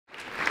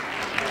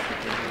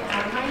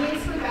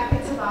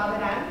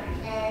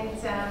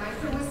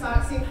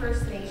Musquat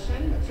First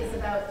Nation, which is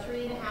about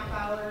 3.5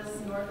 hours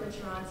north of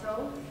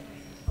Toronto,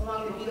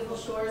 along the beautiful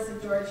shores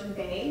of Georgian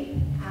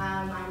Bay.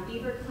 I'm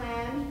Beaver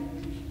Clan,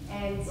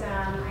 and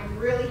I'm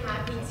really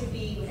happy to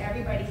be with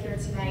everybody here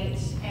tonight,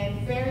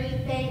 and very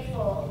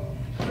thankful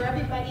for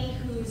everybody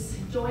who's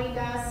joined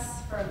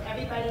us, from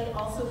everybody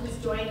also who's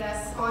joined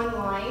us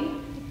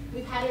online.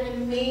 We've had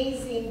an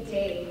amazing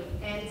day,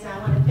 and I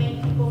want to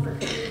thank people for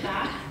coming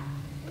back,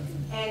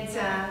 and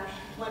I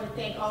want to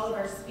thank all of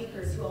our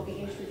speakers who I'll be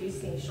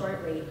introducing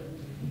shortly.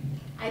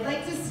 I'd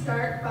like to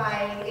start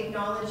by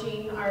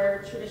acknowledging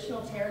our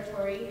traditional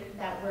territory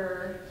that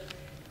we're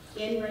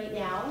in right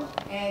now,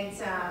 and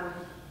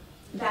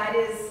that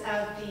is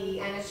of the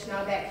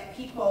Anishinaabe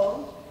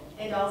people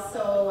and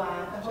also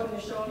the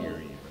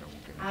Haudenosaunee.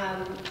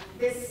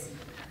 This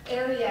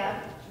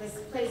area, this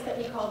place that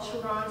we call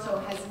Toronto,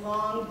 has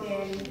long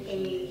been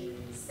a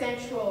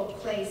central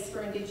place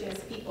for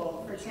Indigenous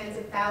people for tens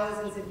of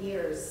thousands of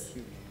years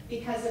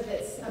because of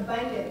its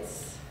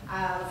abundance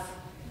of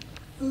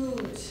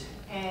food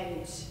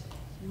and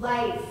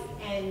life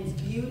and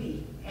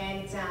beauty.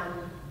 And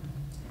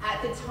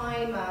at the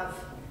time of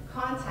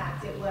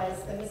contact, it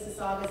was the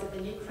Mississaugas of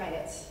the New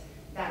Credit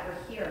that were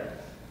here.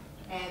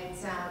 And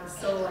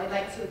so I'd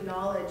like to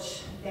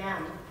acknowledge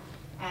them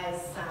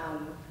as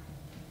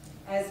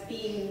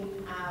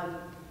being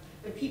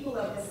the people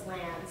of this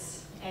land,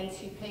 and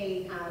to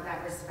pay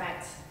that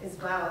respect as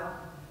well.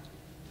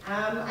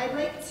 I'd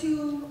like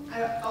to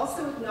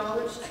also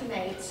acknowledge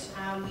tonight,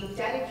 we've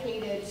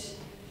dedicated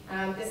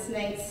this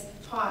night's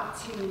talk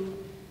to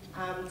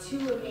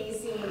two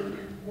amazing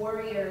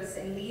warriors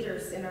and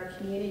leaders in our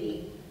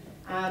community.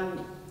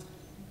 The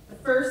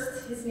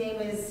first, his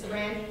name is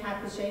Randy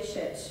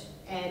Kapajeshit,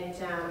 and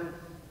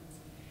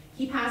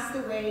he passed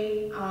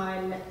away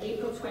on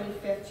April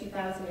 25th,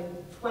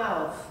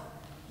 2012.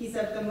 He's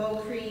of the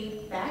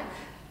Mokri Beck,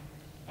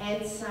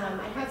 and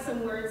I have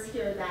some words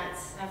here that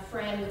a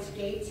friend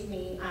gave to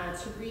me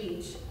to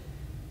read.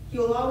 He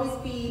will always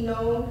be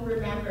known,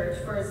 remembered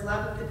for his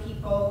love of the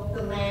people,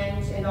 the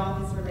land, and all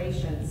his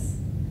relations.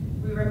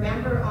 We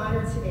remember,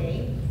 honor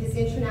today his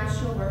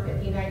international work at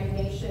the United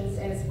Nations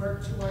and his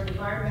work toward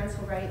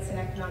environmental rights and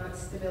economic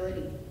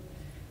stability.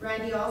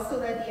 Randy also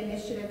led the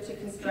initiative to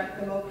construct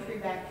the Mokri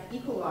Beck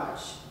Eco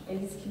Lodge in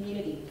his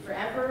community,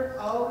 forever,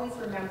 always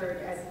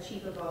remembered as a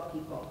chief of all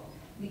people.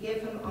 We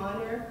give him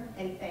honor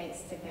and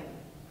thanks to him.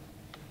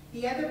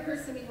 The other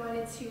person we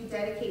wanted to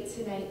dedicate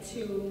tonight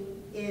to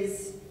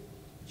is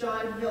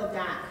John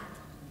Hildack,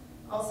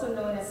 also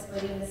known as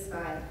Splitting the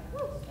Sky.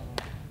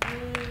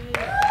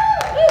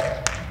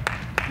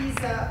 He's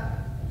a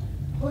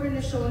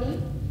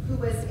Haudenosaunee who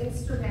was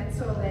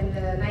instrumental in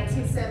the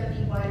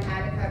 1971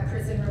 Attica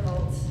prison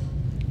revolt,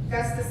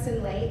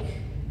 Gustafson Lake,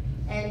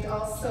 and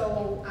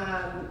also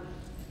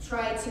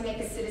tried to make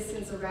a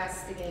citizen's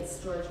arrest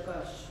against George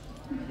Bush.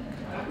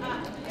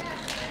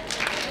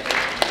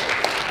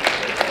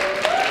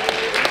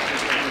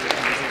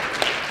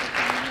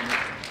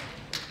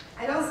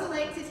 I'd also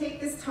like to take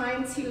this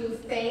time to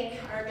thank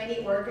our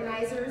many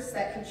organizers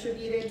that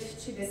contributed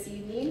to this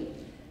evening.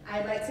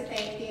 I'd like to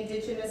thank the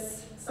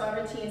Indigenous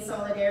Sovereignty and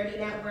Solidarity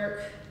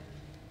Network,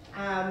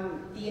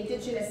 the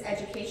Indigenous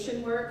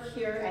Education Work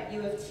here at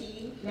U of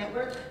T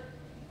Network,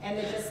 and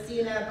the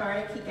Justina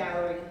Barnicke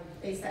Gallery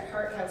based at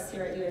Hart House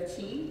here at U of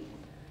T.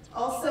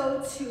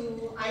 Also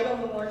to Idle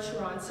No More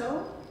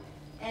Toronto,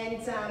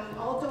 and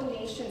all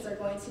donations are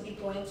going to be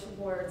going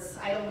towards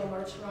Idle No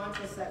More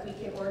Toronto so that we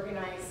can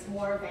organize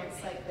more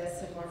events like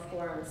this and more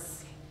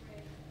forums.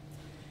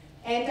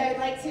 And I'd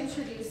like to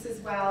introduce as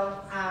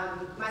well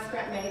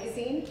Muskrat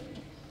Magazine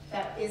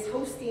that is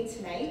hosting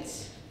tonight.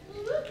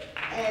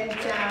 And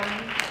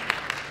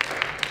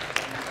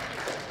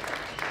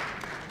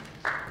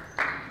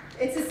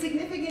it's a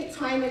significant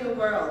time in the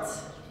world.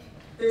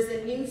 There's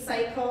a new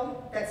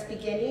cycle that's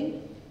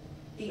beginning.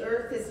 The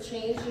earth is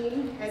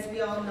changing, as we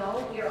all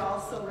know. We are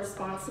also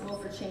responsible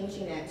for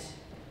changing it.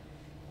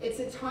 It's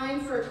a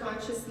time for a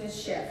consciousness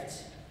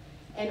shift.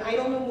 And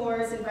Idle No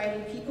More is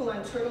inviting people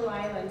on Turtle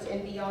Island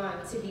and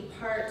beyond to be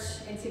part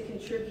and to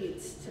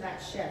contribute to that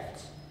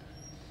shift.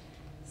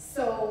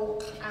 So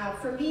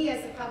for me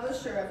as a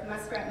publisher of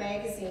Muskrat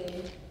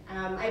Magazine,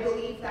 I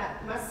believe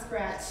that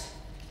Muskrat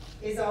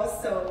is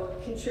also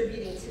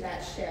contributing to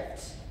that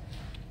shift.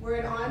 We're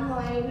an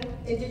online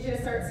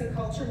Indigenous arts and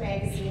culture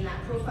magazine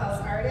that profiles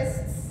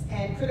artists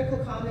and critical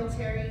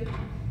commentary,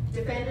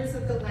 defenders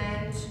of the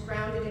land,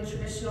 grounded in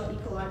traditional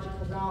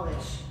ecological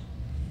knowledge.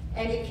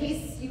 And in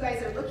case you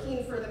guys are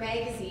looking for the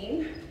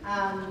magazine,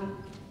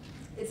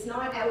 it's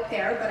not out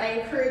there, but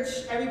I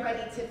encourage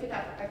everybody to pick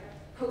up a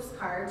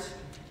postcard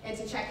and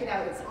to check it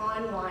out. It's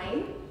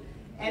online.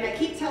 And I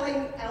keep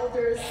telling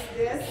elders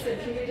this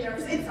and community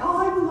members, it's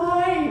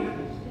online.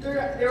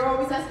 They're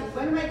always asking,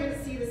 when am I going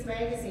to see this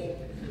magazine?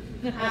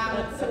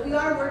 So we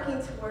are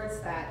working towards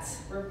that.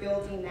 We're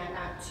building that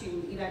up to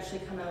eventually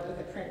come out with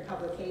a print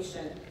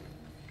publication.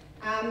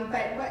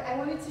 But what I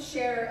wanted to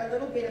share a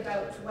little bit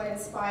about what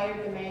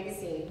inspired the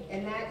magazine,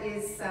 and that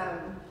is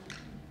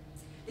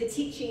the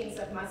teachings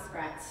of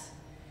Muskrat.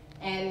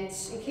 And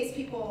in case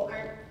people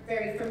aren't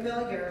very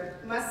familiar,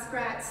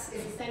 Muskrat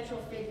is a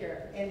central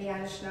figure in the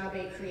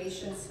Anishinaabe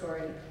creation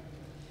story.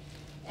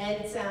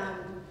 And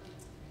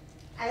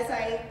as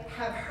I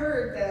have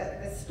heard,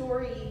 the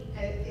story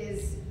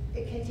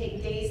it can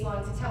take days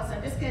long to tell, so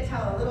I'm just going to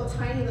tell a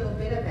tiny little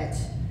bit of it.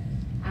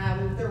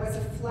 There was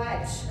a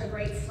flood, a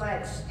great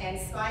flood, and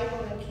Sky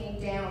Woman came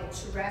down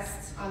to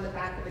rest on the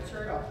back of a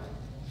turtle.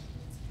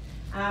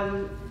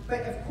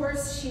 But of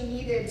course, she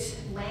needed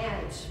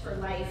land for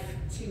life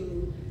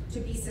to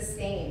be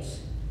sustained.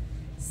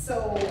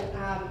 So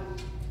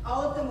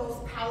all of the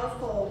most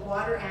powerful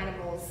water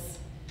animals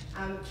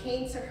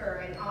came to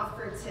her and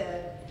offered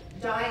to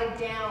dive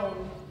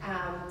down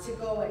to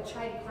go and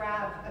try to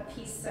grab a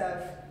piece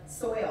of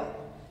soil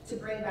to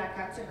bring back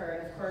up to her.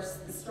 And of course,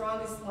 the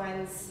strongest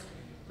ones,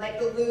 like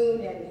the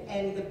loon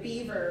and the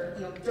beaver,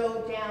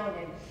 dove down,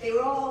 and they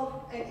were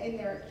all in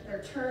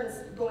their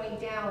turns going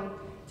down.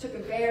 Took a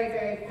very,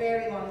 very,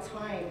 very long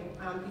time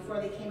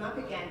before they came up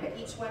again, but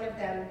each one of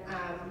them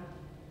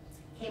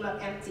came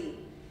up empty.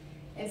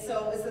 And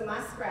so it was the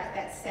muskrat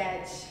that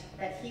said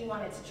that he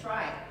wanted to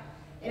try.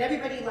 And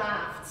everybody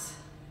laughed,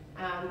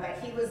 but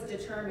he was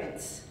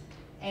determined.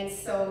 And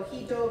so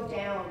he dove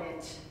down,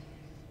 and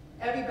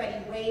everybody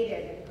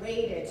waited and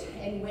waited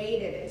and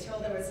waited until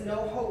there was no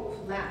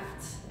hope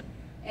left.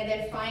 And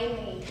then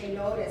finally they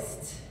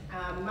noticed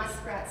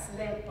Muskrat's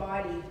limp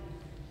body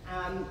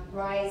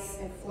rise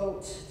and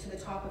float to the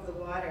top of the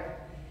water.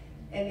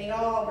 And they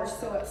all were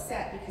so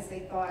upset because they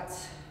thought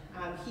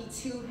he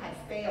too had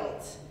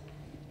failed.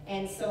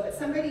 And so, but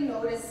somebody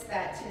noticed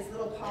that his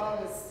little paw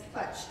was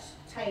clutched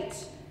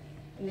tight,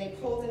 and they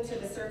pulled him to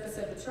the surface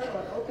of the turtle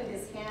and opened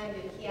his hand,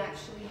 and he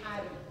actually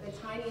had the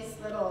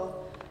tiniest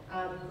little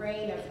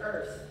grain of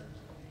earth.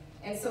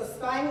 And so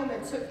Sky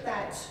Woman took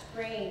that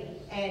grain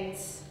and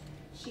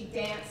she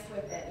danced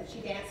with it, and she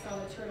danced on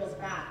the turtle's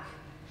back.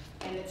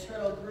 And the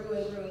turtle grew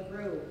and grew and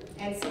grew.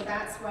 And so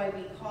that's why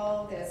we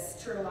call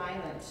this Turtle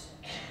Island.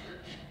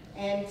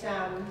 And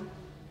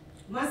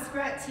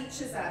Muskrat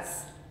teaches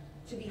us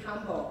to be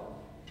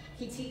humble.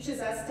 He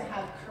teaches us to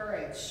have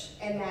courage,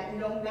 and that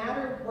no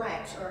matter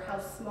what or how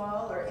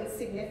small or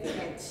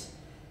insignificant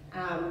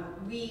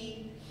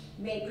we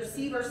may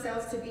perceive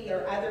ourselves to be,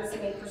 or others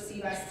may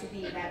perceive us to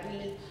be, that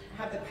we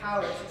have the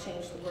power to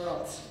change the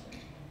world.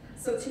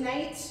 So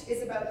tonight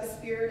is about the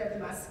spirit of the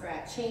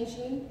muskrat,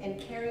 changing and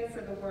caring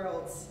for the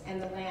world and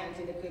the land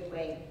in a good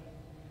way.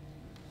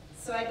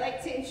 So I'd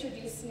like to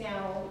introduce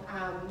now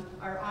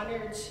our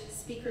honored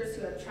speakers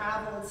who have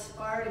traveled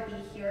far to be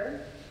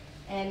here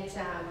and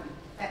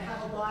that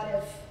have a lot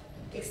of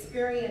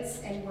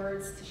experience and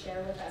words to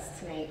share with us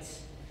tonight.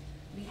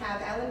 We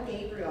have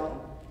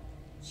Gabriel.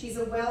 She's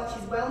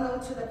well known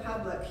to the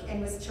public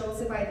and was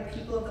chosen by the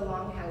people of the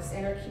Longhouse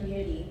and her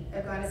community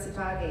of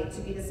Ganisatage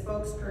to be the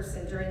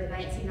spokesperson during the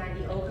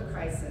 1990 Oka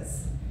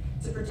crisis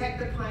to protect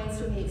the pines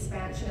from the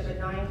expansion of a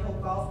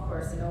 9-hole golf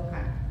course in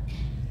Oka.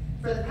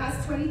 For the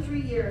past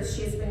 23 years,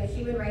 she has been a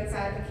human rights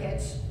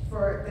advocate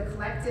for the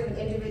collective and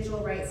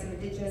individual rights of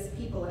Indigenous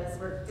people and has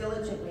worked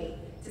diligently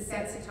to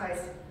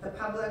sensitize the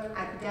public,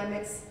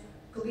 academics,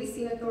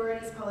 policing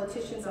authorities,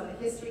 politicians on the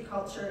history,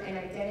 culture, and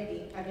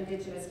identity of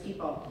Indigenous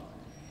people.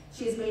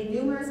 She has made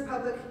numerous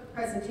public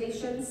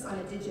presentations on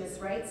Indigenous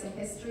rights and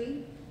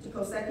history to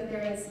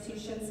post-secondary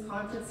institutions,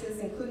 conferences,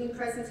 including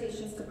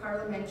presentations to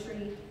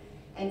parliamentary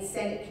and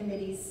Senate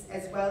committees,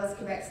 as well as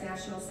Quebec's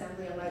National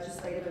Assembly on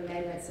legislative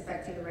amendments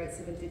affecting the rights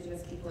of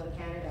Indigenous people in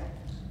Canada.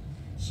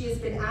 She has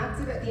been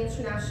active at the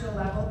international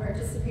level,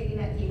 participating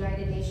at the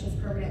United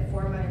Nations Permanent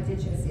Forum on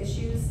Indigenous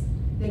Issues,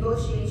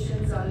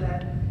 negotiations on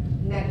the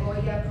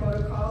Nagoya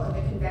Protocol of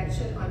the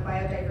Convention on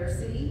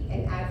Biodiversity,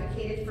 and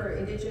advocated for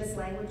Indigenous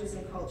languages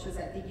and cultures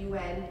at the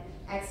UN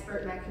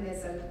Expert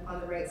Mechanism on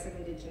the Rights of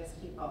Indigenous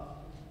People.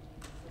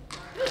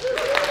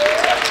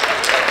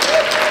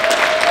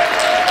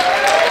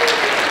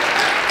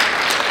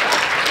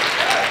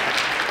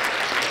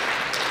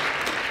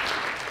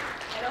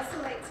 I'd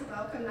also like to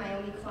welcome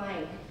Naomi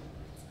Klein,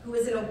 who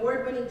is an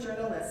award-winning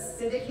journalist,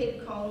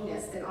 syndicated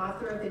columnist, and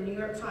author of the New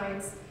York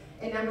Times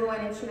and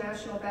 #1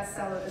 international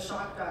bestseller, The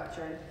Shock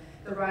Doctrine,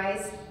 The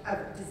Rise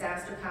of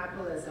Disaster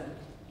Capitalism.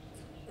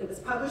 It was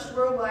published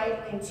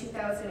worldwide in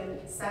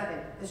 2007.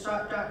 The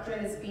Shock Doctrine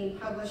has been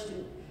published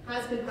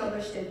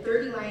in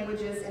 30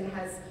 languages and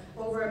has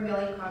over 1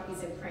 million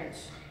copies in print.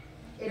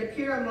 It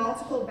appeared on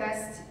multiple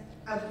best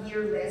of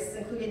year lists,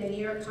 including the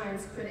New York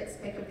Times Critics'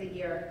 Pick of the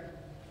Year.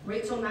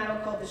 Rachel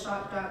Maddow called The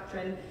Shock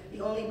Doctrine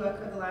the only book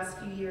of the last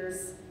few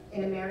years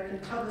in American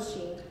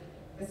publishing.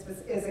 This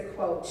is a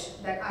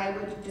quote that I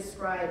would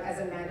describe as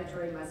a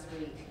mandatory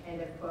must-read,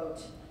 end of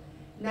quote.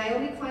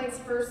 Naomi Klein's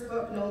first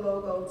book, No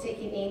Logo,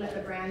 Taking Aim at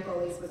the Brand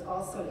Bullies, was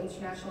also an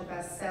international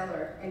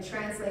bestseller and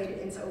translated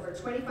into over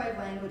 25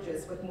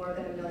 languages with more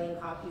than 1 million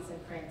copies in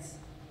print.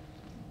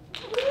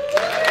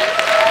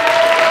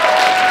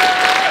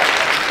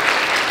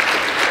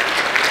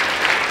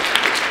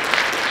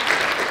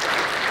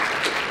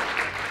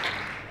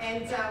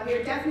 And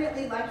we're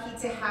definitely lucky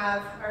to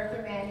have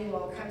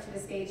Manuel come to the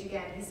stage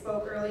again. He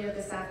spoke earlier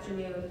this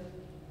afternoon.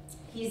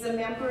 He's a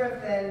member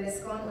of the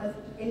Nisqually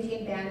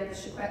Indian Band of the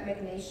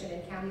Secwepemc Nation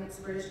in Kamloops,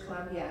 British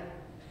Columbia.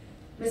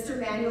 Mr.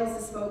 Manuel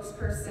is the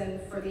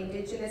spokesperson for the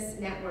Indigenous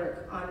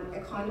Network on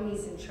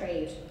Economies and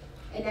Trade,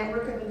 a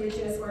network of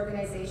Indigenous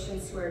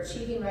organizations who are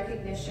achieving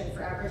recognition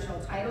for Aboriginal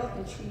title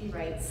and treaty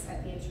rights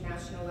at the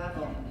international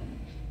level.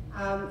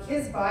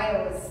 His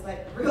bio is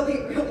like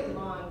really, really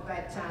long,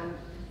 but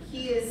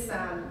he is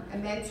a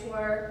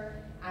mentor,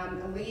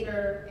 a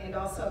leader, and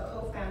also a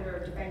co-founder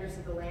of Defenders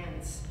of the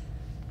Land,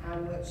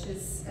 which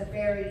is a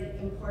very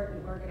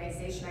important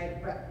organization. I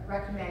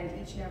recommend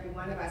each and every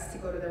one of us to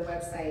go to their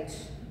website.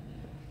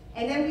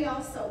 And then we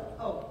also,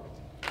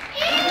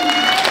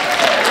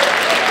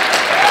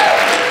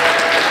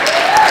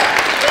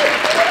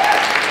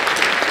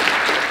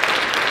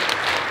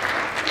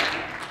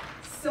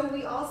 so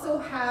we also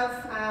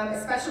have a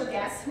special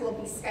guest who will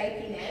be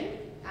Skyping in.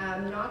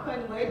 Knock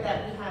on wood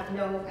that we have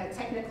no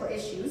technical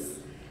issues.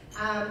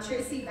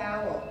 Tracy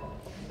Vowel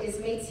is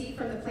Métis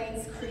from the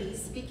Plains Cree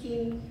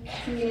speaking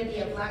community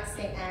of Lac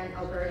St. Anne,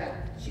 Alberta.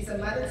 She's a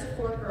mother to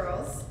 4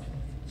 girls.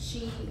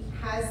 She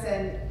has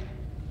an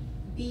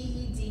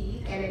BEd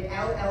and an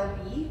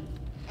LLB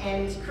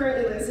and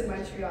currently lives in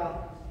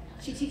Montreal.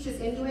 She teaches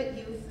Inuit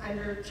youth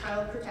under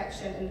child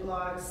protection and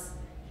blogs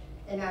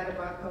in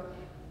Tabobondung.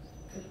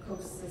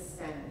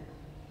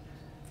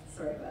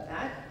 Sorry about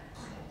that.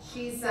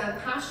 She's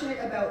passionate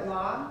about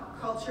law,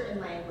 culture, and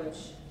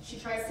language. She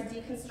tries to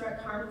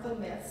deconstruct harmful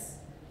myths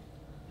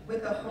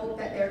with the hope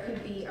that there can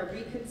be a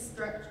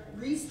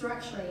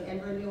restructuring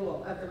and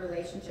renewal of the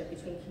relationship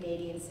between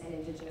Canadians and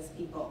Indigenous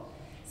people.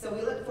 So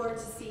we look forward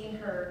to seeing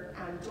her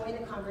join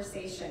the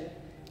conversation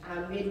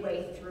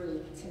midway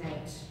through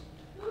tonight.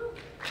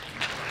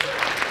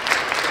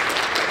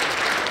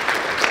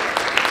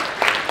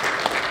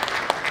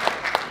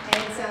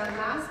 And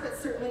last but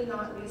certainly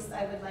not least,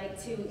 I would like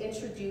to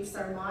introduce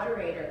our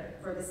moderator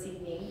for this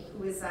evening,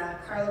 who is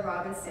Carla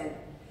Robinson.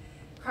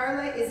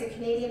 Carla is a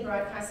Canadian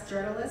broadcast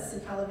journalist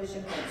and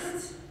television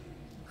host.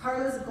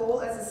 Carla's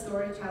goal as a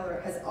storyteller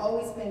has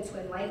always been to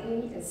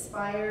enlighten,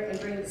 inspire, and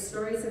bring the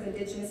stories of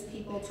Indigenous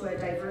people to a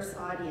diverse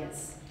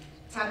audience.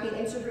 Tapping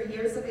into her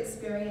years of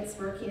experience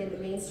working in the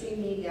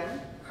mainstream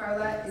media,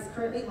 Carla is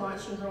currently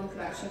launching her own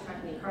production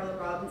company, Carla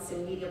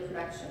Robinson Media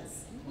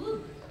Productions.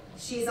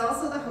 She is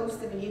also the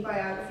host of a new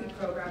biography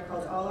program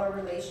called All Our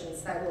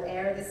Relations that will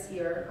air this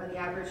year on the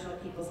Aboriginal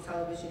People's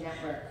Television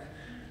Network.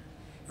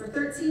 For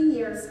 13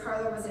 years,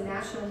 Carla was a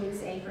national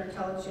news anchor and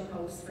television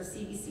host for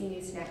CBC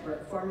News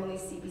Network, formerly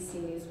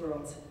CBC News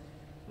World.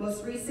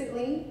 Most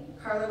recently,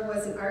 Carla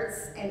was an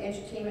arts and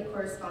entertainment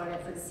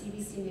correspondent for the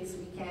CBC News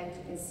Weekend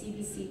and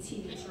CBC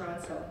TV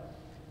Toronto.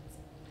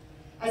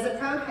 As a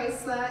proud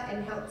Haisla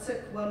and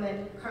Celtic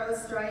woman, Carla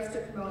strives to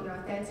promote an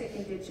authentic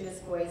Indigenous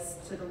voice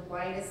to the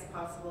widest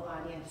possible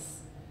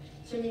audience.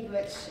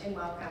 Chimigwich and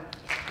welcome.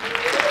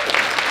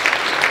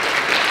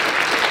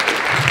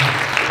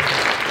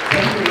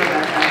 Thank you,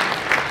 Rebeka.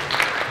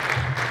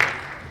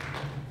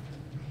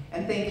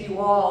 And thank you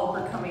all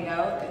for coming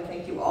out, and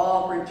thank you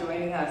all for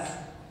joining us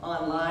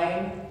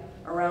online,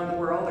 around the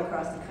world,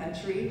 across the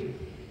country.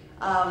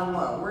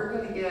 We're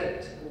going to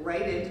get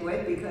right into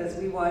it because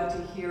we want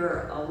to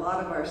hear a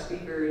lot of our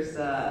speakers'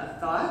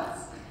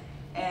 thoughts.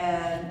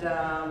 And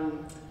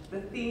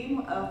the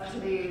theme of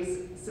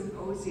today's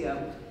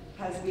symposium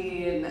has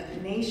been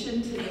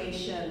Nation to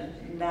Nation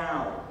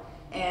Now.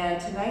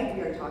 And tonight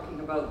we are talking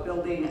about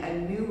building a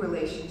new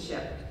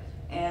relationship,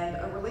 and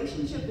a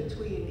relationship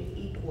between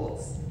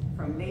equals.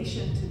 From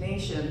nation to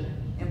nation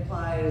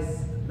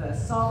implies the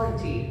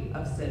sovereignty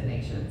of said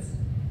nations.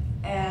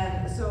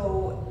 And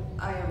so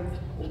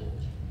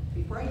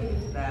before I get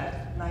into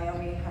that,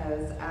 Naomi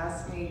has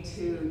asked me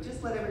to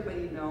just let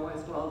everybody know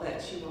as well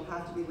that she will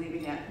have to be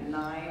leaving at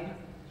 9,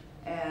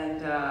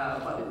 and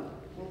but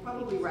we'll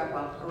probably wrap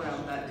up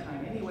around that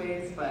time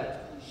anyways,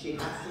 but she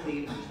has to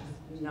leave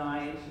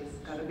 9. She's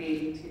got a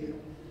baby to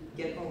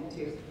get home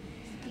to.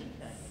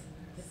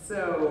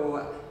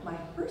 So my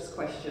first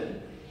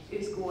question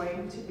is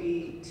going to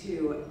be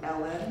to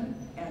Ellen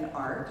and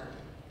Art,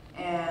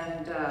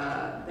 and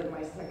then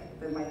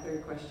my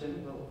third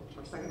question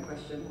or second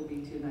question will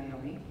be to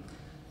Naomi.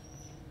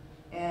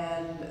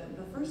 And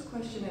the first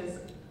question is,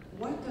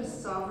 what does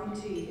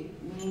sovereignty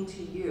mean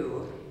to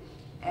you,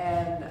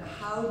 and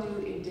how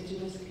do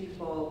Indigenous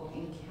people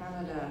in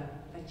Canada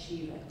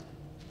achieve it?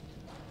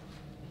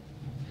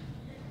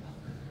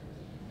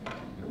 A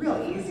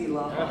real easy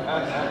love question.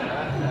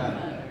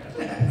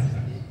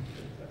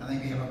 I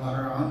think we have about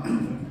around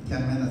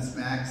 10 minutes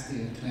max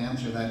to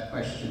answer that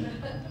question.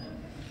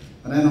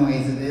 But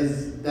anyways, it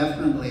is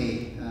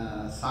definitely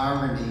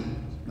sovereignty,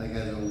 like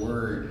as a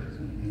word,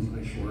 an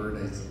English word,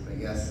 I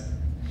guess.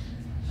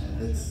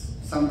 It's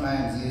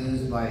sometimes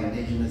used by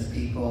Indigenous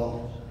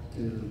people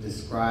to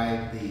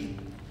describe the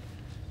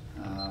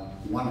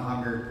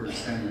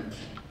 100%,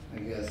 I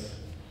guess,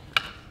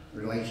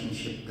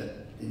 relationship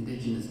that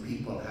Indigenous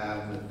people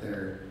have with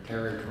their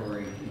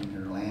territory and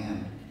their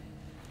land.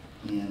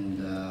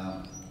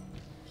 And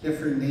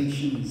different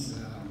nations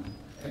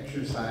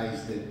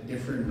exercised it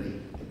differently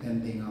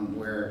depending on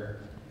where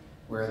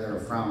they're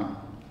from.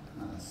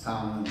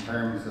 Some in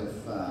terms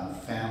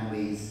of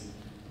families,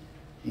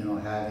 you know,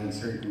 having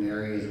certain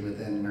areas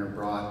within their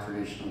broad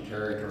traditional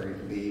territory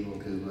to be able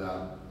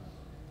to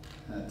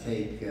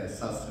take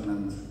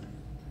sustenance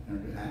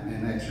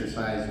and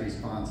exercise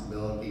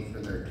responsibility for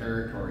their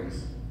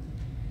territories.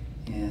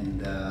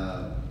 And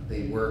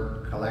they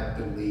work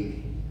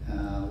collectively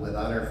with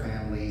other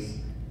families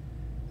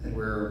that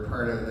were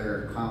part of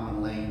their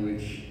common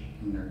language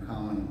and their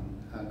common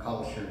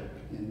culture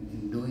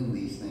in doing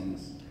these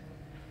things.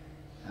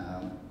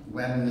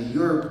 When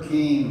Europe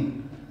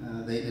came,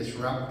 they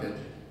disrupted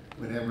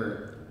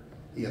whatever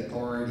the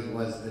authority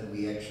was that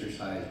we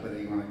exercised, whether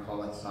you want to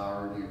call it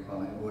sovereignty or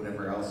call it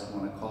whatever else you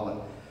want to call it.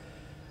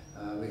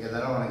 Because I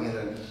don't want to get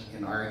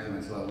in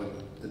arguments about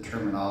what the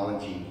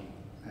terminology.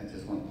 I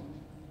just want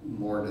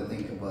more to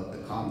think about the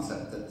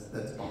concept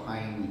that's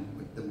behind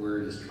what the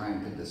word is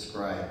trying to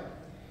describe.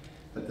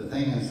 But the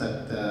thing is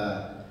that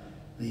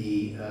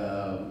the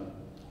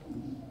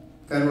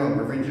federal and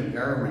provincial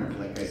government,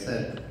 like I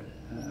said,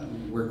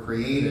 were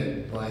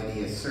created by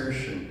the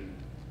assertion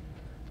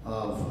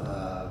of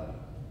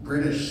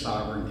British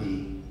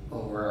sovereignty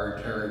over our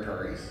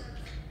territories.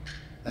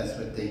 That's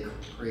what they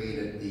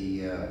created,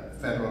 the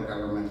federal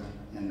government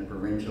and the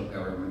provincial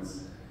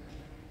governments.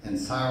 And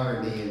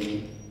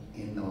sovereignty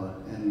in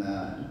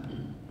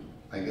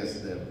I guess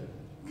the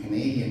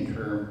Canadian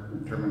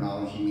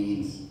terminology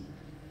means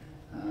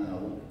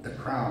the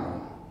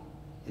crown.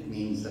 It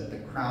means that the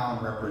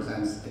crown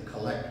represents the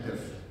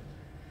collective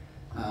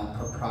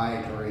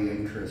proprietary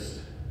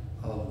interest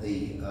of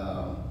the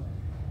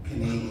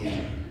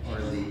Canadian or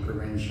the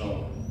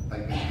provincial,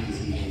 like in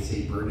BC they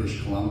say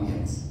British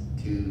Columbians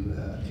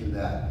to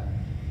that.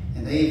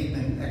 And they've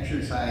been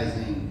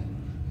exercising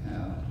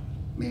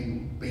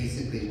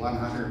basically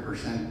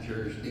 100%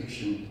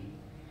 jurisdiction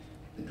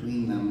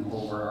between them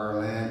over our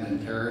land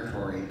and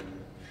territory.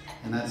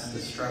 And that's the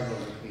struggle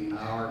between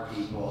our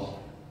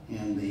people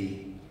and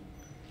the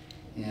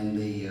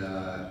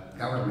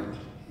government.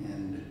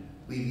 And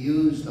we've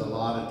used a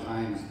lot of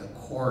times the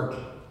court,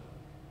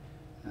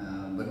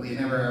 but we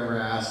never ever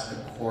asked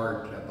the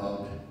court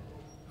about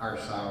our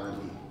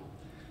sovereignty.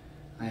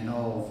 I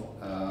know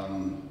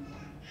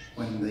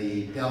when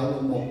the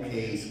Delmo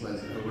case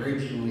was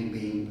originally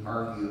being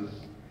argued,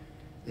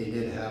 they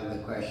did have the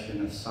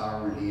question of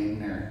sovereignty in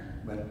there,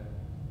 but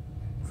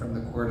from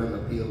the Court of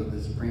Appeal to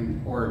the Supreme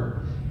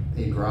Court,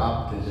 they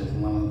dropped it as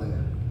one of the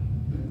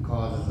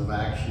causes of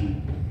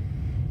action,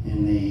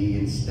 and they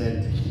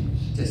instead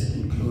just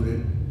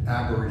included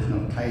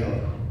Aboriginal title,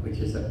 which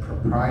is a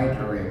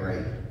proprietary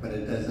right, but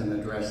it doesn't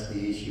address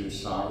the issue of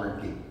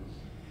sovereignty.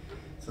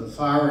 So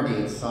sovereignty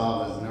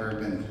itself has never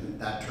been,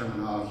 that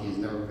terminology has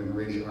never been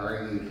really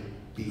argued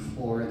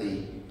before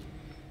the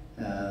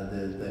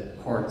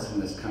courts in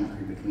this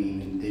country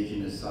between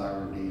Indigenous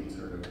sovereignty and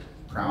sort of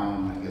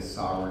crown, I guess,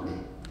 sovereignty.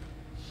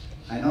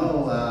 I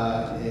know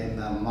in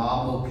the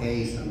Mabo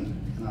case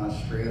in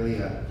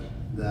Australia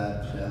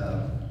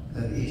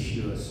that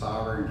issue of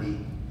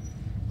sovereignty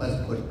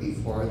was put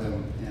before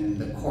them, and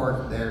the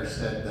court there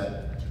said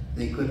that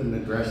they couldn't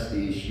address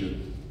the issue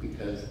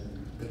because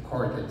the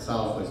court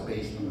itself was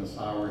based on the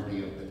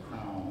sovereignty of the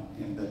crown,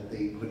 and that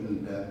they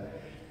couldn't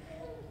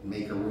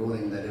make a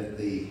ruling that if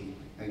the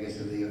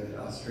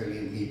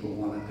Australian people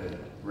wanted to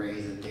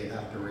raise it, they'd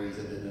have to raise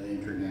it at an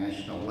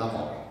international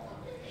level.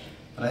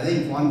 But I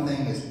think one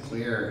thing is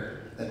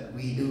clear, that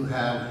we do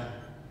have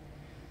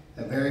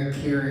a very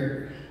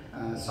clear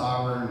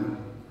sovereign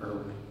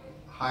or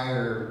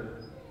higher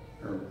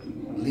or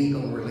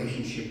legal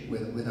relationship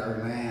with our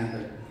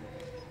land.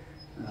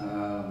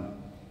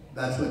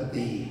 That's what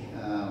the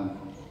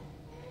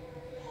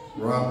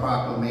Royal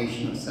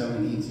Proclamation of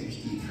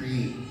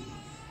 1763,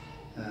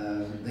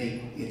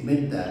 they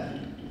admit that,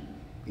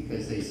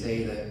 because they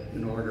say that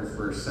in order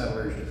for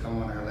settlers to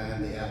come on our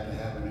land, they have to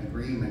have an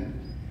agreement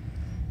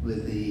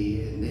with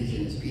the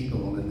Indigenous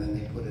people, and then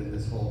they put in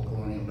this whole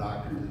colonial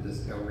doctrine of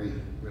discovery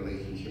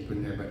relationship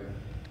in there. But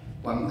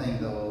one thing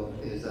though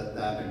is that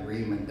that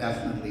agreement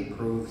definitely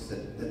proves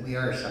that we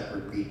are a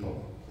separate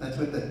people. That's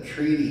what the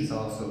treaties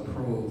also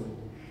prove,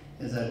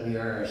 is that we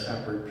are a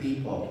separate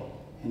people.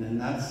 And in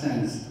that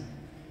sense,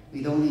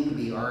 we don't need to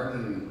be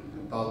arguing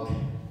about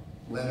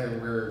whether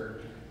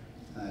we're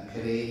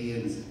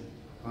Canadians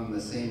on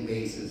the same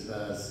basis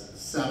as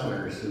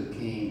settlers who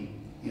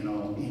came, you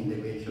know,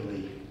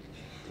 individually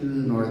to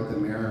North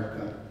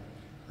America,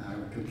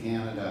 to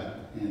Canada,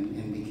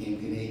 and became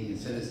Canadian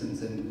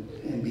citizens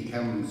and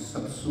become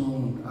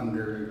subsumed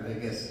under, I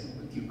guess,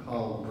 what you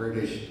call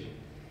British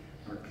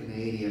or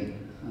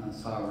Canadian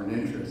sovereign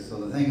interests.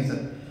 So the thing is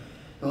that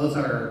those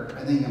are,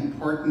 I think,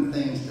 important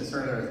things to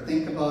sort of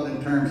think about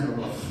in terms of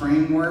a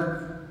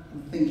framework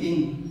of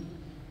thinking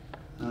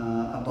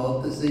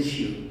about this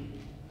issue.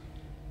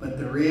 But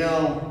the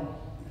real,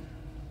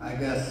 I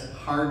guess,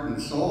 heart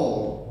and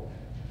soul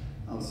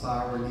of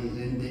sovereignty is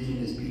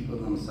Indigenous people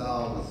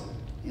themselves,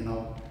 you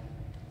know,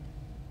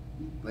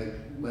 like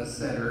was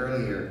said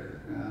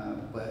earlier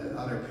by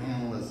other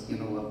panelists,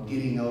 of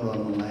getting out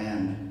on the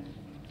land,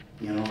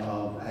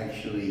 of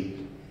actually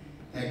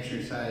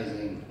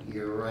exercising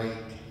your right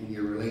and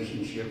your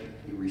relationship,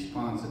 your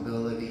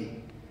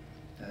responsibility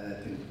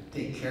to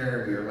take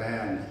care of your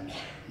land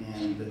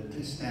and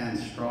to stand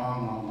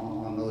strong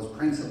on those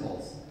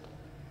principles.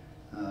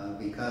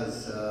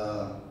 Because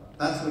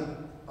that's what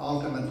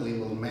ultimately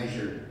will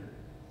measure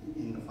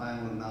in the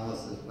final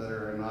analysis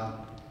whether or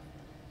not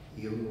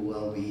you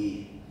will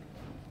be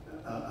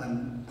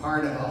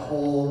part of a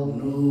whole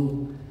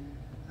new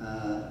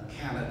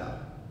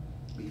Canada.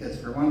 Because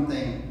for one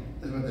thing,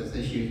 there's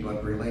issues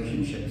about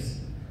relationships.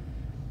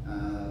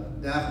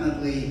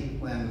 Definitely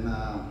when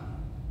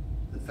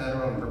the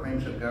federal and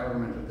provincial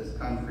government of this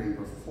country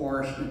were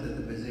forced into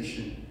the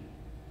position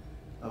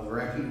of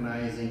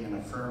recognizing and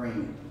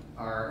affirming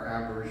our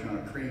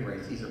Aboriginal treaty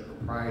rights. These are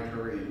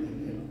proprietary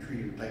and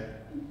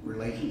treaty-type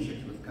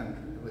relationships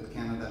with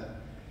Canada.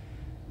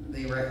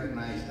 They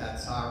recognize that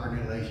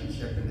sovereign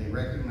relationship, and they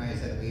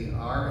recognize that we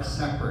are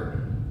separate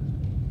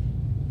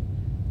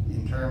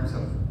in terms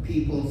of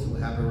peoples who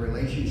have a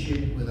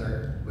relationship with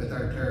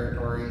our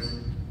territories,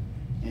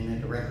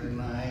 and it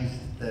recognized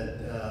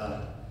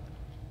that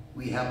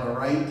we have a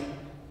right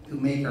to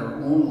make our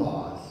own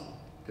laws,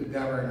 to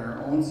govern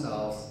our own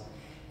selves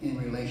in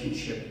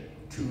relationship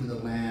to the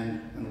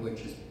land in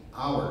which is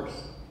ours,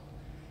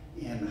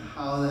 and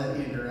how that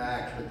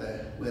interacts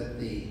with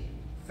the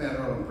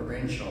federal and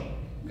provincial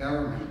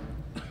government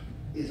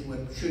is what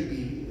should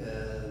be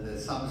the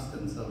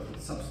substance of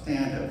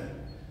substantive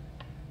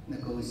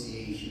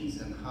negotiations,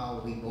 and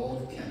how we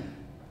both can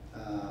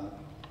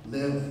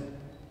live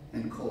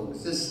and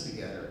coexist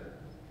together,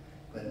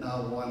 but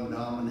not one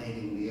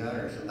dominating the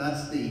other. So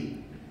that's the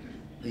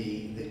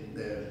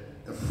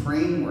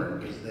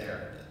framework is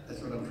there.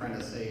 That's what I'm trying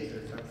to say,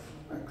 is there's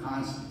a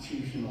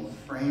constitutional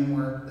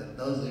framework that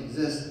does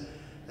exist,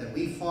 that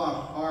we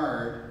fought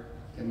hard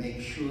to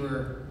make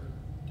sure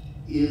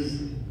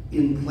is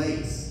in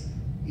place,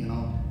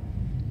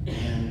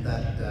 and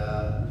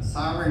that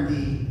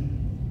sovereignty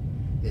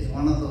is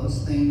one of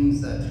those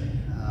things that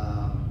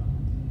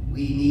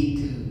we need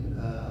to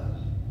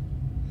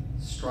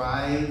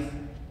strive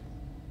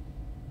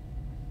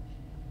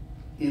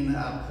in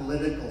a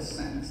political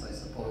sense, I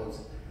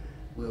suppose,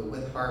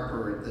 with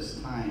Harper at this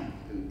time,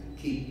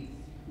 to keep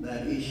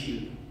that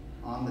issue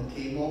on the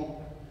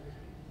table,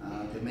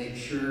 to make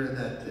sure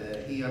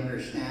that he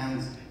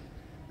understands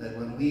that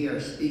when we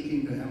are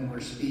speaking to him, we're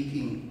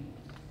speaking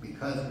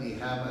because we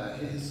have a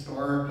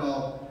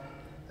historical,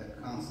 a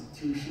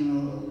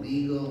constitutional, a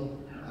legal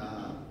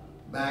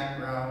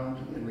background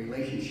in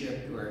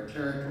relationship to our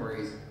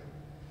territories.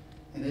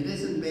 And it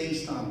isn't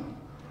based on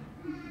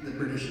the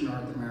British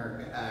North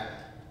America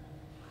Act.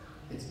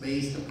 It's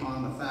based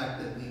upon the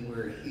fact that we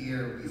were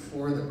here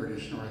before the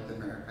British North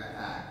America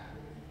Act,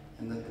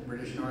 and that the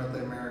British North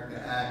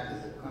America Act,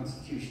 as the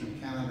Constitution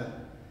of Canada,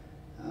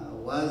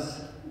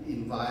 was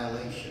in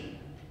violation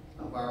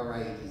of our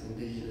right as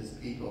Indigenous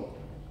people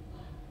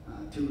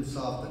to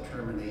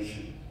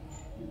self-determination.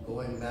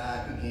 Going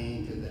back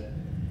again to the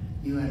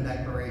UN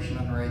Declaration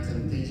on the Rights of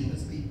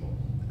Indigenous People,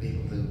 to be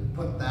able to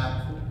put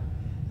that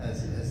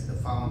as the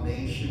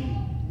foundation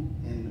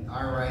in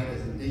our right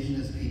as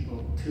Indigenous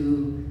people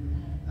to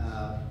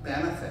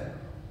benefit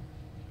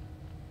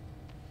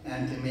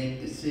and to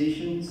make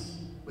decisions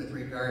with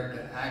regard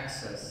to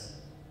access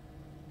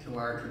to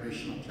our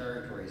traditional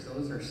territories.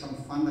 Those are some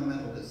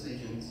fundamental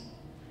decisions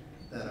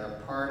that are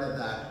part of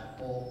that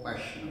whole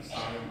question of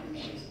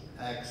sovereignty, is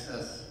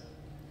access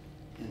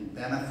and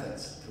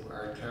benefits to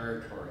our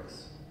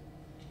territories.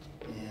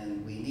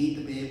 And we need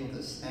to be able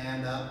to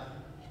stand up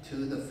to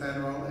the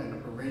federal and the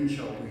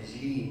provincial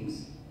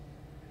regimes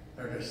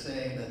that are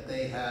saying that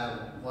they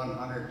have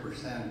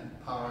 100%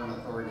 power and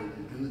authority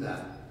to do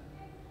that.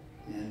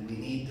 And we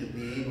need to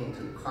be able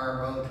to carve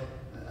out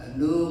a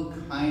new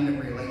kind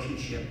of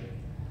relationship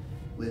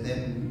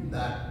within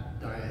that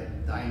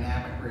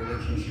dynamic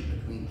relationship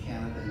between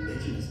Canada and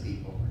Indigenous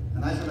people.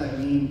 And that's what I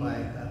mean by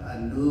a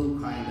new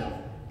kind of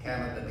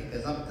Canada,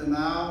 because up to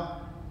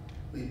now,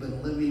 we've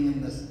been living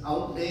in this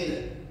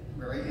outdated,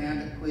 very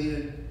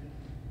antiquated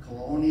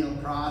colonial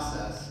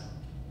process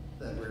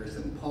that was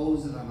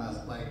imposed on us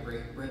by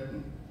Great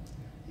Britain.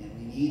 And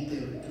we need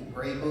to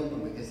break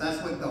open, because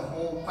that's what the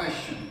whole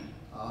question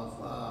of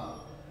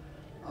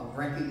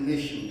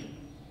recognition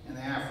and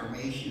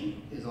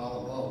affirmation is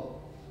all about.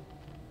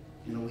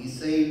 We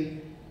say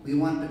we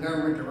want the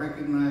government to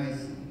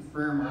recognize and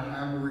affirm our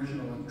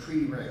Aboriginal and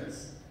treaty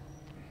rights,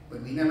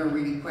 but we never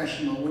really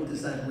question, well, what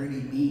does that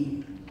really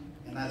mean?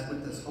 And that's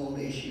what this whole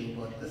issue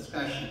about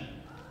discussion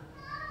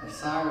of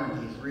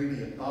sovereignty is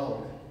really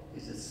about,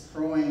 is it's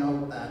throwing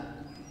out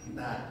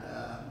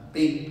that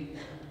big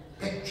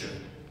picture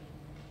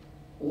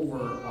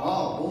over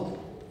all,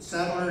 both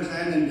settlers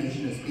and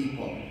Indigenous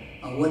people,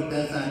 of what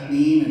does that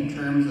mean in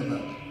terms of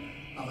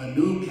a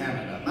new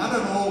Canada, not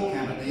an old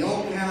Canada. The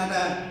old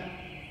Canada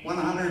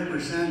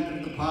 100%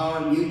 of the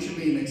power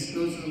mutually and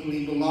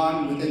exclusively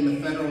belong within the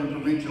federal and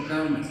provincial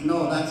governments.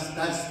 No,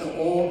 that's the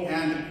old,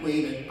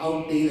 antiquated,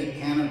 outdated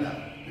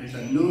Canada. There's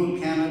a new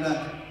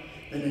Canada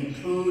that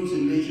includes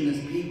Indigenous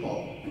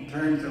people in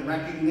terms of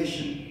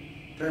recognition,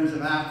 in terms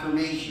of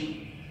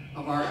affirmation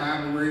of our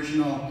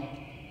Aboriginal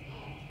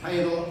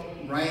title,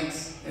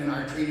 rights, and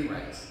our treaty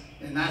rights.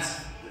 And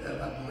that's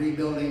a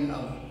rebuilding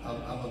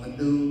of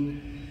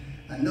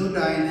a new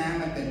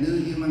dynamic, a new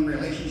human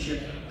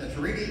relationship that's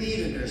really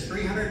needed. There's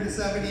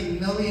 370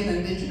 million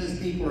Indigenous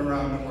people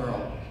around the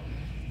world.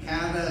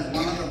 Canada is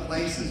one of the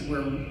places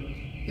where,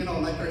 you know,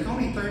 like there's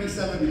only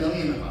 37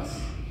 million of us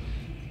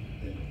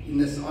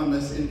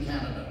in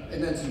Canada,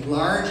 and it's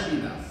large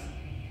enough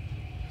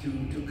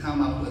to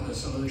come up with a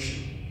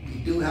solution. We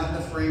do have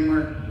the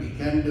framework, we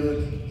can do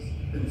it,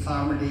 and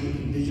sovereignty,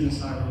 Indigenous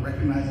sovereignty,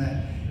 recognize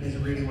that is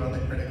really one of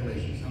the critical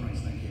issues. Anyways,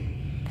 thank you.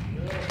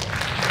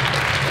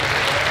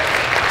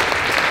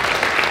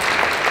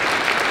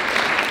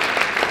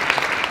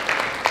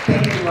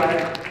 Thank you,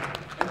 Art.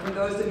 And for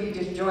those of you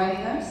just joining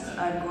us,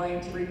 I'm going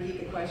to repeat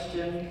the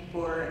question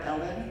for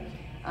Ellen.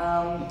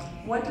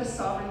 What does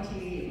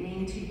sovereignty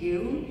mean to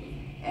you,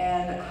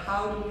 and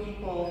how do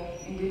people,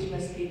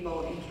 Indigenous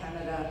people in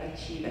Canada,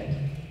 achieve it?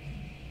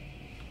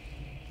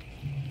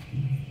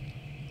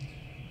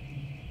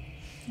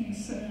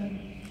 Yes,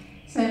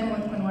 second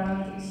one,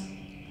 Morales.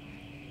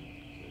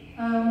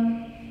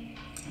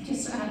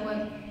 Just to add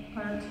what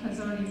Hart has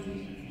already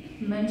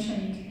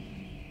mentioned,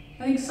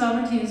 I think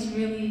sovereignty is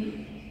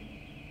really,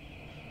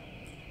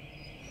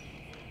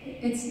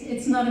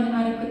 it's not an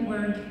adequate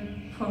word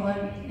for what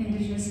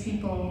Indigenous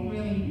people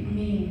really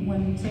mean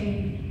when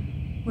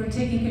we're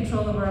taking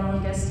control over our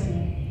own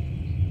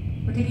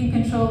destiny. We're taking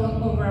control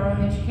over our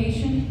own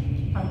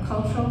education, our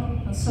cultural,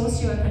 our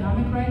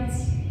socioeconomic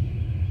rights.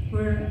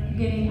 We're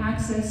getting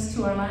access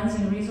to our lands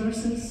and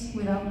resources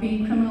without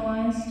being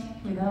criminalized,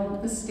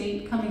 without the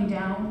state coming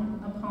down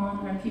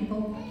upon our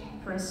people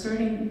for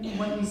asserting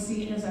what we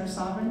see as our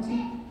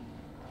sovereignty.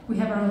 We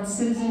have our own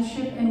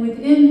citizenship, and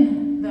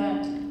within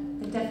that,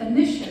 the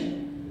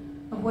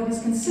definition of what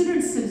is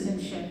considered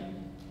citizenship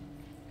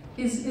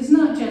is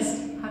not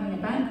just having a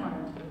band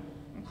card.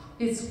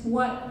 It's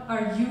what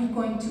are you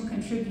going to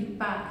contribute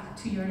back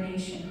to your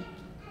nation.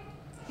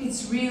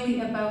 It's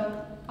really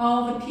about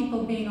all the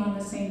people being on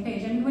the same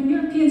page. And when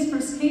Europeans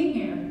first came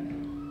here,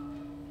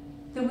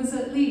 there was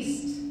at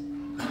least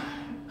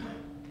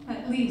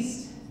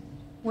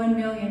 1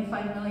 million,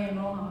 5 million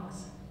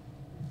Mohawks.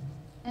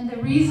 And the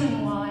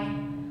reason why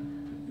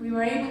we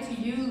were able to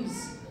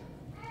use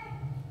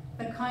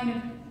the kind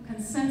of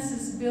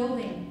consensus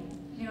building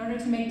in order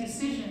to make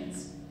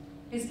decisions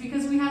is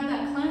because we had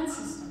that clan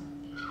system.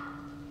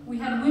 We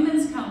had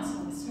women's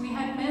councils, we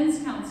had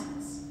men's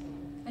councils,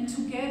 and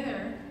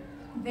together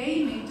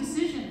they made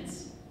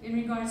decisions in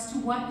regards to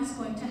what is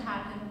going to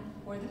happen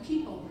for the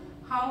people.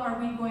 How are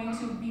we going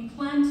to be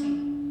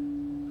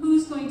planting?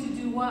 Who's going to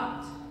do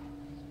what?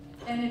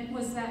 And it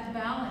was that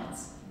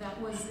balance that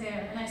was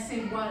there. And I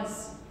say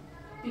was,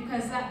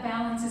 because that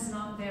balance is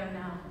not there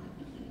now.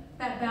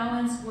 That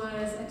balance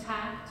was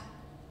attacked.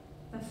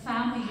 The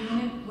family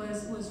unit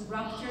was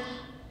ruptured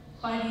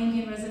by the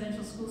Indian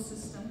residential school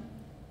system.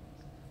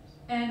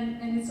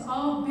 And it's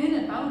all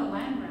been about a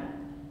land grab.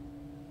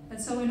 And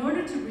so in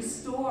order to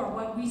restore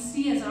what we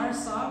see as our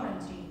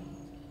sovereignty,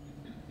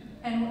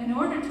 and in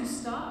order to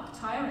stop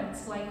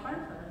tyrants like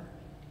Harper,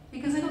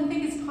 because I don't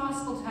think it's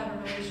possible to have a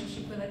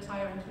relationship with a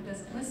tyrant who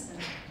doesn't listen,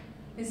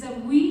 is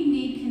that we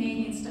need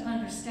Canadians to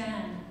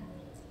understand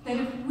that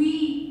if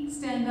we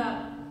stand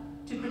up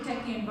to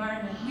protect the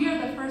environment, we are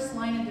the first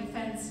line of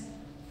defense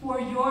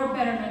for your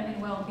betterment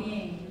and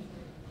well-being,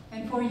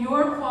 and for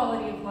your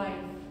quality of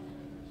life,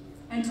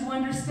 and to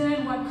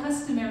understand what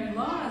customary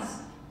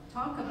laws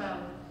talk about.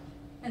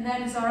 And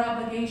that is our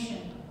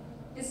obligation.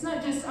 It's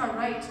not just our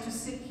right to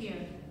sit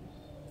here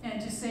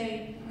and to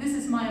say, this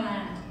is my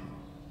land.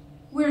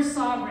 We're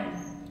sovereign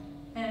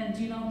and,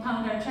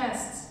 pound our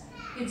chests.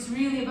 It's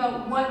really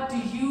about what do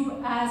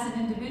you as an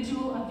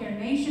individual of your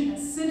nation, a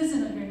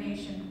citizen of your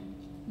nation,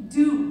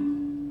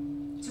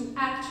 do to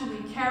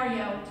actually carry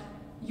out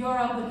your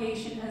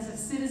obligation as a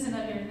citizen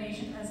of your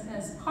nation,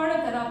 as part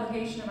of that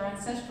obligation of our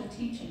ancestral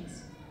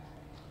teachings.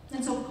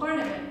 And so part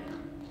of it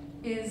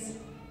is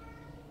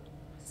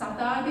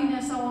Satadi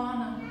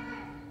Nesawana,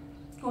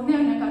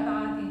 Konena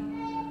Katati,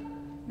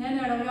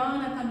 Nena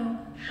Royana Kanu,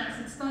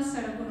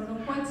 Taxistasera, Guru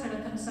Quetzera,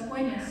 Kanu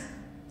Saquenas,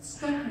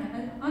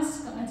 Skutna,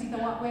 Aska,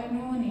 Antikawat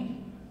Nuni.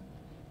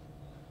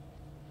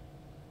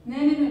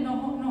 Nene no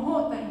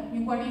hota,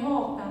 you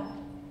guarihota,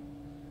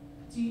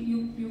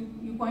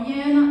 you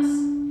guayenas,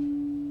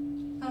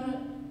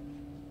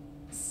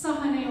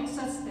 Sahane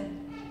Oxaste,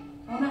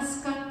 Ona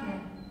Skutna,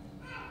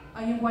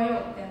 you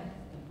guayote.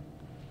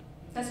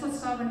 That's what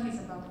sovereignty is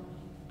about.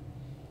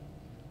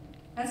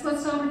 That's what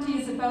sovereignty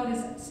is about,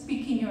 is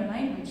speaking your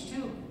language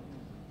too.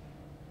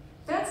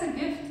 That's a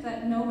gift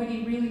that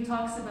nobody really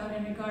talks about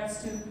in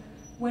regards to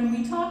when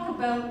we talk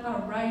about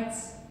our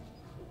rights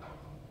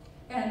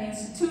and the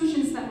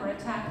institutions that were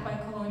attacked by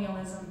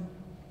colonialism.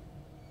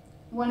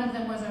 One of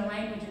them was our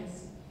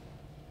languages.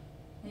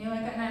 And,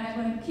 and I'm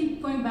going to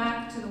keep going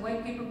back to the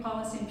white paper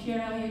policy and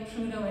Pierre Elliott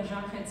Trudeau and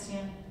Jean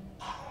Chrétien.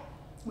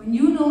 When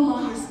you no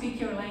longer speak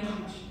your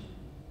language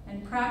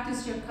and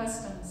practice your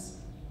customs,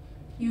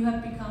 you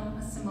have become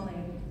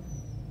assimilated.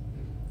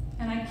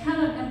 And I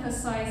cannot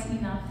emphasize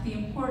enough the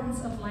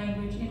importance of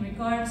language in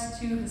regards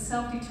to the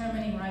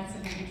self-determining rights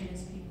of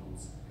Indigenous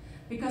peoples.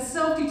 Because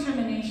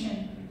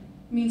self-determination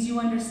means you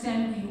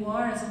understand who you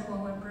are as a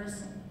whole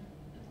person.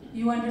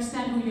 You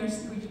understand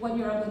what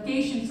your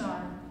obligations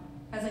are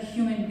as a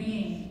human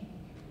being.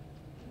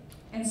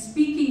 And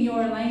speaking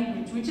your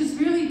language, which is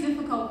really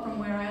difficult from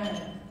where I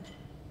live,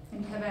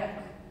 in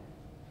Quebec.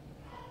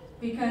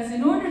 Because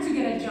in order to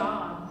get a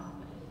job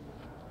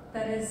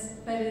that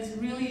is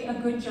really a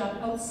good job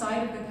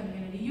outside of the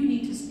community, you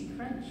need to speak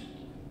French.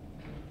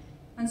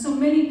 And so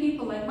many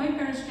people, like my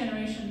parents'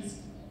 generations,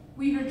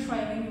 we heard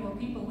trilingual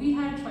people, we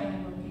had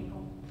trilingual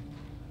people.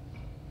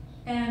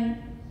 And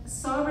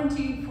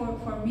sovereignty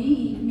for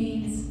me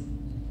means,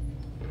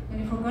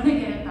 and if we're going to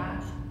get it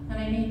back, and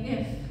I mean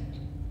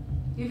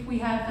if we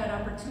have that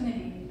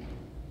opportunity,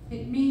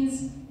 it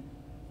means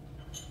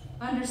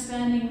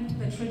understanding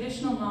the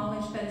traditional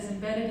knowledge that is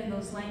embedded in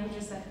those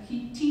languages that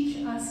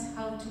teach us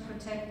how to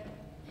protect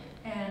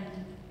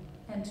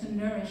and to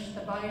nourish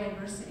the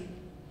biodiversity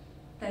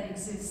that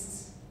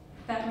exists.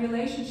 That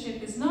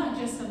relationship is not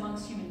just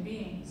amongst human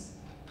beings.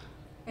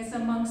 It's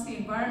amongst the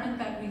environment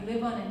that we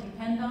live on and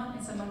depend on.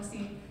 It's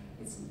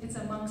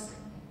amongst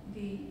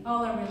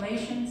all our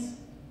relations,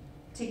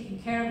 taking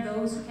care of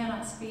those who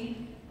cannot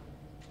speak.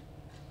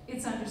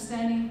 It's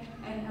understanding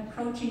and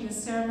approaching the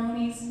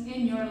ceremonies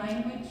in your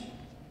language.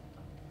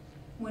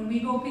 When we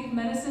go pick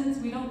medicines,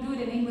 we don't do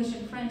it in English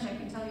and French, I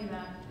can tell you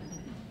that.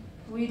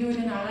 We do it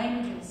in our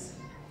languages.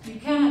 You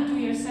cannot do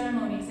your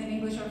ceremonies in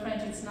English or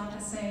French, it's not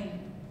the same.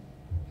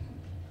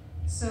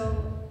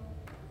 So,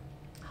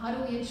 how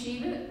do we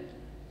achieve it?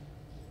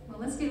 Well,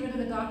 let's get rid of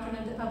the doctrine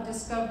of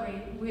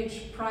discovery,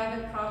 which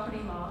private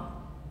property law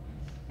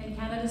and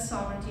Canada's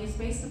sovereignty is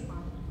based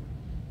upon.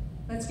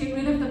 Let's get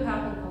rid of the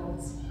papal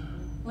bulls.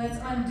 Let's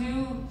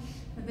undo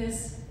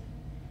this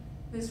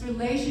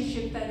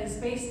relationship that is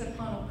based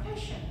upon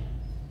oppression,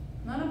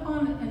 not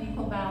upon an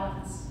equal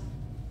balance,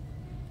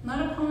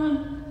 not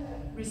upon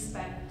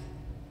respect.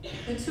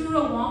 The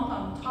Turo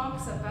Wampum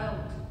talks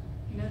about,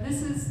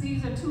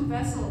 these are two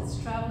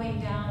vessels traveling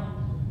down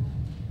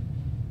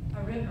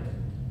a river.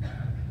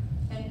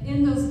 And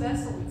in those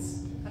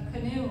vessels, a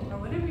canoe, or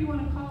whatever you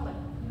want to call it,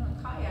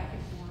 a kayak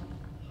if you want,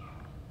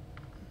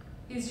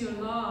 is your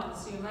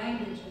laws, your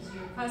languages,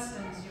 your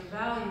customs, your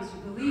values,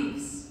 your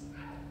beliefs.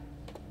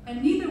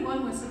 And neither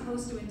one was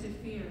supposed to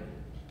interfere.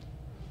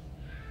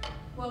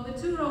 Well, the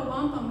Turo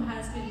Wampum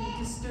has been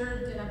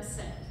disturbed and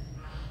upset.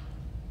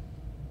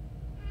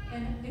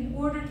 And in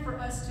order for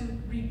us to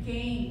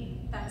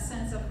regain that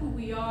sense of who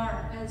we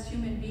are as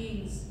human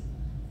beings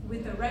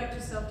with the right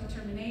to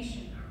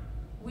self-determination,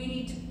 we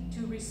need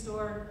to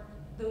restore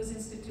those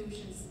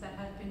institutions that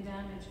have been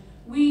damaged.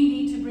 We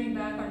need to bring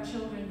back our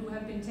children who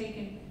have been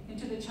taken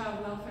into the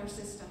child welfare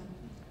system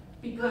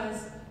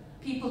because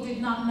people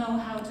did not know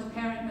how to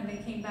parent when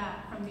they came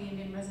back from the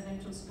Indian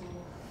residential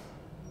school.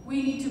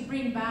 We need to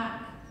bring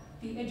back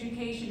the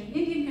education and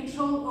Indian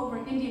control over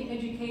Indian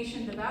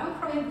education. The battle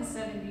cry of the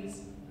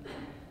 70s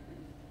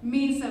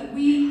means that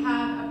we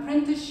have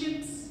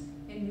apprenticeships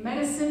in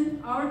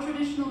medicine, our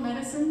traditional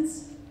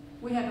medicines.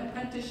 We have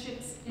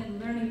apprenticeships in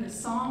learning the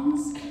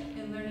songs,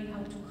 in learning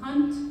how to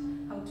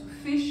hunt, how to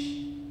fish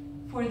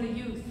for the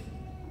youth.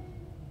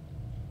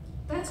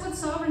 That's what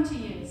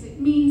sovereignty is. It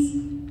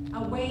means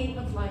a way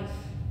of life.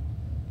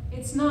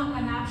 It's not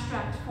an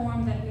abstract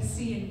form that we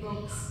see in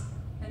books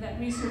and that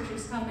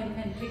researchers come in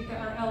and pick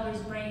our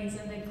elders' brains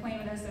and they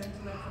claim it as their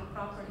intellectual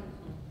property.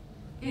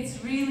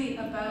 It's really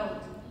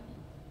about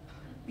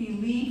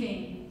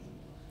believing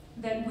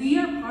that we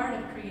are part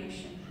of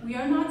creation. We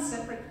are not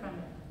separate from it.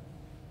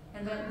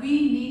 And that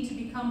we need to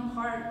become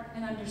part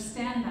and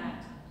understand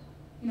that.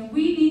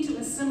 We need to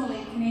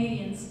assimilate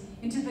Canadians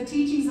into the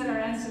teachings that our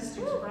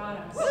ancestors brought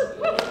us.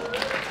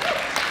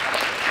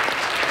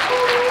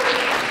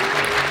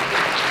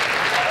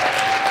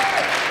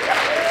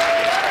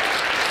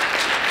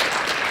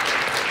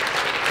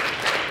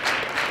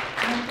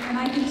 And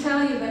I can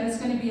tell you that it's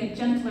going to be a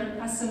gentler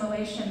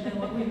assimilation than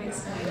what we've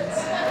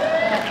experienced.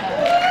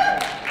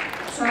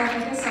 So I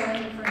guess I'll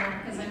end it for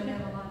now because I don't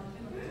have a lot.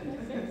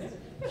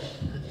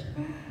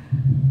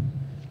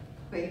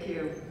 Thank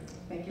you.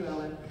 Thank you,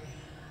 Ellen.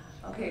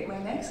 Okay, my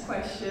next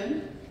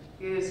question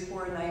is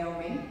for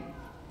Naomi.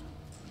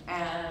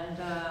 And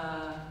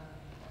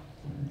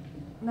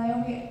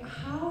Naomi,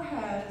 how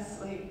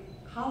has I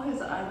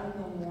Will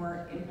No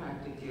More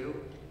impacted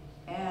you?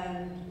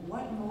 And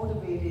what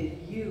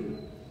motivated you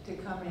to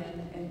come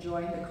in and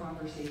join the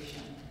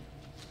conversation?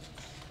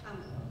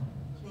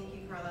 Thank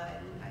you, Carla.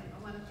 And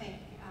I want to thank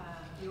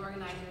the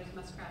organizers,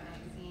 Muskrat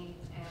Magazine,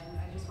 and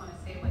I just want to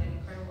say what an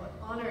incredible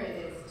honor it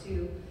is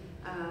to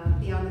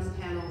be on this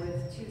panel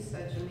with two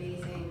such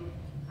amazing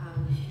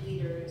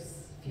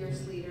leaders,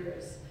 fierce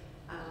leaders,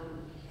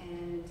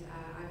 and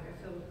I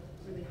feel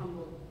really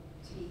humbled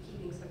to be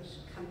keeping such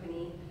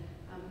company.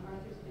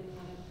 Arthur's been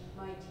one of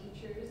my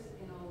teachers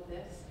in all of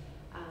this,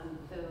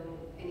 though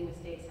any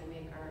mistakes I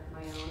make are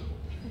my own.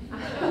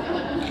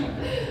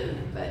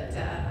 But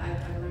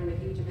I've learned a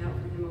huge amount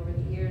from him over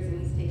the years,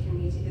 and he's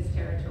taken me to his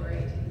territory,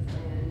 to his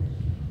land,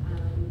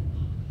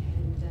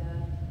 and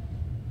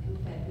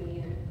fed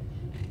me and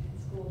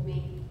schooled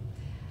me.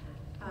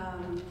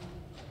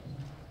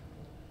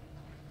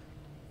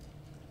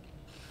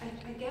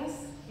 I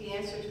guess the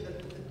answer to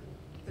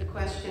the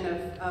question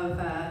of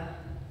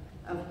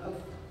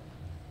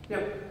you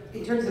know,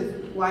 in terms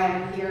of why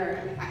I'm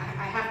here, I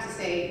have to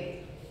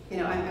say, you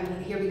know,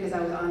 I'm here because I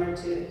was honored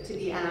to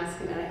be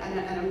asked, and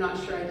I'm not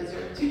sure I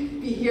deserve to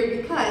be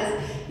here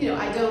because, you know,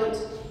 I don't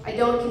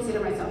consider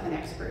myself an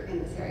expert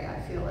in this area.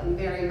 I feel I'm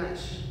very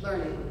much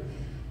learning,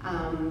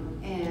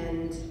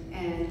 and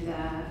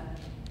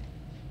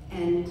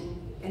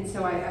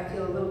so I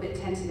feel a little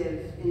bit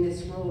tentative in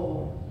this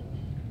role.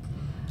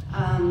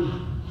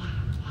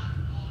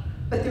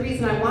 But the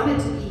reason I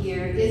wanted to be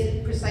here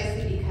is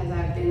precisely because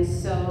I've been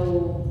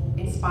so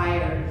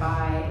inspired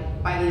by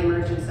the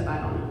emergence of I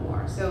Don't Know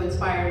More. So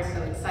inspired,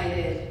 so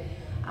excited.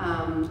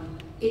 I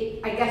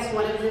guess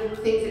one of the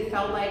things it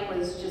felt like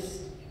was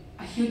just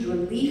a huge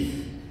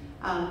relief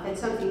that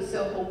something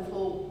so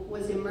hopeful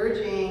was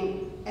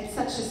emerging at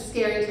such a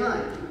scary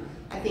time.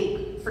 I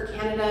think for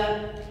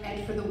Canada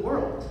and for the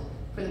world,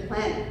 for the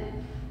planet.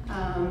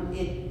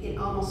 It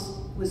almost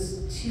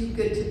was too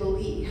good to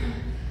believe.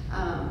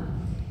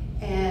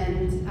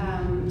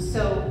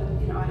 So,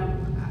 you know,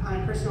 on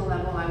a personal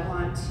level, I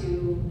want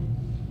to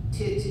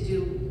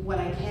do what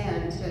I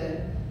can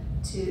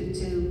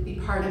to be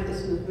part of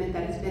this movement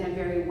that has been a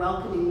very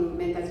welcoming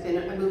movement, that's been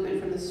a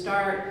movement from the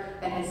start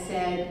that has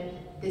said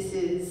this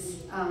is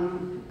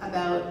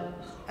about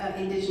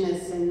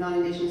Indigenous and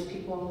non-Indigenous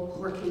people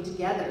working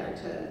together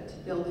to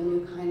build a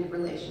new kind of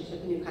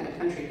relationship, a new kind of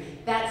country.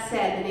 That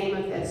said, the name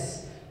of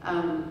this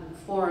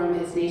forum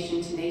is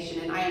Nation to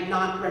Nation, and I am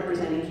not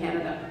representing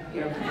Canada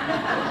here.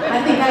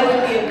 I think that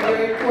would be a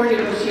very poor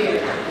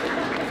negotiator.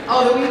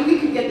 Although we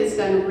could get this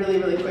done really,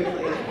 really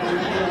quickly, and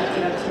if they left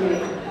it up to me.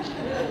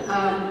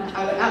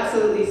 I would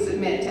absolutely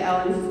submit to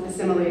Ellen's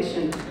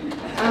assimilation.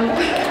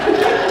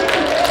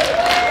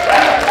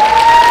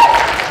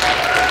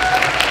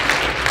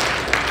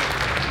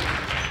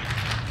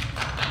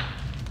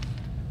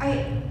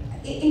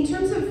 In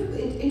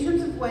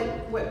terms of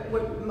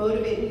what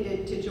motivated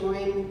me to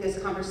join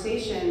this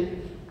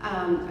conversation,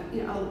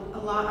 you know, a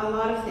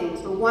lot of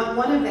things. But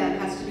one of them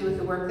has to do with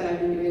the work that I've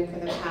been doing for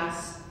the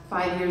past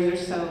 5 years or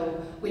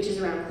so, which is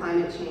around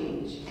climate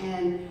change,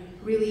 and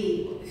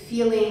really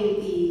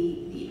feeling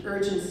the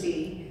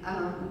urgency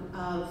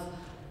of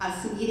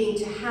us needing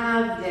to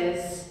have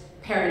this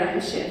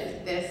paradigm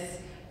shift, this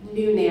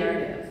new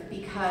narrative,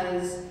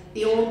 because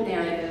the old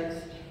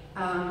narrative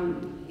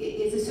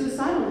is a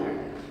suicidal narrative.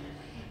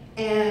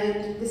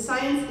 And the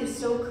science is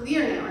so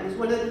clear now, and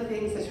one of the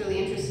things that's really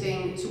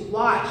interesting to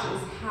watch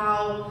is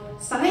how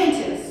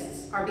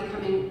scientists are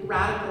becoming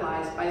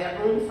radicalized by their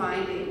own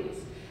findings,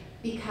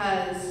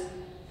 because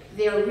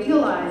they're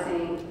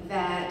realizing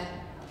that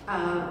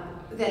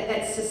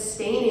that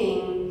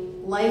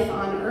sustaining life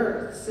on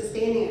Earth,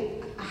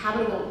 sustaining a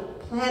habitable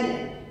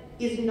planet,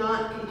 is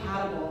not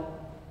compatible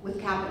with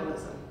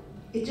capitalism.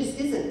 It just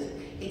isn't.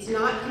 It's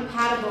not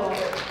compatible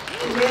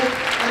with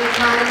an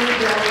economy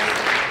built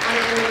on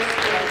an earth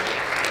scale.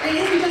 And it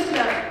isn't just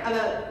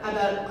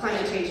about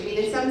climate change. I mean,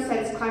 in some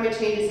sense, climate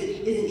change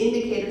is an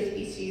indicator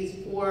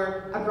species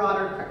for a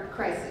broader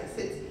crisis.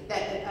 It's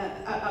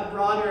a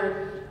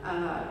broader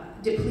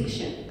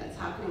depletion that's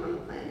happening on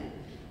the planet.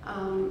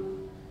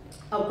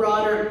 A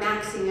broader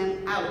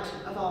maxing out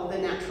of all the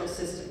natural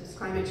systems.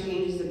 Climate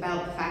change is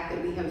about the fact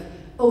that we have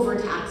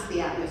overtaxed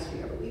the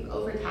atmosphere, we've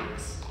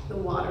overtaxed the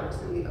waters,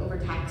 and we've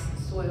overtaxed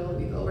the soil,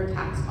 we've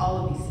overtaxed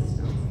all of these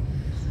systems.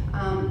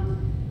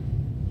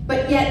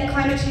 But yet,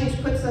 climate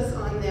change puts us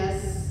on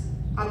this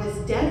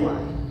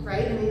deadline,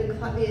 right? I mean,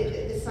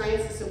 the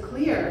science is so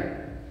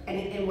clear,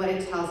 and what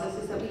it tells us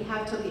is that we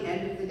have till the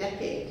end of the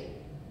decade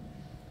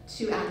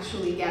to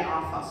actually get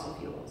off fossil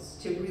fuels,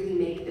 to really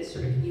make this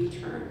sort of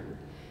U-turn.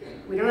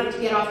 We don't have to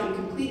get off them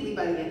completely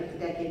by the end of the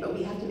decade, but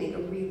we have to make a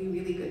really,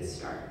 really good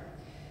start.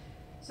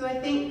 So I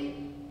think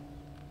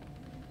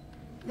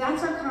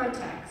that's our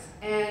context.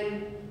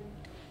 And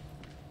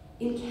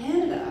in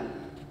Canada,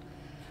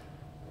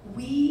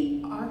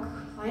 we are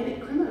climate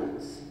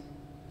criminals.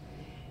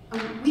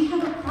 We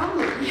have a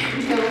problem.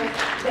 You know,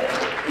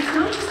 it's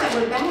not just that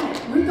we're bad,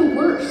 we're the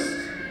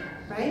worst,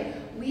 right?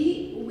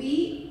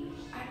 We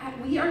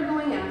are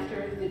going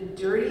after the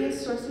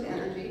dirtiest source of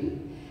energy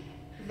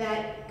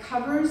that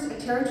covers a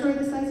territory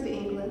the size of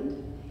England.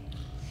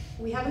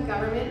 We have a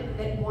government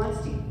that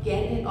wants to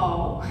get it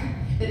all,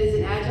 that is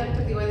an adjunct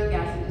of the oil and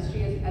gas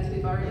industry, as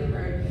we've already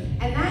heard.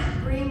 And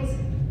that brings,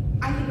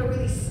 I think, a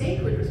really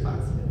sacred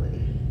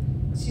responsibility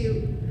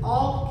to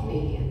all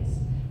Canadians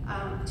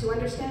to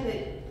understand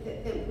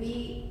that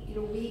we,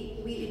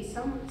 we in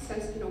some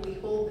sense, we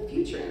hold the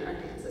future in our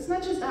hands. It's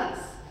not just us,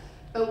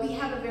 but we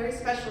have a very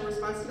special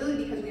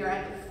responsibility because we are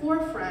at the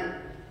forefront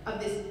of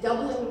this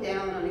doubling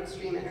down on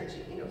extreme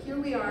energy. Here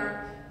we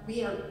are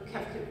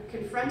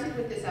confronted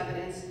with this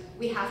evidence.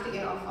 We have to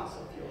get off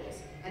fossil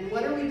fuels. And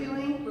what are we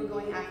doing? We're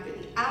going after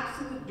the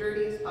absolute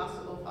dirtiest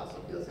possible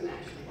fossil fuels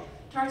imaginable.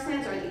 Tar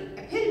sands are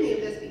the epitome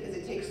of this because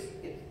it takes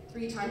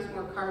 3 times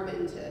more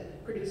carbon to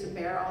produce a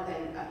barrel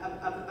than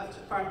of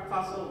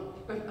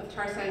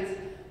tar sands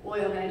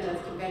oil than it does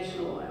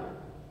conventional oil.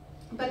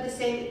 But the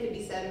same could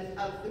be said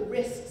of the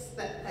risks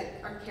that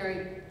are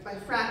carried by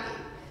fracking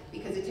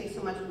because it takes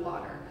so much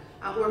water,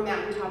 or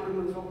mountaintop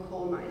removal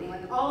coal mining.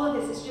 Like all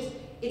of this is just,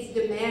 it's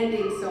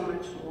demanding so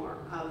much more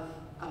of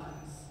us.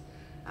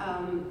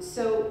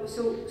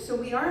 So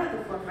we are at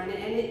the forefront,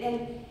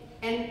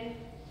 and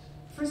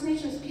First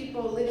Nations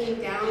people living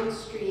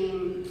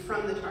downstream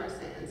from the tar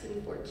sands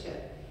in Fort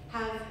Chip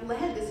have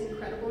led this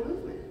incredible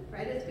movement,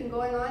 right? It's been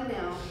going on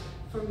now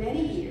for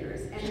many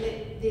years,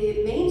 and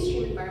the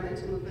mainstream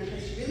environmental movement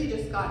has really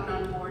just gotten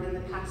on board in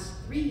the past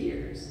 3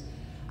 years.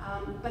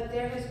 But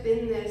there has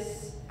been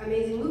this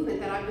amazing movement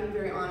that I've been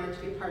very honored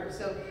to be a part of.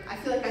 So I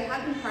feel like I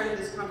have been part of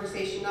this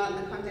conversation, not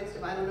in the context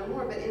of I don't know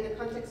more, but in the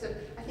context of,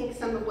 I think,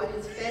 some of what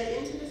has fed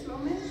into this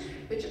moment,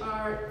 which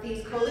are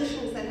these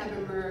coalitions that have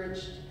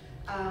emerged,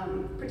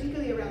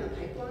 particularly around the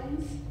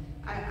pipelines.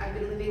 I've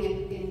been living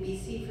in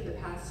BC for the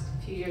past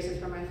few years,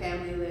 it's where my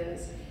family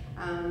lives.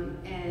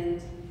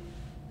 And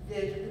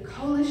the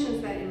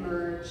coalitions that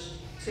emerged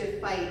to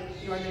fight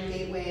Northern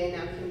Gateway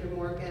and now Kinder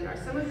Morgan are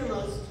some of the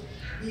most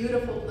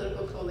beautiful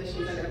political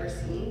coalitions I've ever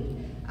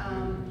seen.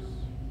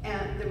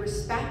 And the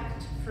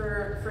respect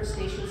for First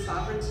Nation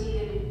sovereignty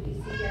in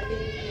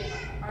BC,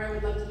 I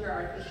would love to hear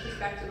our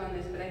perspective on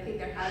this, but I think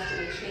there has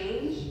been a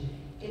change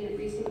in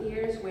recent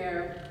years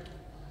where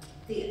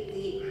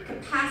the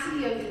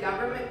capacity of the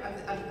government,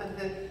 of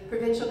the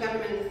provincial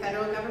government and the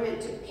federal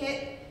government to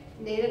pit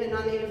Native and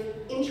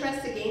non-Native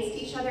interests against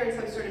each other in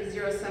some sort of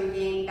zero-sum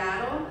game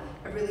battle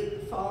have really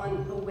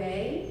fallen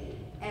away,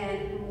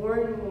 and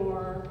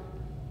more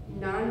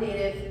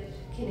non-Native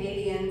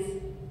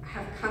Canadians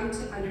have come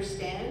to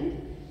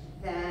understand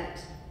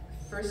that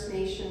First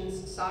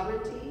Nations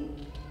sovereignty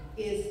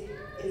is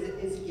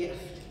a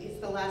gift. It's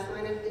the last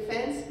line of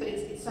defense, but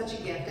it's such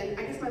a gift. And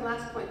I guess my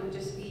last point would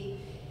just be,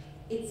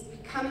 it's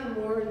becoming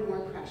more and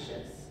more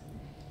precious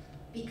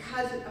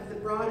because of the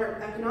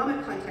broader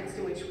economic context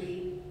in which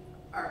we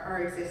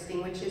are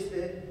existing, which is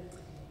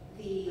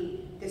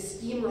the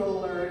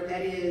steamroller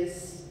that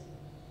is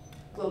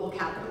global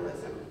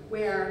capitalism,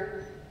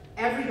 where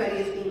everybody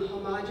is being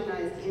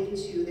homogenized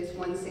into this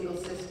one single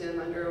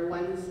system under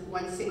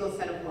one single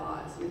set of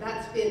laws. And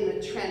that's been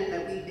the trend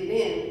that we've been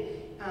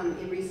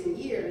in recent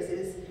years,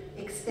 is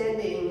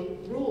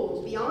extending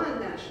rules beyond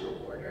national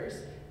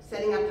borders,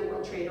 setting up the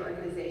World Trade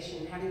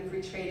Organization, having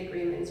free trade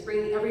agreements,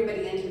 bringing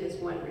everybody into this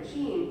one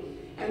regime.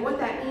 And what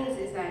that means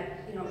is that,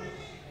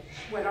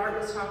 what Art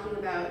was talking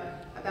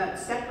about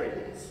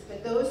separateness,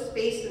 that those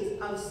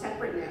spaces of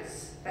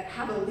separateness that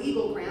have a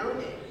legal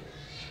grounding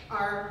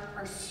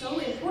are so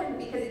important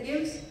because it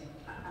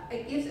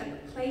gives a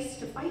place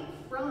to fight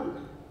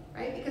from,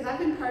 right? Because I've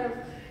been part of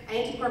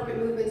anti-corporate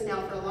movements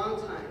now for a long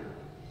time,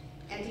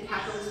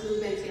 anti-capitalist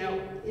movements,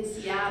 in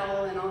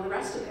Seattle and all the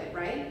rest of it,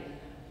 right?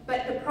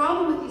 But the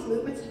problem with these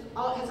movements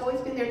has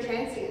always been their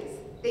transience.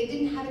 They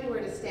didn't have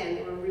anywhere to stand,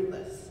 they were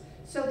rootless.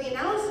 So the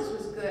analysis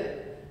was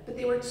good, but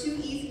they were too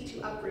easy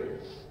to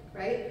uproot,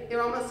 right?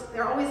 They're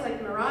always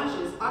like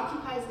mirages.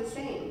 Occupy is the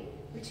same.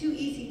 They're too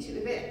easy to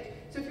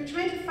evict. So if you're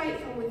trying to fight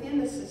from within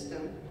the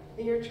system,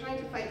 and you're trying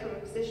to fight from a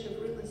position of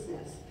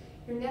rootlessness,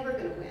 you're never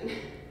going to win.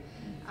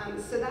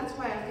 So that's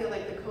why I feel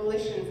like the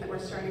coalitions that we're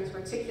starting to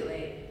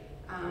articulate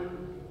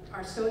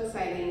are so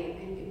exciting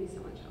and give me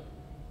so much hope.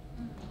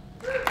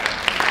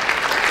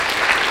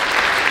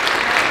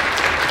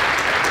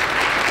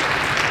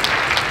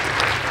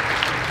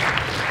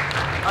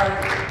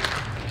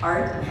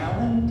 Art and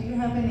Ellen, do you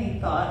have any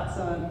thoughts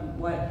on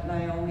what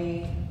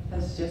Naomi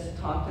has just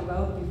talked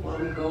about before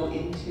we go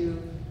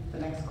into the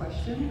next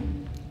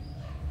question?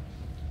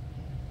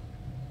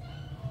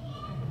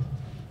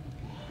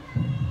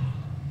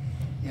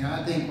 Yeah,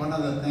 I think one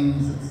of the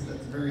things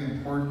that's very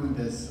important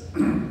is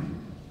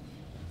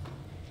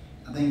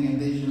I think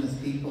Indigenous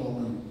people,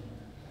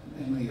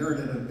 and we heard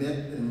it a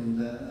bit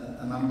in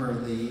a number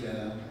of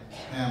the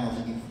panels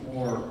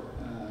before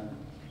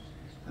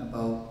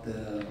about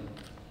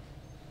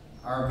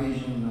our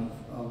vision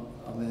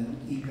of an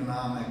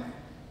economic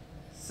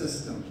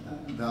system,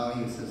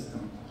 value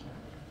system,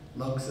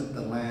 looks at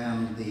the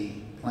land,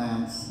 the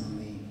plants and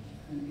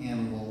the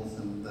animals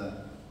and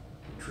the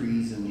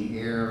trees and the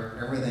air,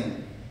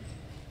 everything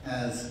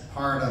as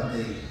part of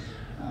the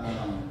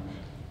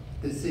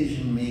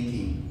decision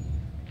making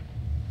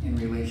in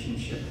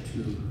relationship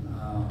to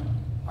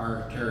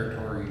our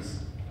territories.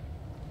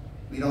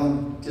 We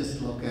don't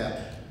just look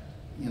at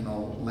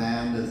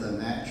land as a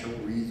natural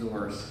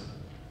resource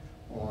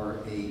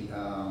or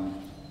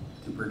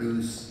to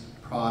produce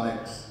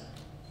products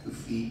to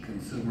feed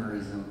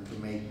consumerism to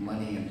make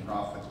money and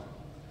profit.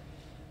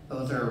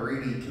 Those are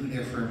really two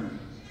different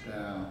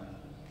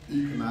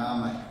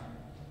economic,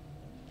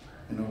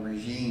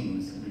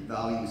 regimes and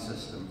value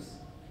systems.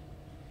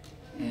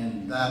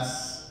 And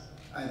that's,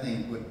 I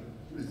think, what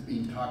is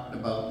being talked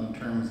about in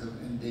terms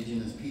of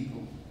Indigenous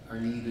people are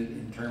needed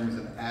in terms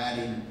of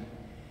adding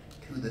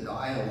to the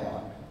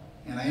dialogue.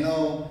 And I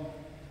know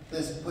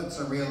this puts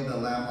a real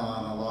dilemma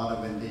on a lot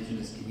of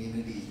Indigenous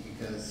communities,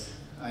 because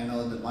I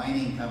know the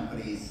mining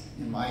companies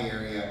in my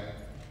area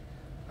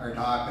are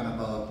talking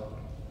about,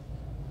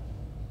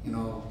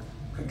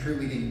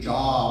 contributing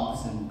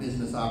jobs and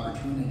business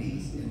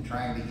opportunities and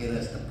trying to get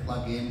us to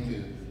plug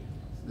into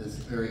this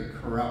very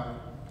corrupt,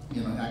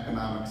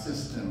 economic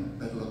system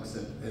that looks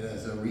at it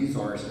as a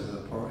resource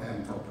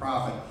and for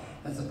profit,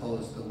 as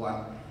opposed to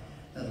one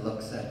that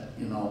looks at,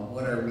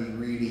 what are we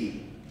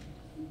really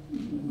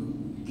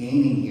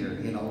gaining here?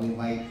 We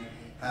might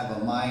have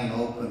a mine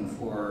open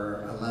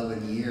for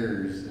 11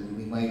 years and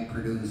we might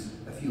produce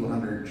a few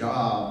hundred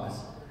jobs,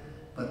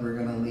 but we're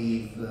going to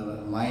leave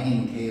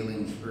mining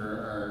tailings for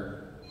our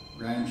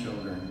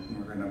grandchildren, and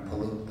we're going to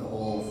pollute the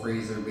whole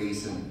Fraser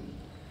Basin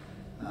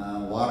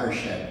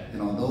watershed.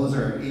 Those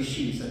are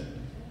issues that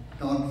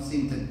don't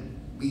seem to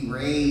be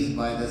raised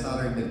by this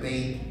other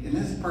debate. And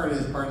this part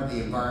is part of the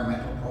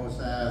environmental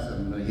process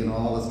and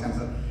all this kind of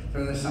stuff.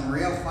 So there's some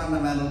real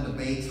fundamental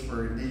debates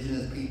for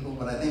Indigenous people,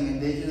 but I think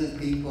Indigenous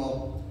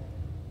people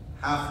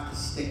have to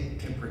stick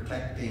to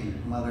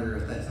protecting Mother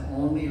Earth. That's the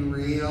only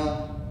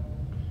real,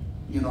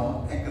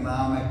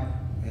 economic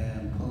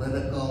and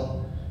political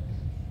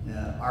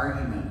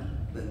argument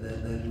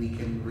that we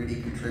can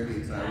really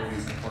contribute. So I really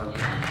support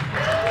that.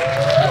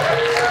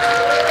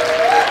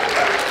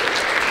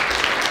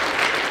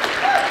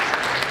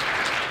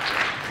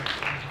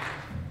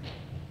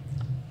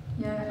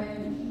 Yeah, I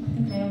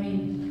think Naomi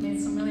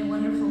made some really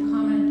wonderful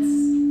comments.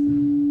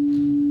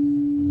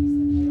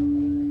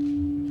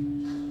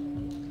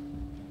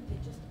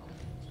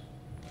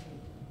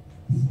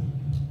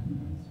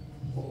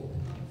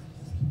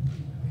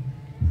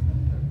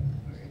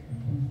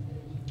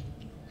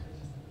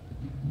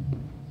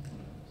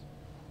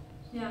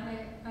 Yeah,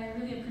 I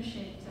really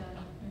appreciate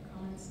your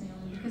comments,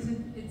 Naomi, because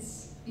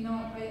it's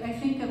I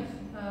think of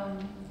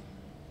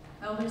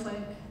elders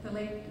like the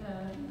late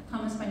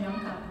Thomas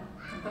Banyonka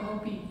of the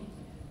Hopi,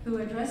 who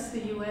addressed the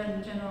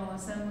UN General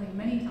Assembly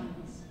many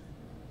times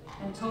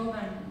and told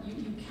them,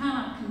 you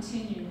cannot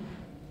continue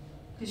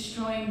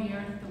destroying the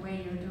earth the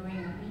way you're doing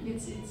it.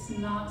 It's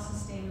not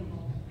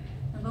sustainable.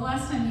 And the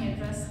last time he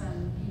addressed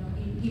them,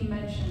 he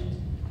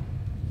mentioned,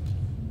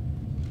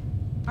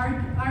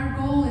 our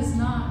goal is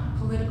not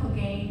political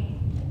gain.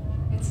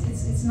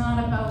 It's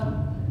not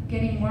about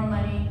getting more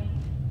money.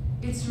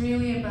 It's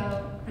really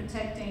about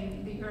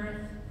protecting the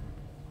earth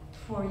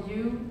for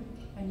you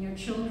and your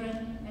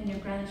children and your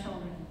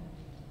grandchildren.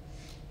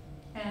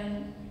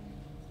 And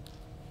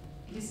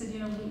he said,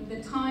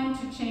 the time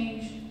to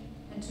change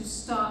and to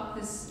stop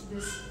this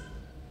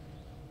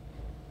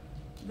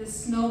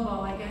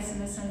snowball, I guess, in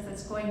the sense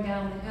that's going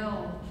down the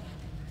hill,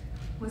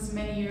 was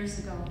many years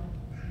ago.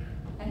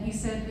 And he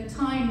said, the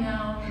time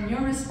now, and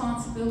your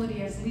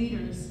responsibility as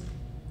leaders,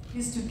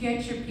 is to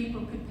get your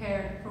people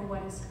prepared for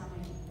what is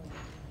coming.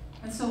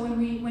 And so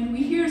when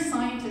we hear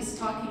scientists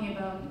talking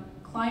about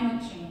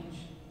climate change,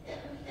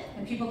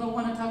 and people don't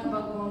want to talk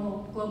about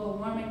global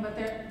warming, but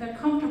they're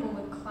comfortable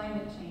with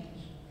climate change.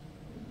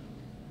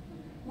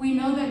 We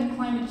know that in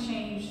climate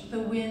change, the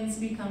winds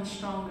become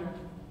stronger.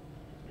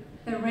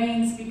 The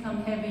rains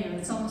become heavier.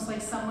 It's almost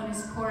like someone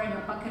is pouring a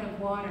bucket of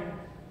water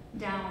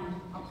down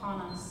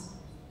upon us.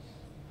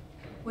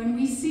 When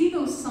we see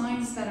those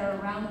signs that are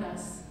around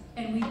us,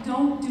 and we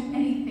don't do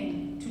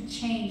anything to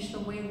change the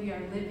way we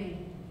are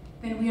living,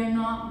 then we are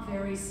not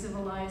very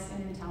civilized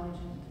and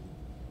intelligent.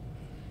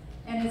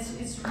 And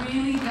it's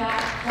really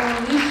that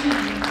coalition,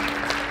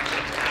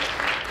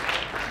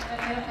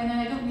 and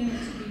I don't mean it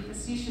to be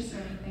facetious or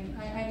anything,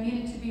 I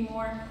mean it to be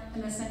more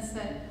in the sense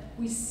that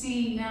we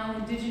see now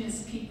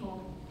Indigenous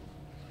people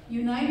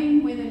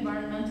uniting with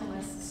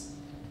environmentalists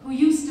who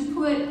used to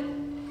put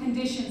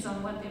conditions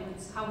on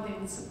how they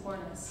would support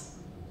us.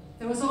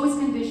 There was always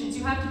conditions.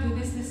 You have to do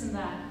this, this, and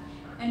that.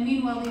 And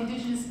meanwhile, the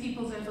Indigenous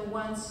peoples are the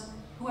ones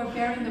who are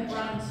bearing the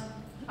brunt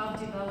of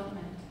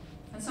development.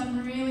 And so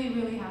I'm really,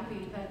 really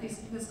happy that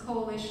this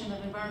coalition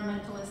of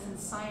environmentalists and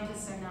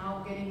scientists are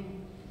now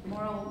getting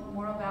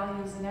moral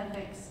values and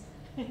ethics.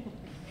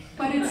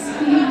 But it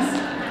seems,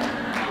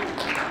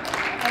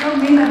 I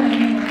don't mean that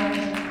anymore,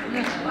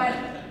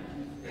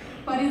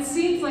 but it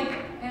seems like,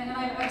 and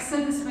I've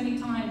said this many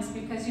times,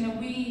 because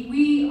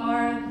we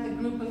are the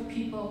group of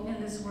people in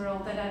this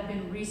world that have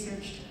been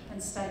researched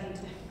and studied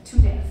to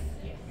death.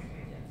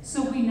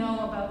 So we know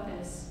about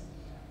this.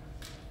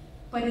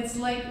 But it's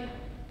like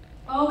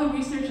all the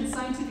research and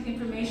scientific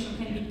information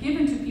can be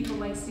given to people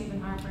like Stephen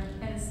Harper,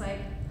 and it's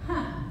like,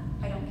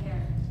 I don't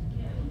care.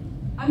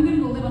 I'm going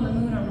to go live on the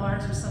moon or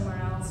Mars or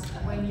somewhere else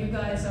when you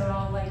guys are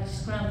all like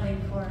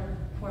scrambling for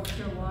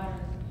pure water.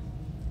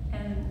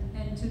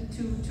 And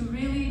to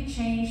really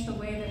change the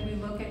way that we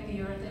look at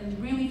the earth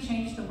and really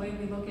change the way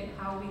we look at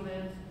how we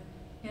live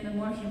in a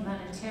more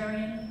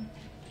humanitarian,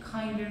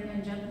 kinder,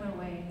 and gentler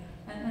way.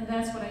 And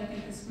that's what I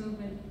think this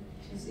movement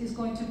is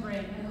going to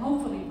bring, and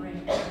hopefully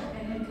bring,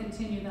 and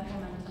continue that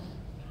momentum.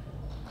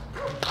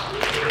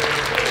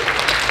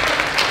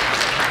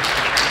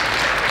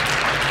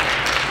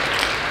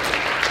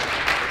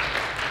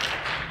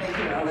 Thank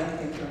you, Ellen.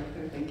 Thank you,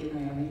 Arthur. Thank you,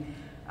 Naomi.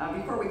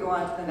 Before we go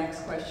on to the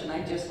next question,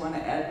 I just want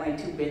to add my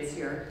 2 bits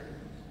here.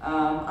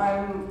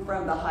 I'm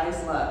from the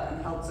Haisla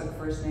and Heiltsuk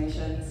First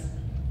Nations.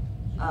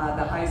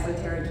 The Haisla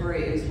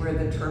territory is where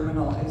the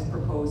terminal is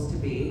proposed to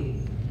be.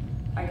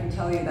 I can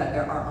tell you that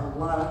there are a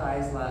lot of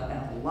Haisla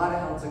and a lot of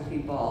Heiltsuk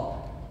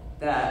people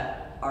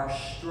that are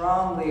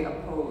strongly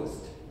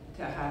opposed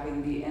to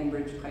having the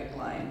Enbridge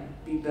pipeline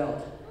be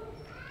built.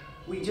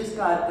 We just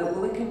got the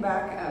Ulukan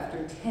back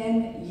after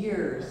 10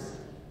 years.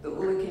 The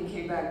Ulukan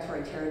came back to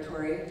our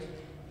territory,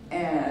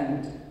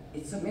 and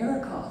it's a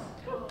miracle.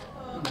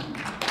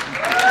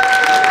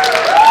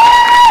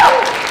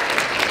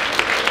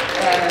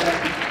 And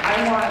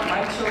I want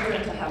my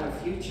children to have a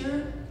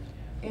future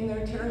in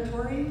their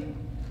territory.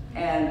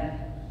 And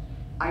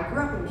I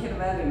grew up in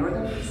Kitimat in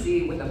northern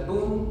BC with a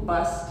boom,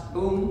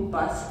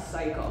 bust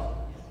cycle,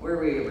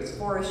 where it was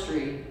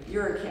forestry,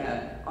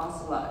 Uracan,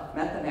 Ocelot,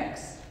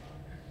 Methanex,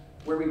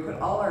 where we put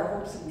all our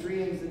hopes and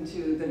dreams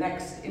into the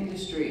next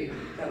industry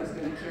that was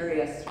going to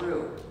carry us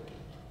through.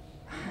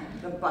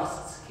 The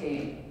busts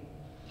came.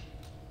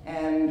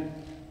 And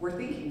we're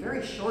thinking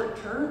very short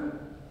term,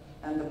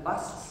 and the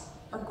busts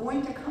are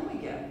going to come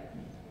again.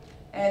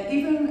 And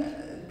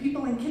even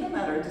people in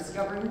Kitimat are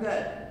discovering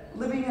that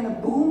living in a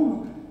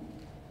boom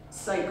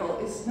cycle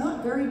is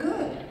not very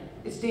good.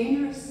 It's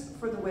dangerous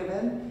for the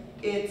women.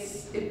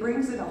 It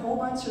brings in a whole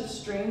bunch of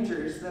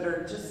strangers that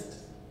are just,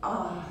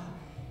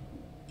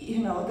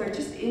 they're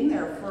just in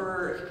there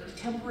for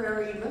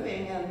temporary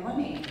living and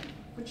money,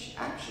 which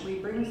actually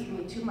brings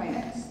me to my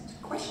next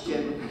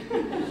question.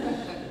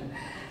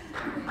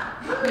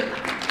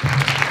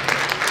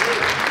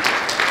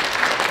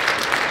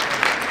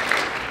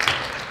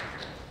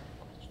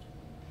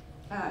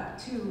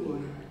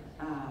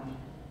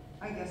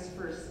 I guess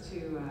first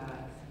to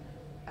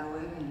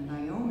Ellen and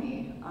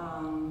Naomi,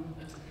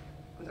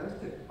 but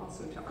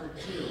also to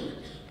R2.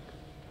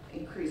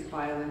 Increased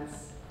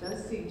violence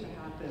does seem to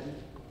happen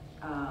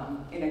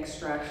in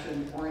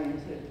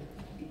extraction-oriented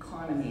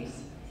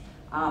economies.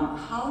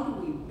 How do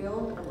we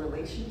build a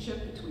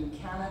relationship between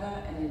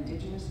Canada and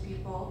Indigenous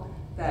people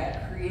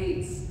that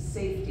creates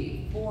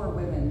safety for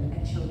women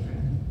and children?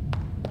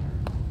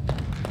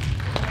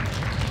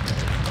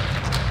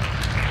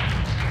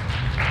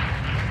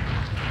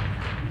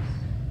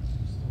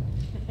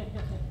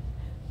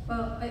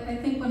 Well, I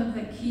think one of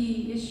the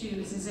key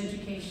issues is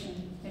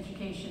education,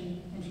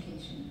 education,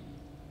 education.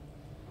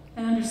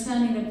 And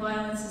understanding that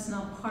violence is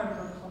not part of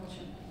our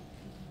culture.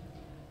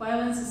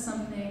 Violence is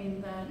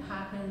something that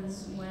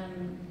happens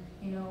when,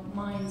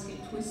 minds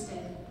get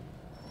twisted.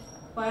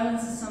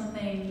 Violence is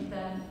something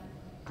that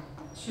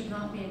should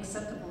not be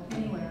acceptable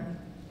anywhere.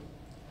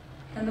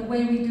 And the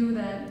way we do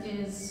that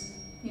is,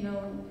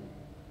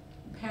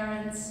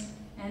 parents,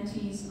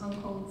 aunties,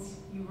 uncles,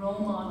 you role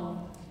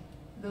model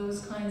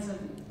those kinds of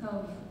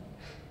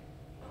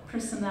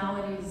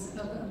personalities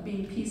of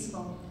being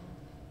peaceful,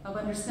 of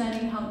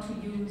understanding how to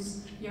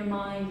use your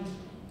mind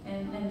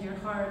and your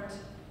heart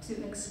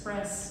to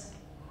express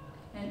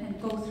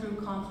and go through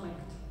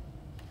conflict.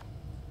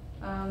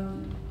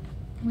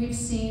 We've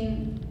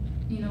seen,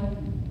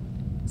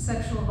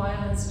 sexual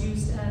violence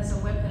used as a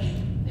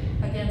weapon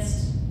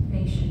against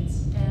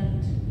nations,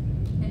 and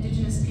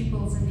Indigenous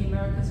peoples in the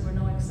Americas were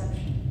no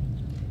exception.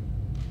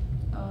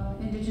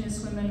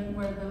 Indigenous women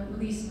were the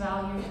least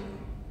valued.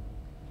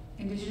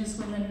 Indigenous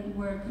women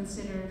were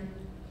considered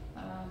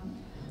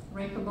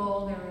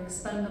rapeable, they were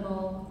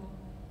expendable,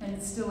 and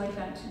it's still like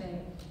that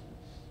today.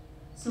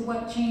 So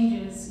what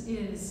changes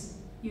is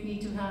you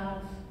need to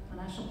have a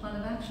national plan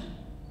of action.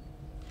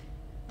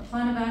 A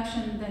plan of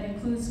action that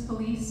includes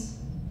police,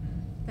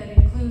 that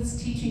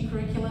includes teaching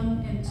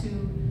curriculum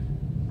into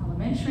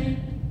elementary,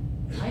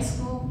 high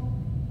school,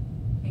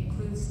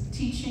 includes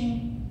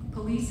teaching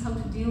police how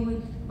to deal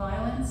with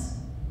violence,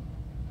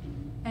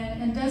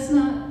 and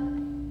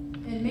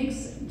it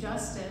makes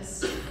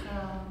justice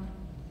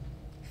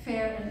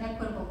fair and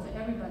equitable to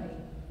everybody,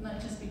 not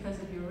just because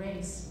of your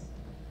race.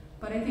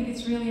 But I think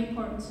it's really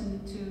important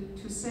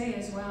to say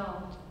as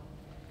well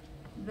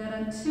that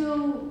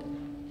until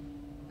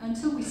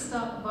we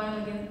stop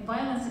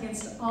violence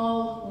against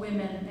all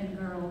women and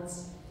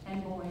girls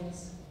and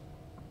boys,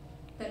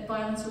 that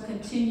violence will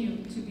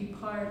continue to be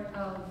part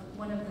of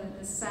one of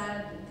the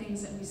sad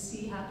things that we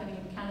see happening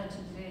in Canada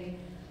today,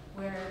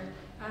 where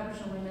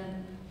Aboriginal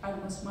women are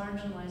the most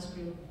marginalized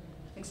group,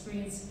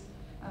 experience,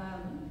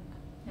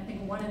 I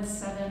think 1 in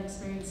 7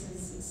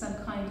 experiences some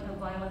kind of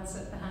violence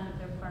at the hand of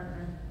their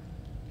partner.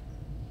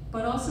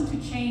 But also to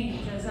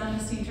change, as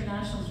Amnesty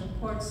International's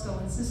report,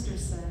 Stolen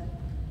Sisters said,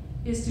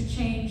 is to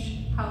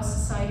change how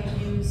society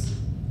views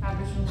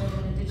Aboriginal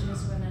women,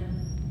 Indigenous women,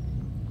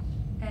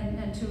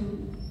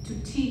 and to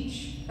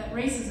teach that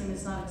racism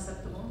is not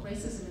acceptable.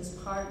 Racism is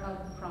part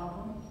of the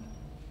problem.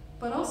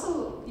 But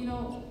also, you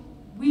know,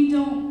 we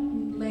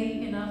don't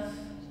lay enough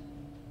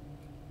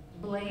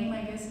blame,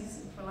 I guess, is,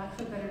 for lack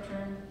of a better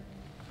term,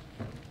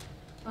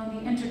 on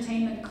the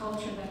entertainment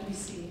culture that we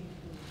see.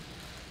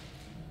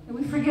 And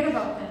we forget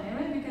about that,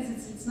 right? Because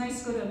it's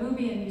nice to go to a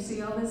movie and you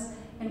see all this,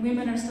 and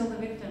women are still the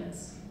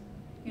victims.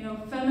 You know,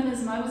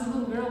 feminism, I was a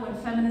little girl when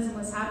feminism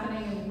was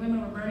happening and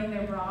women were burning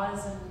their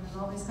bras and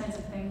all these kinds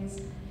of things.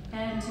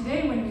 And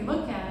today when we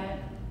look at it,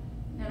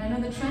 and I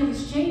know the trend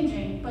is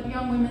changing, but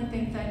young women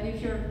think that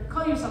if you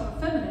call yourself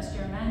a feminist,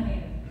 you're a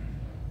man-hater.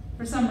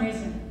 For some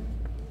reason.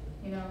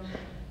 You know,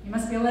 you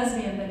must be a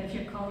lesbian then if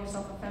you call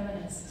yourself a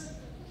feminist.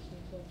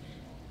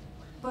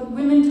 But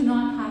women do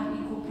not have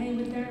equal pay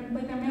with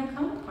their male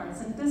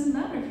counterparts. And it doesn't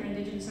matter if you're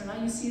Indigenous or not.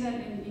 You see that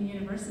in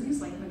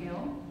universities like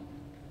McGill.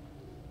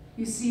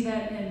 You see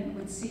that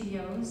with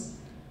CEOs.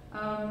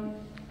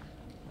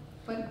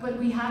 But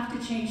we have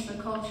to change the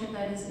culture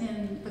that is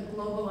in the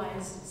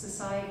globalized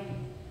society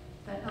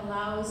that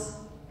allows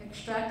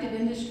extractive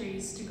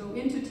industries to go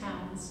into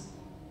towns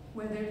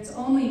where it's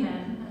only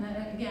men. And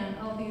then again,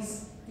 all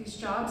these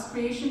jobs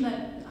creation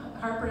that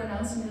Harper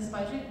announced in his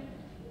budget,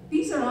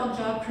 these are all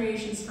job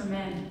creations for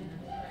men.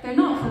 They're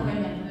not for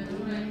women.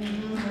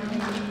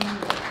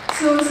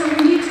 So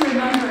we need to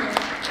remember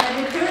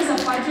that if there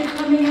is a budget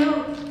coming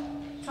out,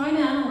 try to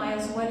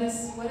analyze what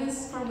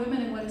is for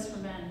women and what is for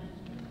men.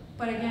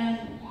 But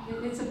again,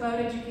 it's about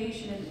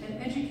education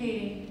and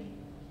educating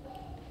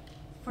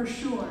for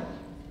sure,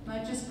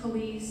 not just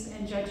police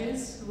and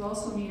judges who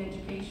also need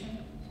education,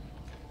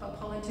 but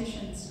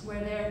politicians who are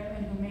there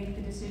and who make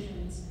the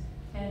decisions.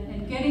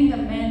 And getting the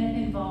men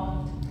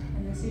involved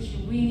in this issue.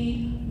 We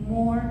need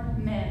more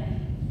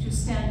men to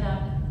stand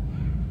up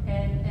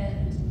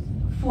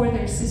and for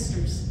their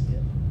sisters.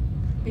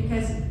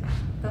 Because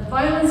the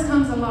violence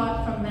comes a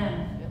lot from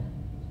men.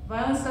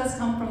 Violence does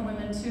come from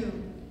women too.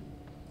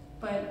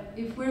 But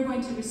if we're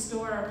going to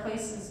restore our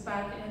places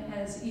back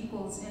as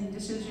equals in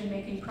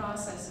decision-making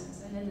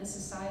processes and in the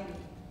society,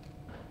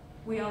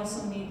 we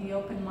also need the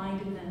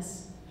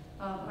open-mindedness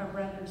of our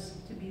brothers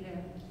to be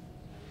there.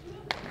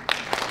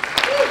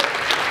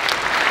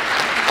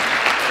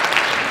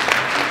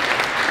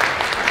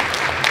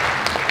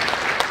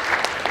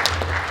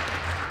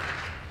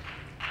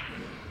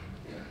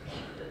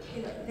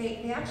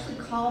 They actually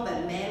call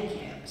them man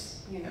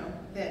camps, you know,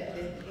 that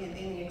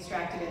in the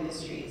extractive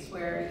industries,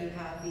 where you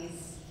have these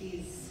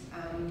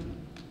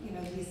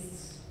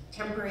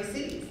temporary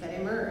cities that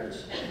emerge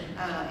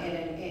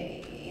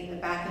in the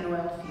back in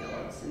oil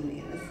fields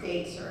in the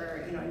States,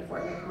 or in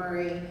Fort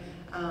McMurray.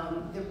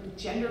 The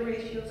gender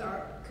ratios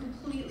are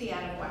completely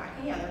out of whack.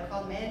 And yeah, they're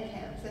called man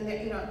camps, and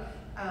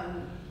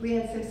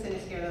Leanne Simpson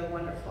is here, the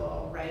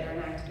wonderful writer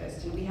and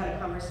activist, and we had a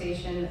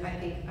conversation.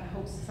 I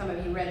hope some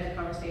of you read the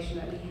conversation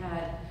that we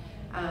had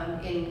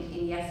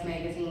in Yes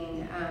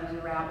Magazine,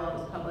 and Rabble, it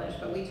was published.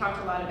 But we talked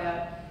a lot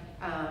about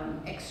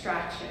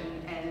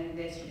extraction and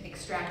this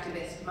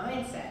extractivist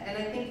mindset, and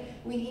I think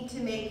we need to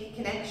make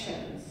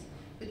connections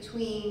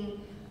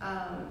between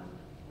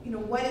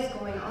what is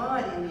going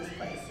on in these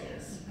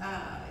places,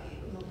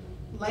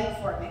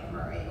 like Fort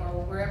McMurray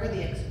or wherever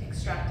the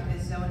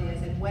extractivist zone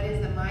is, and what is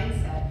the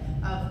mindset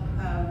of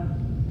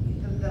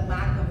the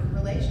lack of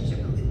relationship.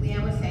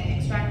 Leanne was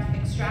saying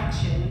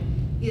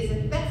extraction is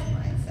a theft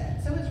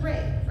mindset. So is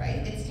rape,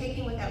 right? It's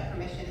taking without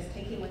permission, it's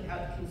taking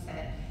without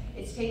consent,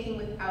 it's taking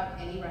without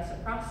any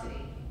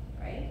reciprocity,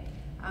 right?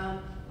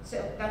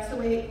 So that's the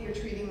way you're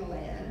treating the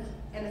land,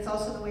 and it's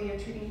also the way you're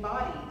treating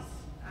bodies.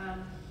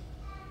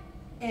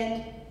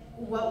 And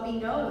what we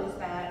know is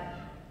that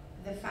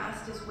the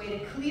fastest way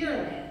to clear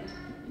land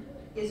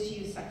is to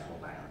use sexual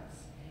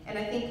violence. And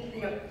I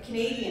think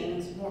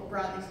Canadians, more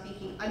broadly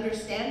speaking,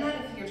 understand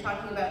that if you're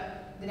talking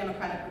about the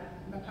Democratic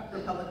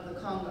Republic of the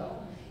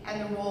Congo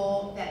and the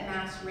role that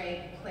mass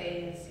rape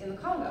plays in the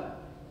Congo.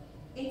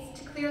 It's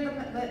to clear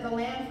the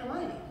land for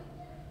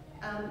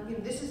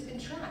mining. This has been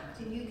tracked,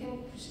 and you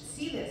can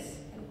see this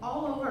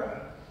all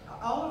over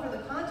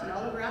the continent,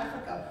 all over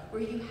Africa,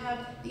 where you have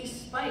these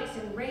spikes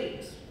in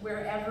rapes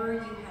wherever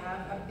you have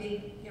a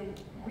big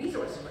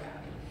resource grab.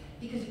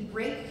 Because you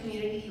break a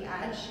community, you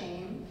add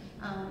shame,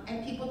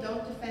 and people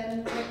don't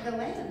defend the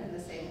land in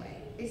the same way.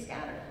 They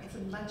scatter. It's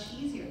much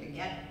easier to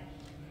get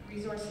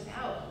resources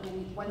out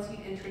once you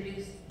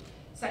introduce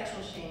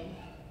sexual shame.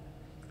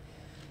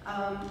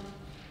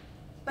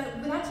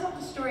 But that's not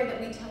the story that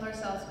we tell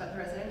ourselves about the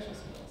residential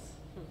schools.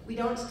 We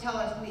don't tell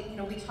us,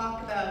 we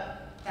talk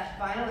about that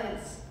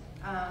violence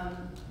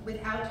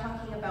without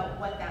talking about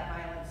what that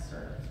violence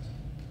served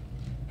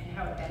and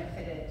how it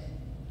benefited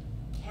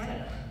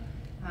Canada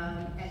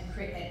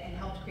and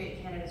helped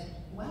create Canada's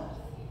wealth.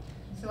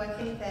 So I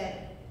think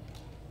that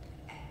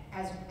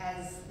as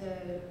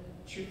the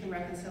Truth and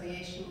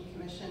Reconciliation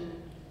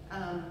Commission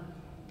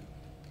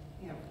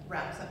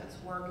wraps up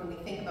its work and we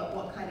think about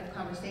what kind of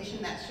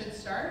conversation that should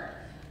start,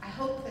 I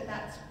hope that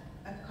that's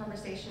a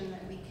conversation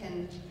that we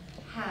can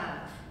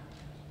have,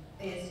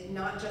 is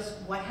not just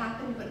what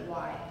happened, but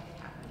why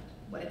it happened.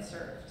 what it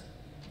served.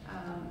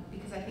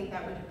 Because I think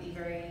that would be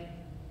very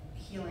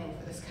healing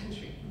for this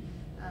country.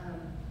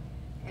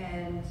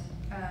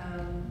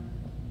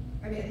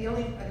 I mean, the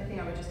only other thing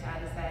I would just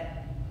add is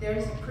that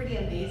there's a pretty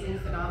amazing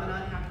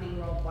phenomenon happening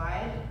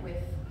worldwide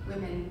with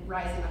women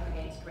rising up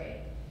against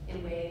rape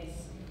in ways,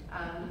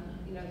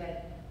 you know,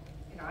 that,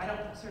 you know, I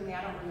don't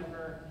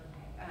remember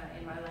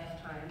in my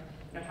lifetime,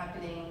 you know,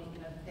 happening,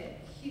 you know, the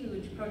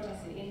huge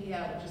protests in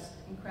India were just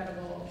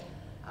incredible.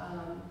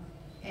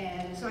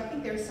 And so I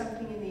think there's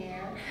something in the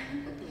air,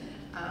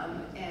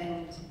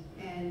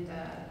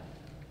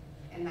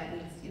 and that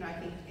needs, you know, I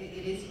think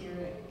it is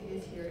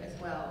here as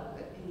well,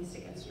 but it needs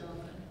to get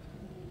stronger.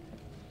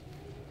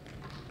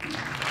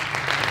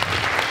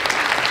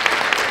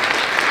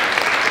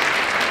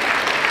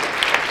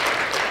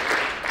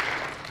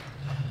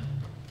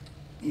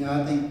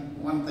 Yeah, I think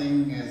one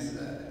thing as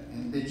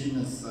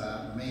Indigenous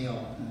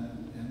male,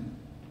 and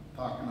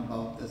talking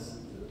about this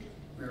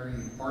very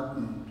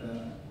important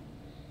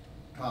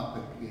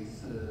topic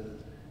is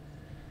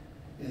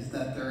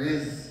that there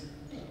is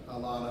a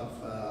lot of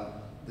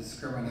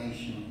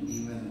discrimination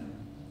even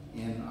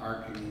in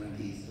our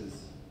communities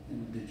as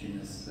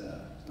Indigenous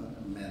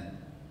men.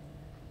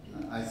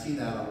 I see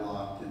that a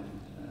lot in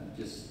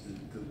just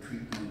the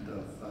treatment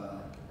of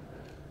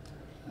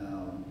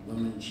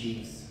women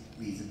chiefs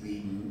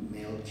vis-a-vis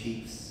male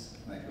chiefs.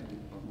 Like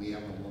we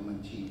have a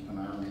woman chief in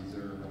our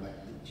reserve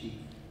elected chief,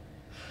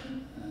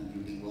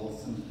 Judy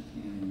Wilson,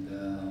 and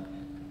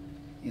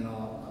you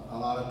know, a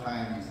lot of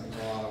times a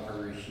lot of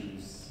her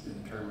issues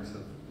in terms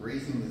of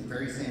raising the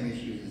very same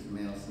issues as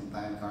males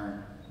sometimes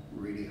aren't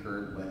really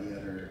heard by the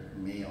other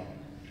male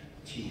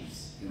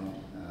chiefs, you know,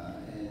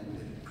 and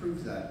it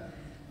proves that.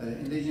 But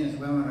Indigenous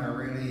women are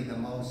really the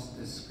most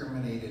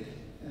discriminated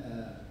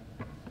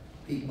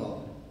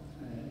people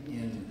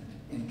in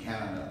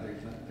Canada.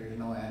 There's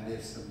no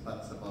ifs and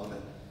buts about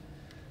it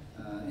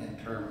in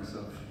terms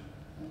of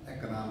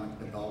economic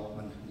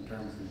development, in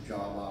terms of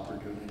job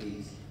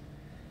opportunities,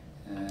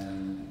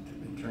 and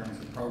in terms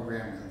of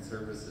programs and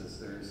services.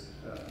 There's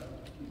a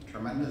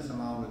tremendous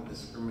amount of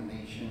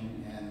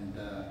discrimination and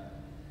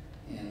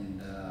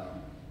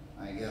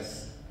I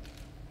guess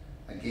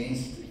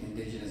against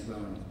Indigenous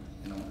women,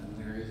 you know, and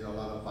there is a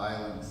lot of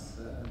violence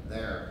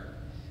there.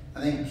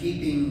 I think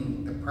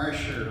keeping the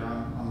pressure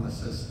on the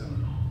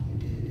system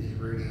is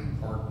really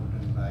important,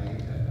 and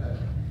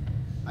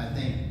I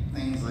think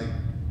things like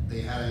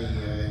they had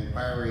an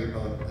inquiry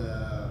about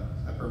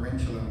a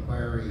provincial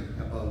inquiry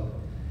about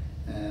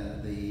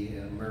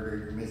the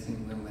murdered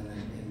missing women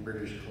in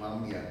British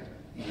Columbia,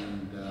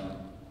 and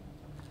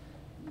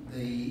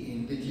the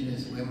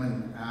Indigenous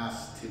women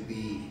asked to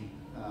be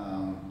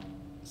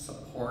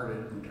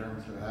supported in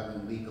terms of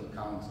having legal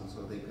counsel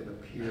so they could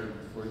appear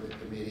before the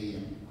committee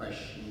and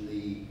question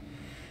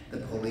the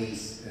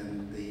police,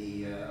 and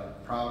the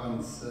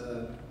province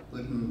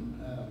wouldn't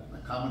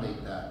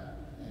accommodate that,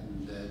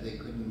 and they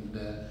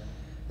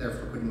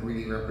therefore couldn't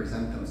really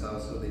represent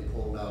themselves, so they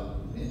pulled out.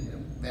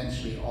 And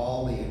eventually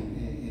all the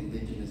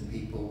Indigenous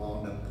people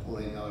wound up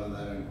pulling out of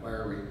that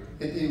inquiry.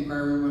 Yet the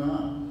inquiry went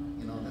on,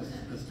 you know,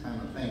 this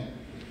kind of thing.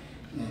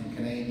 And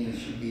Canadians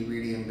should be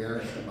really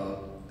embarrassed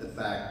about the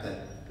fact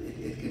that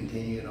it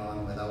continued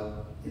on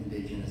without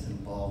Indigenous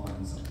involvement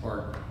and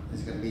support.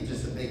 It's going to be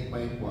just a big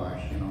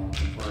whitewash, you know,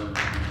 before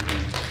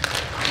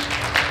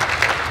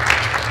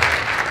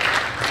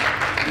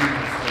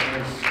so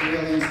there's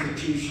real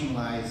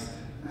institutionalized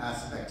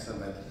aspects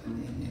of it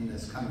in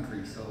this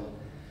country. So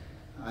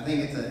I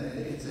think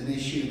it's an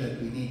issue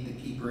that we need to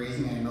keep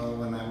raising. I know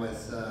when I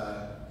was,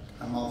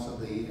 I'm also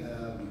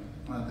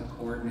one of the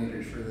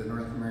coordinators for the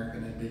North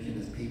American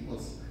Indigenous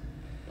Peoples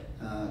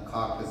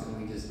Caucus,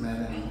 and we just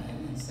met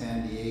in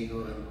San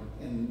Diego,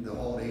 and the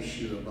whole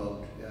issue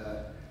about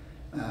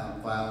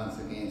violence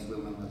against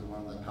women was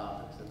one of the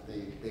topics that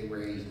they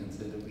raised, and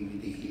said that we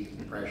need to keep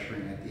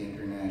pressuring at the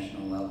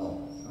international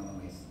level. So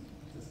anyways,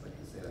 just like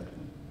to say that.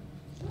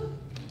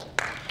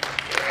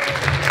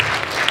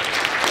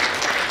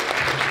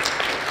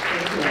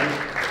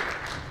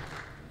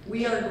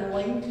 We are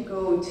going to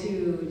go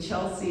to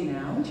Chelsea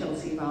now.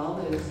 Chelsea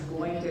Vowel is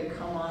going to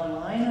come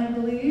online, I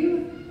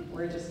believe.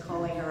 We're just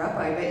calling her up.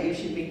 I bet you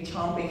should be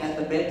chomping at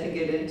the bit to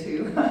get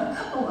into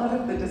a lot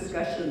of the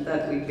discussion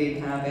that we've been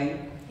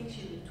having. I think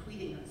she's been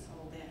tweeting us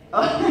all day.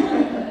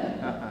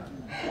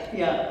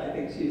 Yeah, I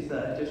think she's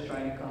just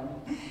trying to come.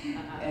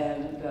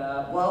 And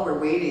while we're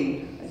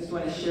waiting, I just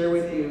want to share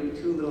with you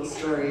two little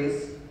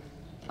stories,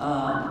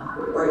 or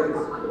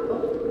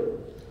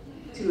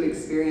two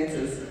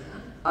experiences.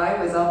 I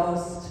was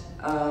almost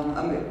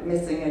a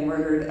missing and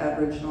murdered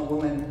Aboriginal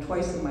woman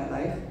twice in my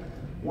life.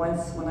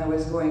 Once when I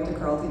was going to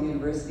Carleton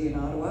University in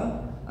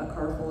Ottawa, a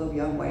car full of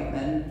young white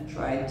men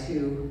tried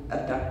to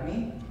abduct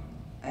me,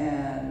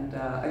 and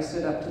I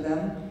stood up to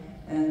them,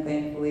 and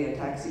thankfully a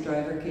taxi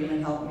driver came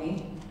and helped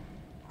me.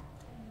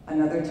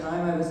 Another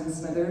time I was in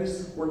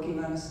Smithers working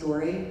on a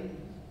story,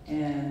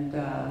 and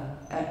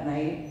at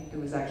night It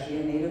was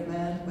actually a native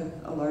man with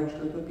a large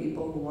group of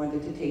people who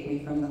wanted to take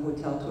me from the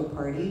hotel to a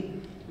party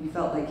and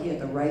felt like he had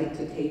the right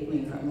to take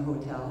me from the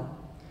hotel.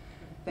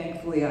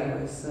 Thankfully, I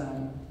was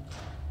a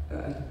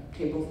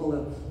table full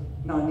of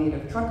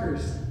non-native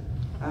truckers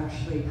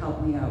actually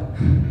helped me out.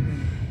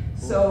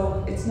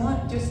 So it's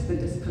not just the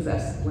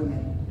dispossessed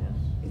women.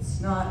 It's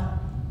not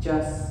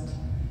just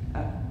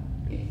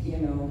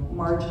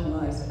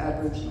marginalized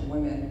Aboriginal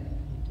women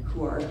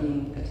who are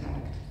being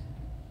attacked.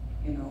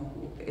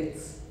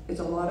 It's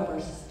a lot of our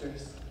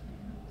sisters,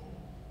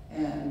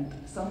 and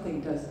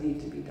something does need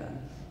to be done.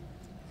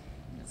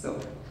 So,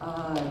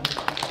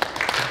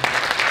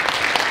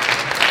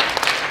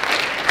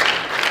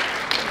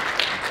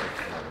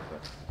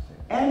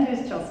 and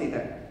is Chelsea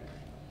there?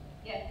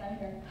 Yes, I'm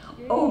here.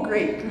 Oh,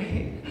 great.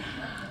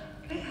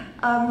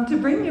 To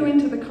bring you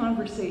into the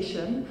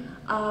conversation,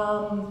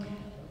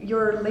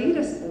 your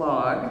latest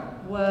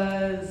blog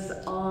was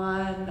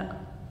on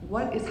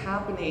what is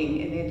happening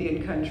in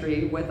Indian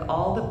country with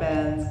all the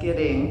bands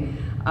being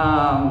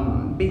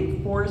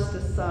forced to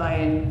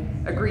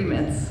sign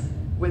agreements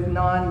with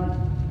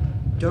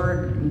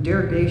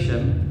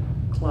non-derogation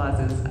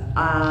clauses.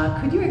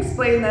 Could you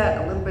explain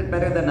that a little bit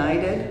better than I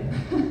did?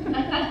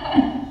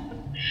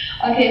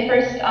 Okay,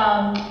 first,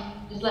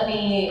 just let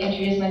me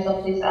introduce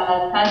myself, please.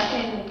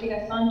 Tansi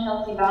Mutigason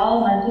Chelsea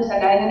Vowel, Mantu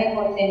Sagayane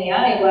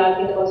Kotsenia, Igua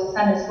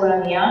Kitakosan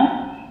Esquania,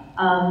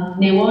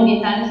 Newo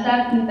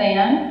Nitansa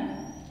Kintayan,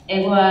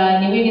 Igua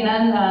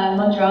Niwiganan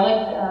Montreal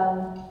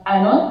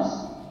Anots.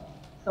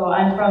 So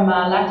I'm from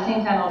Lac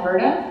Saint Anne,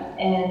 Alberta,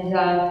 and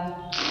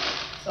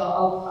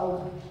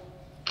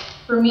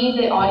for me,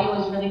 the audio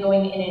is really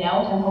going in and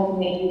out. I'm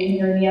hoping that you can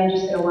hear me. I'm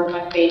just going to work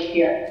on faith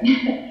here.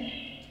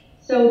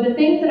 So the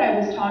things that I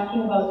was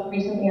talking about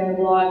recently on the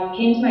blog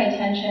came to my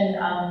attention.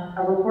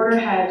 A reporter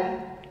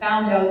had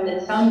found out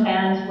that some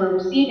bands were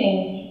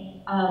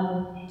receiving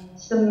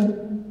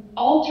some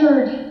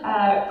altered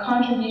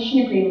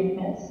contribution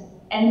agreements.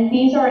 And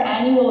these are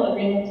annual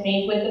agreements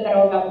made with the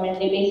federal government.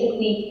 They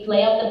basically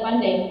lay out the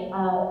funding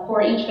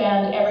for each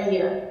band every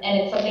year. And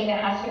it's something that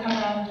has to come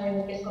around during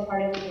the fiscal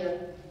part of the year.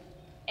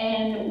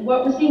 And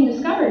what was being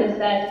discovered is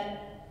that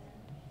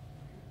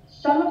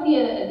some of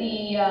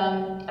the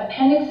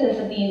appendixes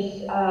of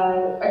these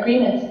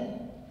agreements,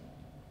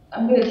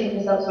 I'm going to take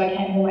this out so I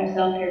can't hear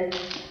myself here.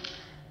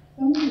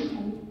 Some of the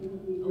appendixes of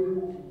the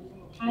agreement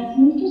had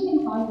some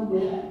interesting clauses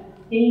in it.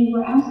 They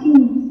were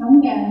asking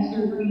some bands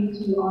to agree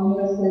to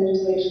omnibus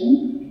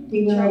legislation.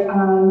 They were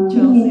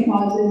using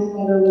clauses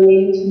that are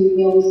related to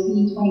Bill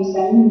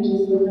C-27, which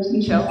is the First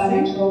Nations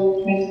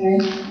Financial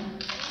Transparency.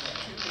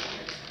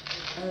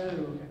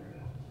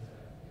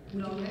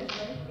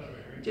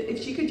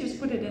 If she could just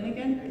put it in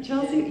again,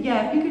 Chelsea?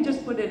 Yeah, if you could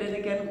just put it in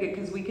again,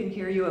 because we can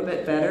hear you a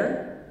bit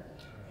better.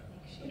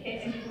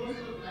 Okay.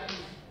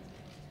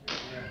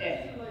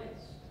 Okay.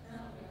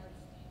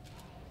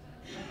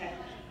 Okay.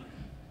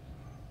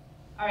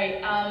 All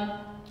right.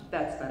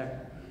 That's better.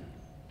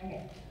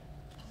 Okay.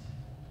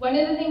 One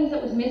of the things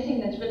that was missing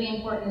that's really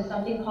important is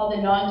something called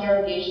the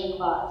non-derogation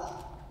clause.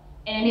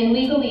 And in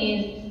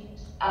legalese,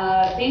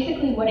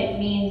 basically what it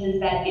means is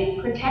that it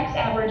protects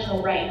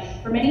Aboriginal rights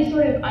from any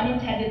sort of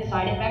unintended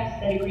side effects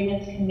that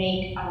agreements can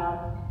make.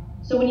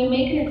 So when you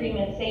make an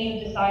agreement, say you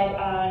decide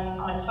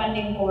on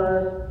funding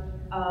for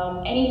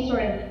any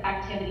sort of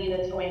activity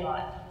that's going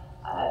on,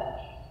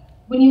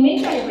 when you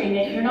make that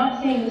agreement, you're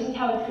not saying this is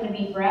how it's going to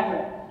be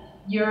forever.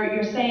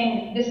 You're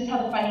saying this is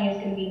how the funding is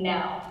going to be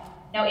now.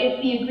 Now,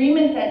 if the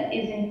agreement that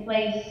is in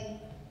place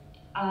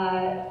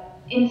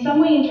in some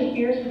way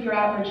interferes with your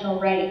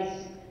Aboriginal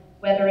rights,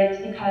 whether it's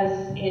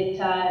because it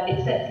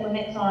sets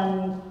limits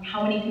on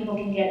how many people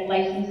can get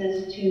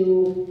licenses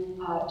to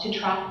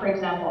trap, for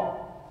example.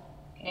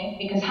 Okay?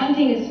 Because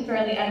hunting is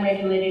fairly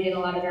unregulated in a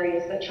lot of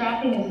areas, but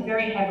trapping is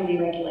very heavily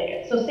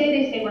regulated. So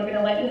they say we're going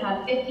to let you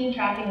have 15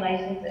 trapping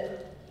licenses.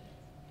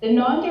 The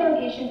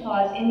non-derogation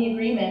clause in the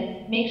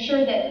agreement makes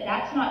sure that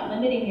that's not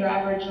limiting your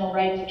Aboriginal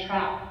right to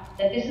trap,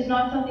 that this is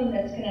not something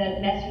that's going to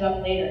mess you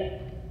up later.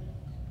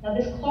 Now,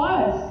 this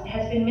clause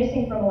has been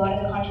missing from a lot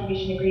of the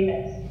contribution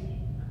agreements.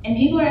 And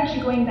people are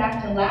actually going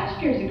back to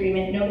last year's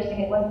agreement,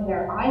 noticing it wasn't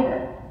there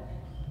either.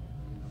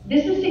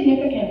 This is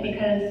significant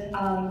because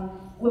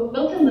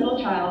Wilton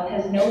Littlechild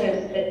has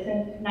noticed that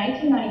since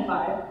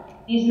 1995,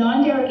 these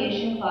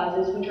non-derogation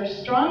clauses, which are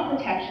strong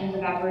protections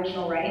of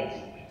Aboriginal rights,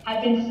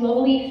 have been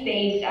slowly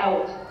phased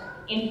out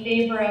in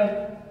favor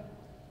of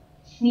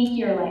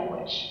sneakier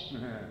language.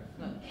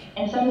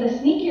 And some of the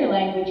sneakier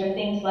language are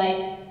things like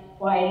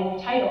quieting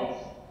of titles.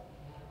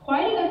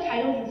 Quieting of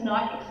titles is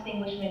not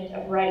extinguishment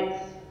of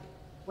rights.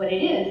 What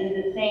it is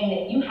it's saying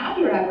that you have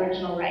your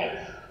Aboriginal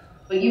rights,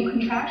 but you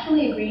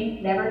contractually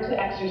agree never to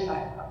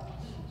exercise them,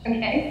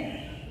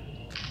 okay?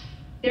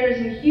 There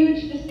is a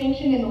huge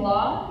distinction in the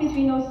law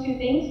between those two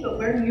things, but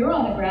where you're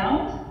on the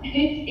ground,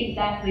 it's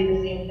exactly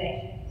the same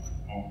thing,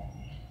 okay?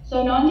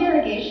 So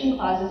non-derogation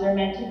clauses are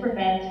meant to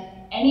prevent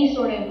any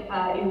sort of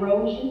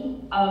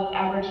erosion of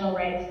Aboriginal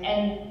rights,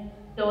 and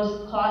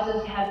those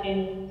clauses have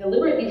been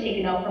deliberately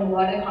taken out from a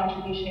lot of the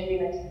contribution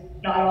agreements,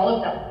 not all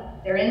of them.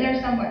 They're in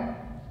there somewhere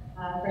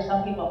for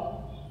some people.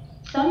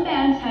 Some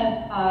bands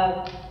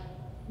have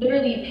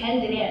literally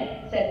penned it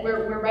in, said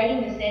we're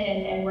writing this in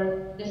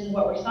and this is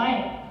what we're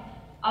signing.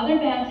 Other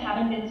bands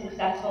haven't been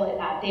successful at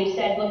that. They've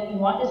said, look, we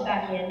want this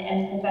back in,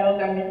 and the federal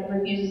government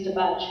refuses to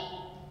budge.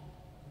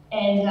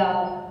 And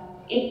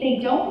if they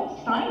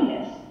don't sign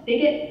this, they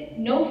get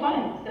no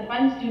funds. The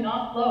funds do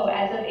not flow.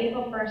 As of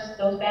April 1st,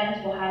 those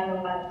bands will have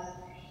no funds.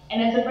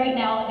 And as of right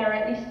now, there are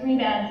at least 3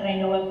 bands that I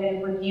know of that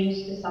have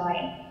refused to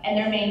sign, and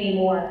there may be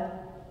more.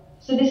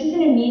 So this is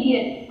an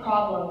immediate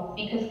problem,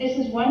 because this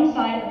is one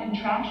side of a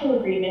contractual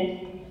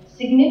agreement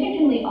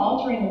significantly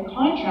altering the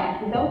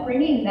contract without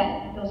bringing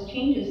those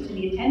changes to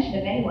the attention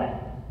of anyone.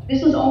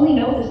 This was only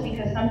noticed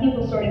because some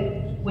people sort of,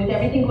 with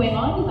everything going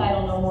on with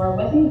Idle No More,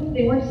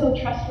 they weren't so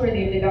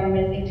trustworthy of the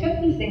government. They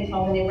took these things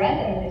home and they read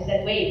them and they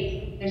said,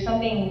 wait, there's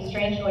something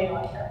strange going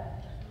on here,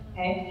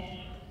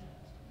 okay?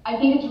 I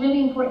think it's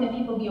really important that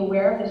people be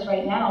aware of this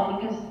right now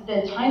because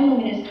the time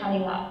limit is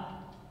coming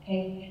up,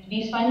 okay?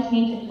 These funds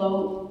need to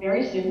flow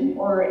very soon,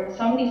 or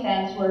some of these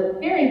bands who are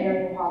very,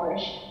 very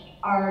impoverished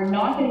are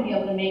not going to be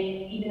able to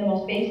make even the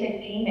most basic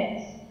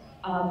payments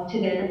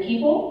to their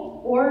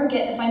people or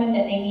get the funding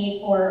that they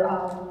need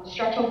for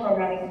structural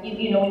programming.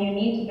 You know, when you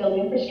need to build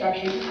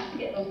infrastructure, you have to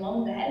get those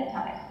loans ahead of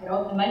time. You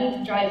know, if the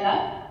money dries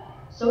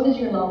up, so does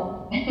your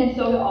loan, and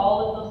so do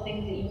all of those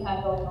things that you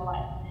have going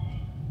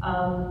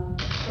on.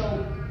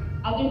 So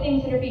other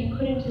things that are being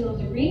put into those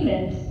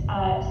agreements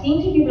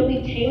seem to be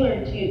really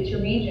tailored to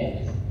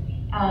regions.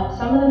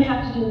 Some of them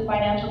have to do with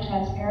financial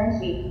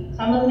transparency.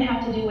 Some of them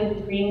have to do with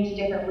agreeing to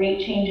different rate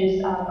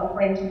changes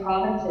according to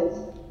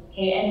provinces.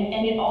 Okay,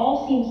 and it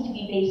all seems to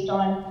be based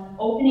on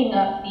opening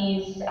up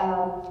these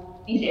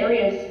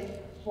areas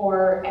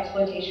for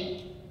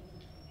exploitation.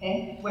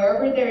 Okay,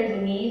 wherever there is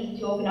a need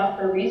to open up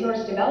for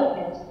resource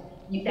development,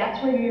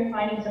 that's where you're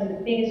finding some of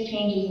the biggest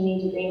changes in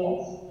these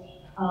agreements.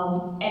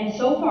 And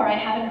so far, I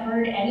haven't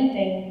heard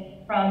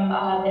anything from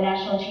the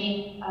national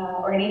chief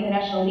or any of the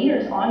national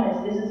leaders on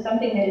this. This is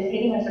something that is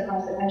hitting us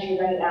across the country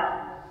right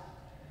now.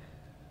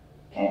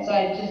 And so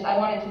I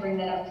wanted to bring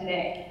that up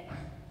today.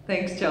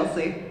 Thanks,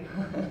 Chelsea.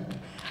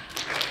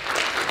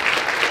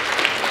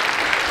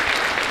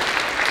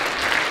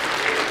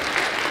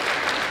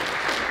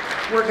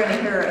 We're going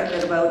to hear a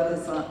bit about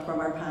this from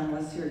our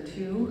panelists here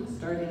too,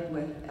 starting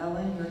with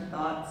Ellen, your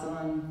thoughts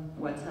on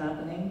what's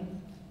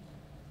happening.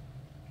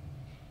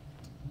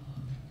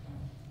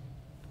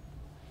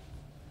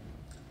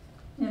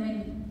 I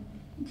mean,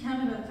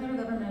 Canada, the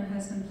federal government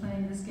has been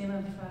playing this game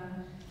of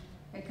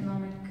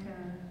economic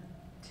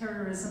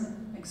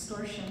terrorism,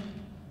 extortion,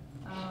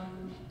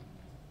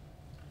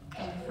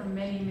 for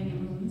many, many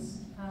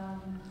moons.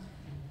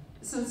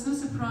 So it's no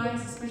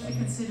surprise, especially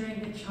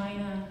considering the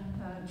China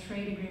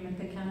trade agreement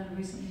that Canada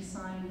recently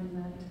signed,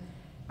 and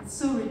that it's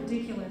so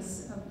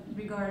ridiculous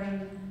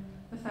regarding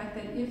the fact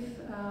that if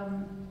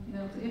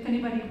if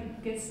anybody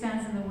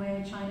stands in the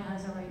way, China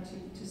has a right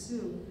to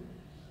sue.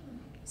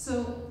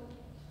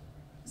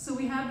 So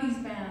we have these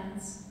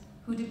bands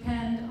who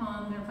depend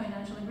on their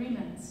financial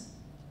agreements.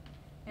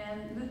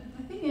 And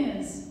the thing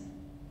is,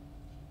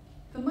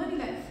 the money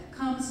that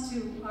comes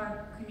to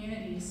our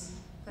communities,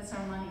 that's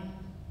our money.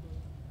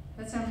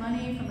 That's our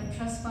money from a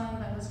trust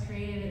fund that was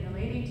created in the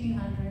late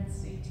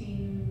 1800s,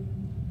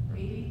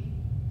 1880,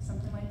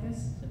 something like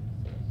this,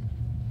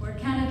 where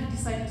Canada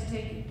decided to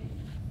take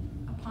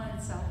upon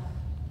itself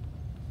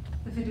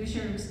the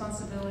fiduciary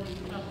responsibility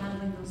of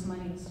handling those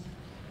monies.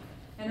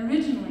 And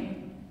originally,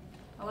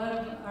 a lot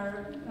of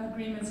our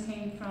agreements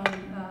came from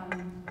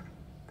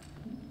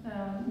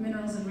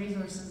Minerals and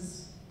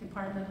Resources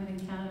Department within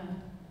Canada.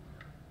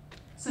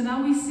 So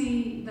now we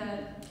see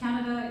that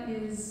Canada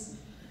is,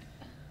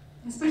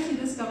 especially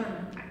this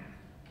government,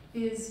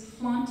 is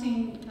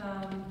flaunting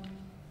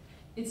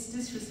its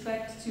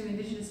disrespect to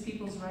Indigenous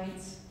people's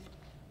rights,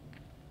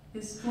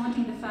 is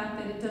flaunting the fact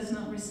that it does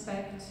not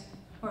respect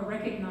or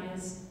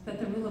recognize that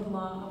the rule of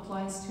law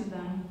applies to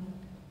them,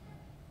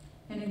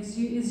 and is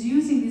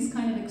using this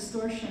kind of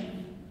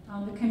extortion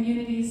on the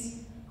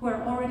communities who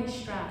are already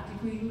strapped.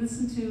 If we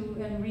listen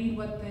to and read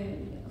what the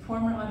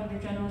former Auditor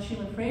General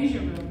Sheila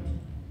Fraser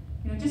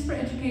wrote, just for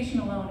education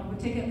alone, it would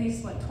take at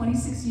least,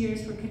 26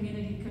 years for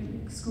community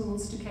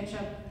schools to catch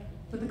up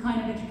with the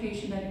kind of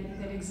education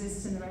that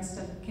exists in the rest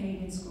of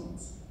Canadian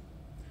schools.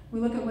 We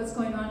look at what's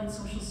going on in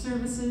social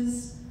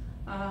services,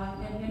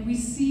 and we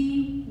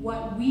see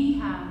what we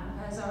have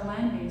as our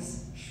land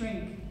base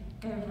shrink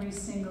every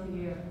single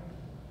year.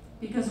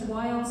 Because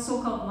while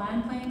so-called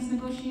land claims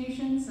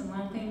negotiations and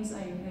land claims,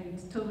 I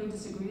totally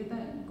disagree with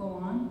that, go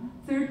on,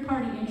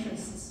 third-party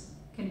interests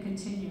can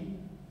continue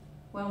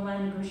while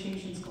land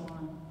negotiations go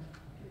on.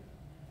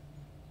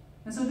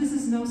 And so this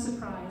is no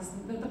surprise.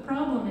 The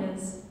problem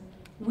is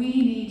we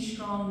need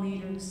strong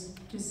leaders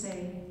to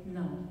say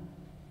no.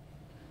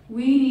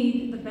 We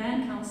need the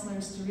band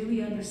counselors to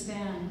really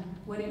understand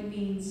what it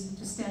means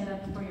to stand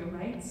up for your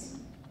rights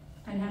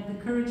and have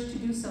the courage to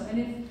do so. And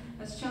if,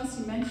 as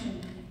Chelsea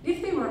mentioned,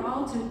 if they were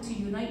all to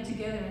unite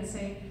together and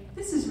say,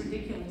 this is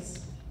ridiculous,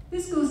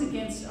 This goes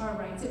against our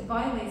rights. It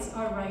violates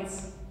our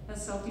rights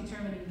as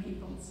self-determining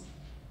peoples.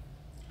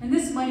 And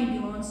this money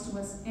belongs to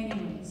us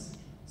anyways.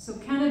 So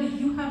Canada,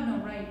 you have no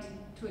right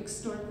to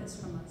extort this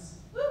from us.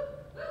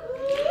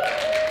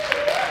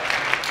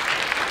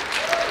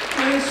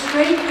 There is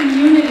strength in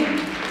unity,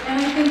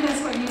 and I think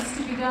that's what needs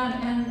to be done.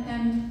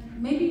 And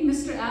maybe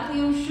Mr.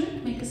 Atleo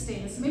should make a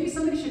statement. So maybe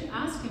somebody should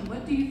ask him,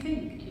 what do you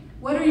think?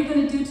 What are you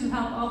going to do to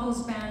help all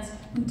those bands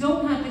who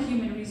don't have the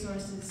human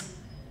resources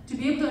to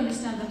be able to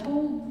understand the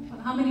whole,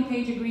 how many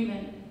page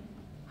agreement?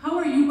 How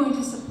are you going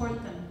to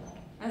support them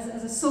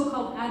as a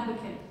so-called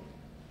advocate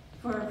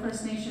for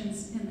First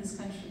Nations in this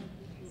country?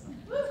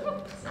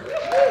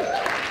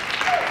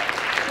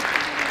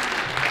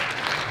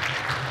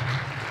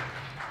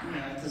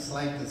 Yeah, I'd just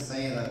like to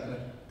say that what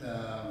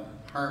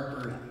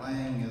Harper's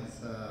playing is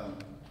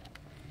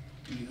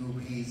he who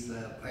he's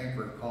the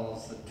piper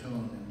calls the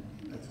tune,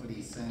 and that's what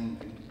he's saying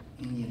to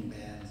Indian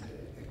bands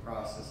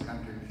across this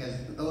country. Because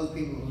those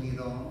people who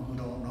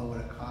don't know what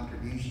a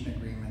contribution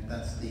agreement,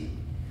 that's the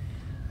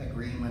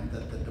agreement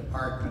that the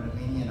Department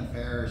of Indian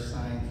Affairs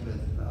signs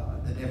with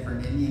the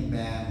different Indian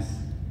bands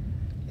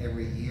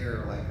every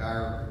year. Like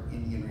our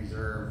Indian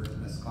Reserve,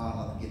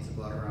 Muskrat, gets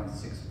about around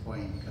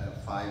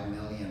 6.5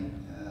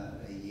 million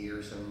a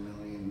year, 7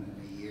 million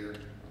a year,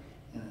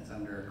 and it's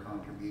under a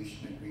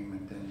contribution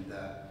agreement. And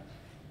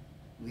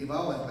we've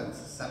always been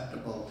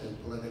susceptible to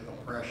political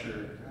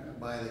pressure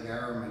by the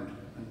government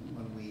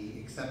when we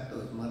accept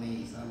those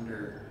monies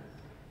under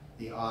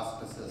the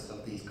auspices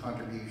of these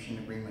contribution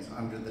agreements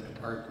under the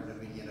Department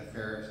of Indian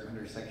Affairs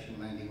under Section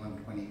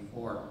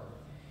 9124.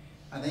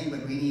 I think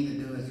what we need to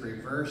do is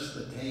reverse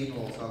the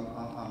tables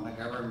on the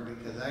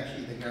government, because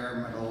actually the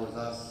government owes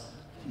us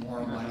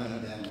more money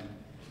than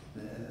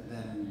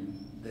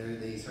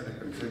they sort of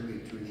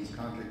contribute through these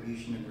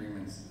contribution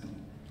agreements.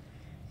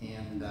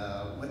 And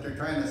what they're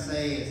trying to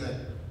say is that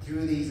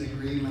through these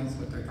agreements,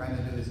 what they're trying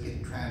to do is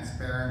get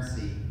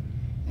transparency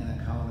and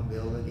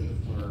accountability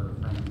from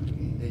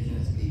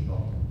Indigenous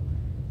people,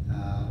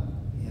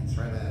 and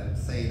try to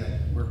say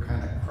that we're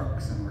kind of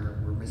crooks and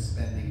we're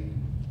misspending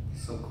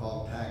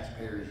so-called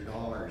taxpayers'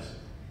 dollars.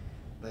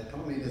 But I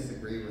totally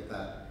disagree with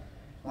that.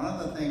 One of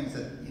the things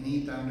that you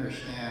need to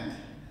understand,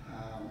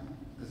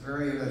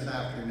 earlier this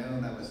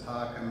afternoon I was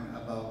talking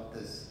about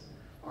this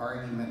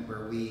argument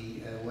where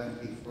we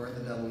went before the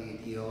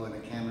WTO in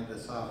a Canada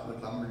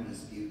softwood lumber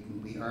dispute,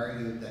 and we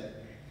argued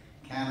that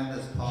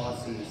Canada's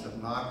policies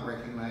of not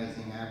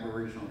recognizing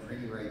Aboriginal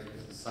treaty rights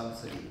was a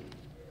subsidy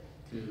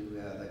to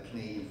the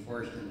Canadian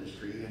forest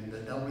industry, and the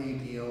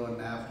WTO and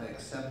NAFTA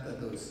accepted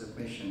those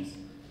submissions,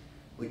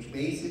 which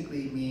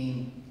basically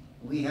mean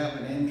we have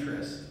an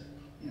interest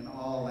in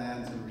all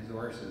lands and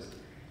resources.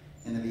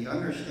 And if you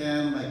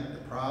understand, like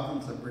the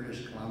province of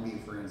British Columbia,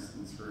 for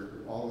instance,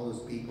 for all those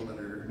people that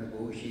are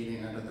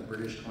negotiating under the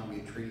British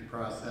Columbia Treaty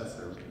process,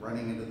 are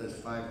running into this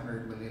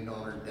 $500 million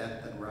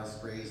debt that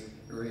Russ raised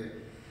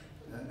earlier.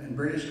 In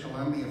British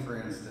Columbia, for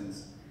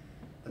instance,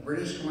 the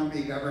British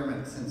Columbia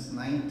government since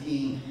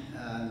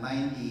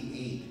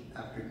 1998,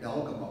 after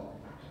Delgamo,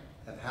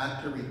 have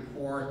had to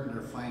report in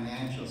their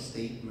financial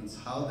statements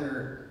how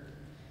they're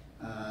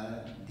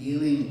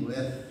dealing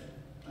with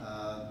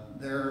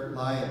their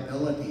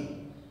liability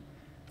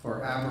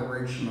for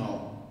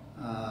Aboriginal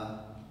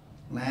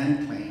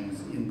land claims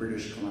in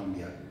British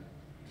Columbia.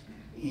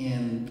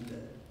 And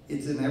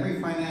it's in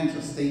every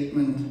financial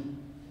statement,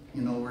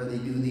 you know, where they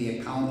do the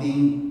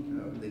accounting.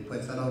 They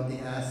put out the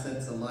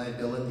assets, the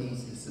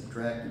liabilities, they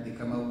subtract it, they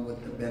come up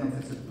with the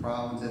benefits of the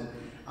province.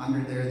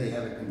 Under there they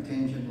have a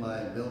contingent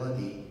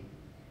liability.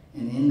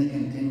 And in the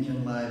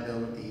contingent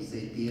liabilities,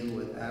 they deal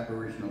with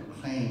Aboriginal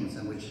claims,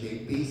 in which they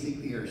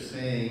basically are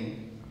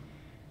saying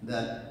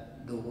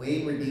that the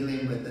way we're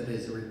dealing with it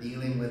is we're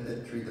dealing with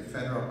it through the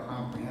federal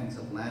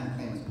comprehensive land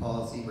claims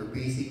policy. We're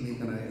basically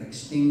going to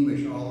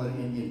extinguish all the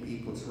Indian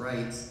people's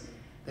rights.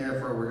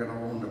 Therefore, we're going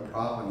to own the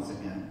province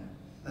again.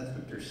 That's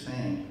what they're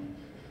saying.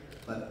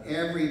 But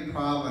every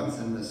province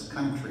in this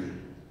country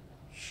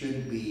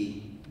should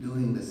be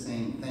doing the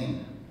same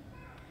thing.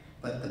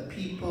 But the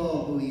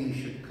people who you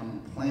should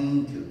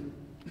complain to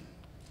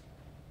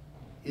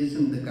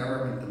isn't the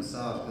government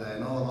themselves. Because I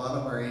know a lot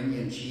of our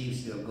Indian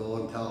chiefs, they'll go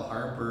and tell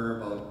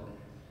Harper about,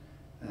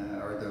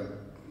 or the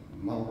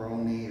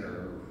Mulroney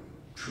or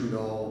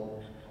Trudeau,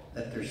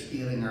 that they're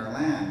stealing our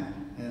land.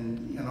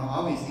 And, you know,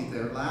 obviously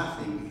they're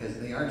laughing because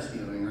they are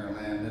stealing our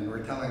land, and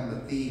we're telling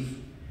the thief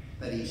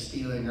that he's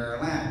stealing our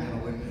land. You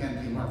know, it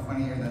can't be more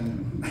funnier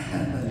than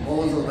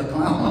Bozo the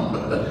Clown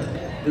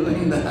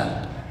doing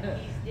that.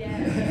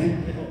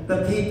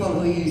 The people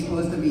who you're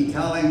supposed to be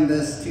telling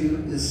this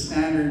to is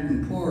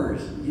Standard &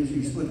 Poor's.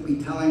 You're supposed to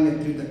be telling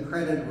it to the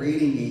credit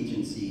rating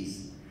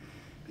agencies.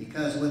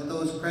 Because what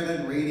those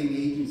credit rating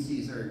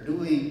agencies are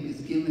doing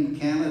is giving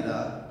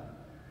Canada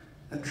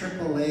a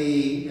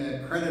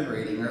AAA credit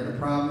rating, or the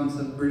province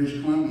of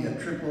British Columbia, a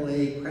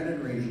AAA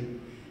credit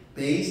rating,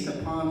 based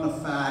upon the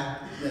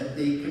fact that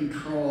they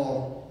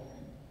control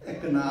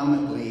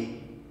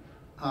economically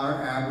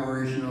our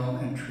Aboriginal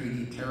and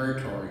treaty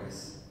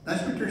territories.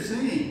 That's what they're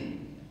saying.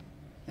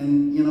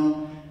 And you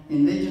know,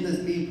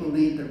 Indigenous people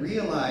need to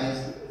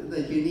realize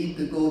that you need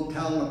to go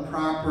tell the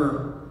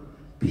proper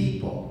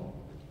people.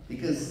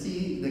 Because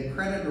see, the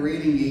credit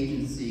rating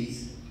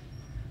agencies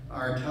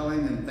are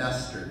telling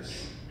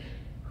investors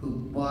who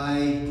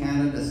buy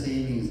Canada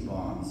savings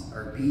bonds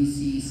or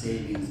BC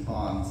savings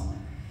bonds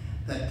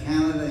that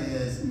Canada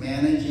is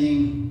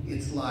managing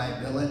its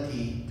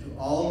liability to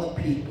all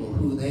the people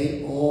who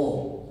they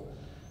owe,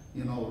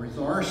 you know,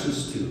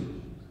 resources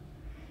to,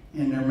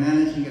 and they're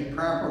managing it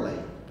properly,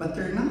 but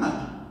they're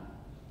not.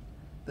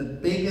 The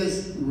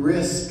biggest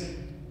risk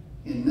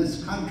in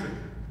this country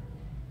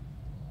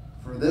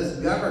for this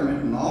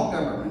government and all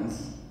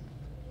governments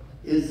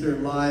is their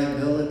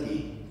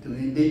liability to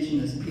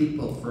Indigenous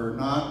people for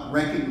not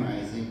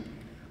recognizing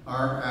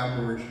our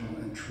Aboriginal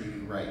and treaty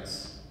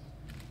rights.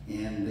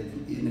 And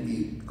if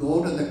you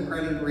go to the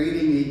credit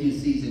rating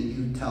agencies and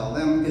you tell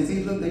them, because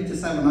they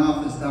just have an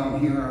office down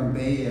here on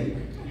Bay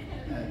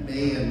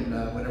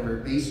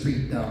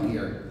Street down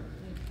here,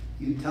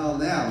 you tell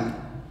them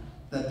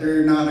that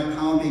they're not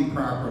accounting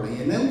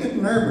properly, and they'll get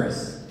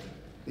nervous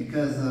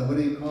because what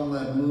do you call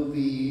that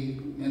movie,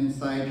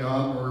 Inside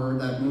Job, or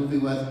whatever that movie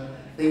was?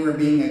 They were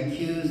being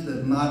accused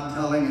of not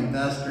telling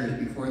investors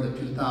before the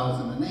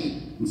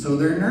 2008, and so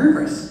they're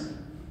nervous.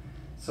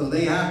 So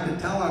they have to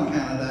tell on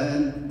Canada,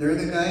 and they're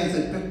the guys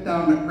that took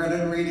down the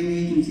credit rating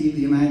agency of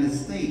the United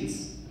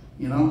States,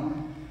 you know?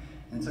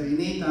 And so you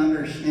need to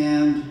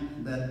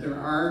understand that there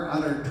are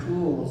other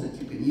tools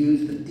that you can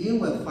use to deal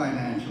with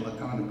financial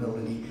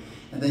accountability,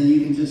 and then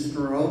you can just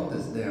throw out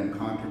this damn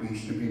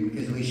contribution agreement,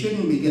 because we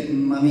shouldn't be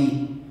getting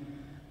money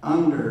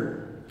under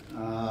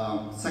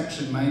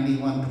Section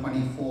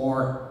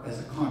 9124 as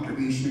a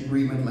contribution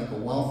agreement, like a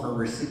welfare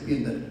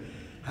recipient that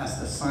has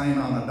to sign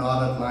on a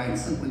dotted line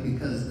simply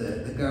because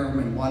the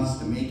government wants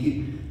to make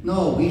you.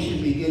 No, we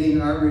should be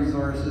getting our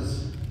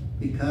resources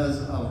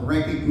because of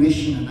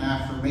recognition and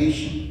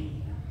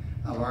affirmation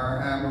of our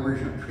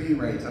Aboriginal treaty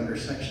rights under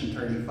Section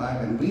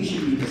 35, and we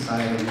should be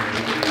deciding what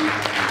we're doing.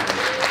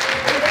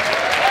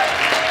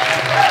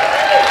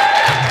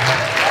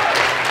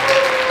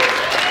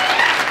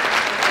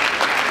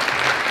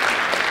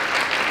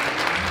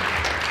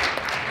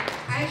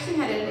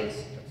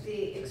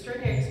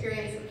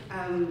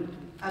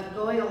 Of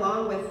going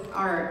along with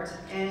Art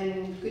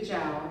and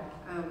Gujau,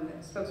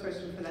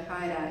 spokesperson for the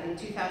Haida, in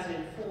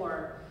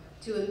 2004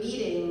 to a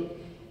meeting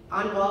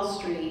on Wall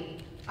Street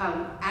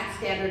at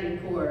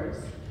Standard & Poor's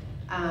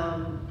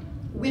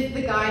with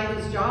the guy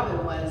whose job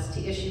it was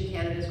to issue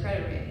Canada's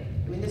credit rating.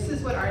 I mean, this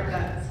is what Art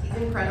does.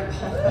 He's incredible.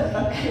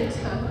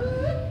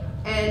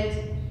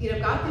 and you know,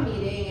 got the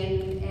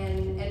meeting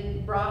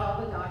and brought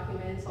all the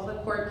documents, all the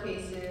court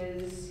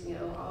cases, you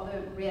know, all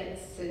the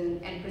writs,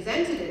 and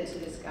presented it to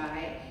this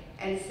guy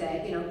and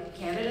said, you know,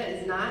 Canada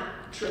is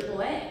not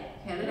AAA.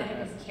 Canada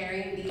is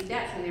carrying these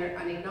debts and they're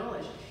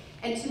unacknowledged.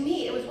 And to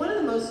me, it was one of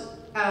the most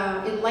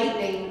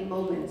enlightening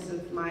moments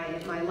of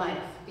my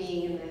life,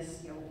 being in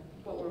this, you know,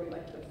 what were we,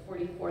 like the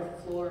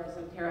 44th floor of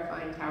some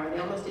terrifying tower. They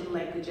almost didn't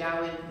let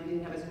Gujau in because he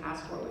didn't have his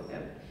passport with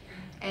him.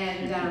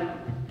 And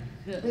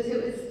it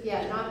was,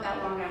 yeah, not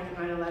that long after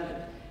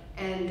 9/11.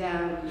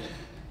 And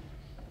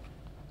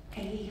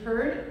he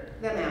heard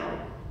them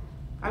out.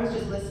 I was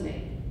just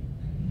listening.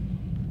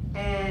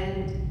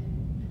 And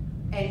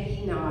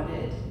he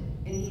nodded,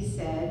 and he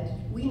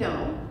said, we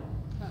know,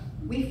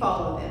 we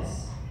follow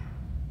this.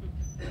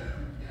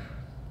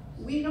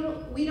 We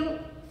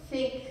don't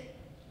think,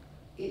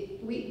 I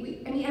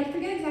mean, I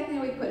forget exactly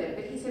how he put it,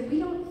 but he said, we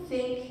don't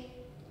think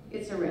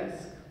it's a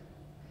risk.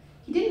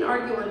 He didn't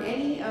argue on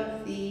any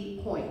of the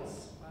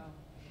points. Wow.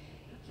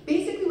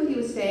 Basically what he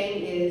was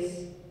saying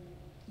is,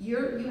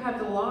 you have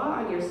the law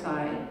on your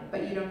side,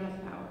 but you don't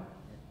have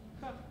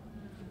power.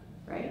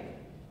 Right?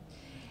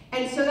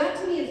 And so that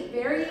to me is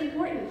very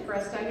important for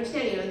us to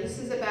understand. You know, this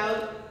is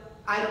about,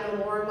 I don't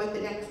know more what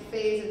the next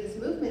phase of this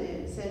movement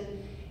is.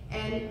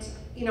 And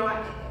you know,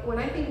 when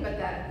I think about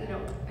that, you know,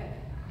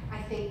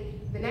 I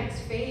think the next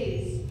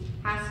phase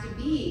has to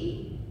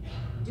be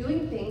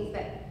doing things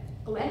that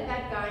let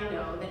that guy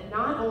know that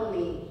not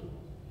only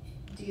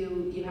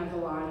do you have the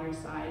law on your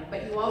side,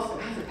 but you also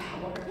have the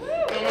power.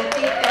 And I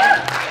think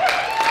that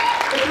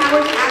the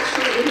power to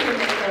actually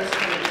implement those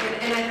things.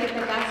 And I think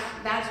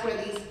that that's where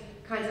these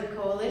kinds of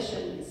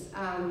coalitions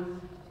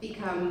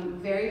become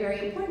very,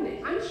 very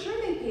important. I'm sure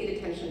they paid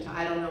attention to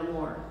I Don't Know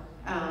More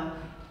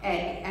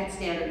at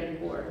Standard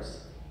 &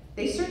 Poor's.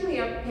 They certainly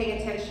are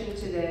paying attention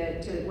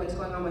to what's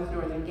going on with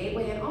Northern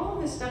Gateway and all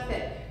of the stuff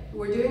that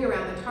we're doing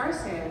around the tar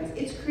sands.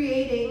 It's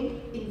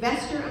creating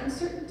investor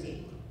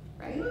uncertainty,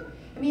 right?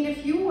 I mean,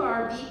 if you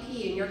are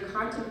BP and you're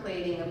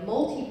contemplating a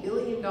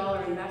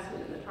multi-billion-dollar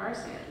investment in the tar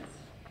sands,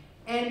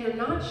 and you're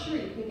not sure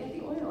you can get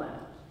the oil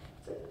out,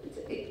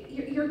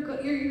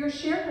 your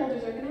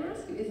shareholders are going to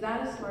ask you, is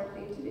that a smart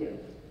thing to do?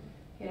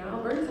 You know,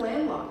 Alberta's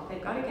landlocked.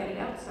 They've got to get it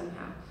out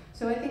somehow.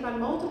 So I think on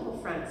multiple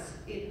fronts,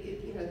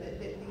 you know,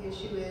 the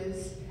issue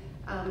is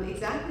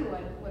exactly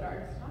what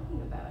Art's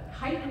talking about,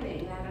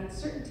 heightening that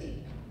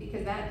uncertainty,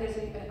 because there's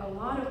a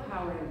lot of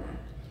power in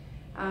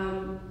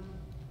that.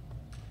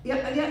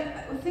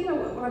 The thing I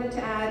wanted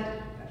to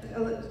add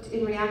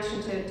in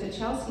reaction to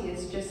Chelsea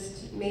is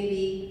just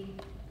maybe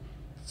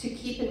to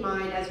keep in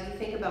mind as we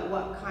think about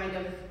what kind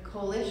of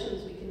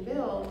coalitions we can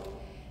build,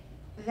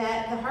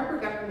 that the Harper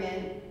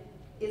government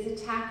is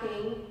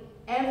attacking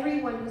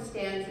everyone who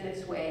stands in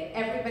its way,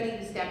 everybody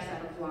who steps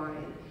out of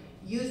line,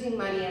 using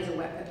money as a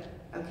weapon,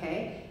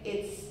 okay?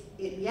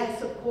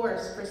 Yes, of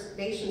course, First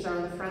Nations are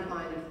on the front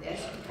line of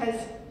this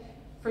because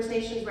First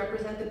Nations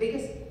represent the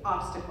biggest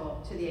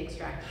obstacle to the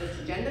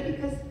extractivist agenda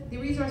because the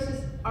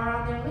resources are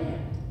on their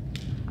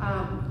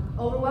land,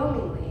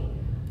 overwhelmingly.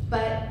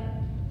 But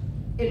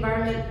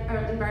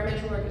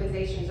environmental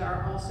organizations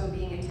are also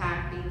being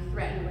attacked, being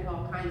threatened with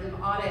all kinds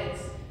of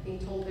audits, being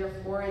told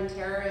they're foreign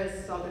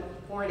terrorists, all the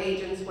foreign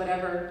agents,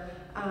 whatever.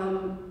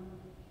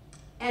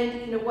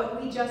 And you know what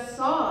we just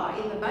saw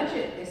in the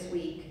budget this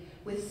week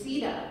with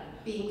CETA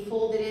being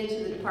folded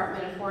into the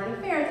Department of Foreign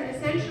Affairs and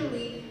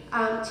essentially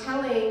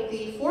telling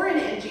the foreign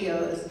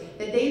NGOs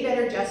that they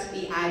better just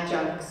be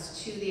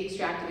adjuncts to the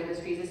extractive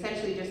industries,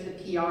 essentially just the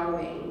PR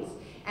wings,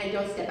 and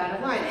don't step out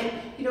of line. And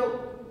you know,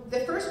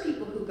 the first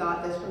people who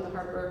got this from the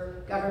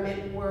Harper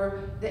government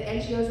were the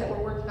NGOs that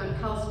were working on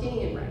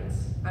Palestinian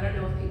rights. I don't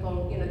know if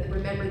people, you know,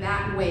 remember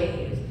that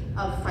wave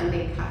of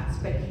funding cuts,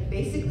 but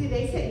basically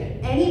they said,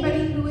 you know,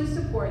 anybody who is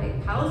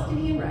supporting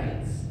Palestinian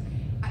rights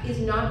is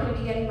not going to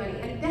be getting money.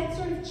 And that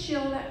sort of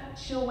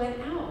chill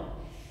went out.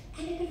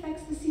 And it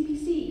affects the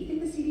CBC. You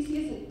think the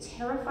CBC isn't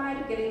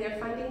terrified of getting their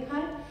funding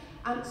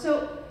cut?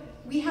 So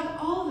we have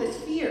all this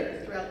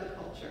fear throughout the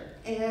culture.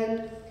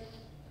 And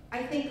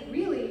I think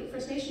really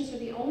First Nations are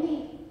the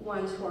only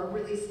ones who are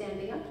really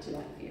standing up to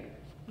that fear.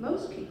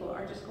 Most people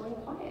are just going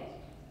quiet.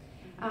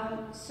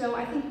 So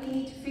I think we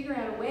need to figure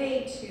out a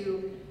way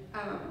to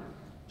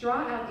draw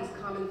out these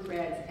common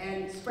threads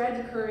and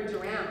spread the courage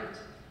around,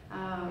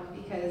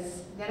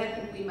 because then I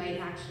think we might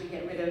actually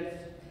get rid of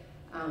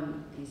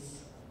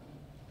these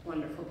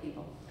wonderful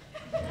people.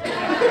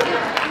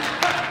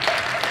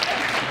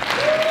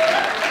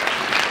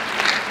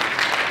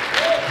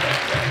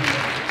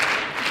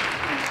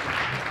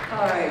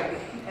 All right,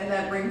 and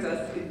that brings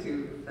us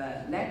into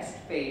that next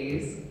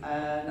phase,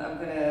 and I'm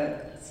going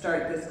to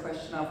start this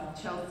question off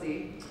with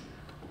Chelsea.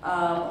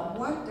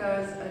 What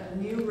does a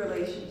new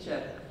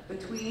relationship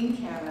between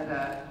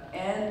Canada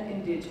and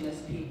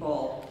Indigenous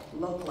people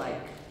look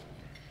like?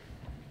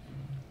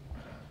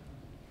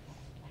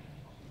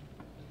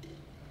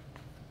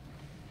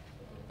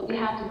 What we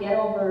have to get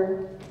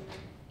over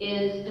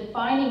is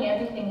defining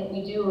everything that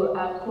we do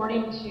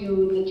according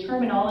to the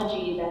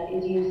terminology that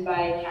is used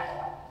by Canada.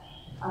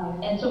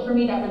 And so for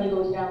me, that really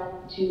goes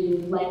down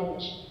to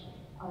language.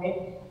 All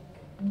right?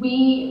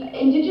 We,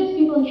 Indigenous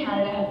people in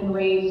Canada, have been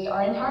raised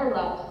our entire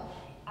lives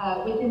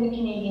within the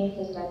Canadian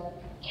system.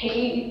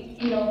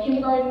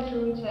 Kindergarten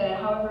through to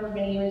however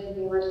many years of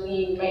university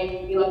you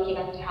might be lucky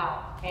enough to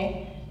have.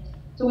 Okay?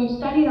 So we've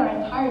studied our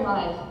entire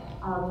lives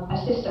a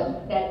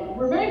system that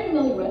we're very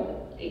familiar with.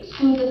 It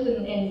excludes us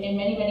in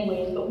many, many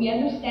ways, but we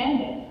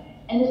understand it.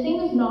 And the same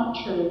is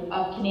not true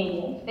of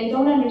Canadians. They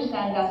don't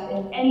understand us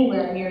in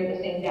anywhere near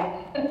the same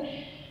depth.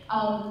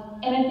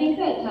 And I think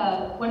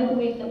that one of the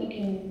ways that we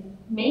can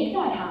make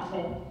that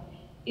happen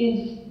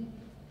is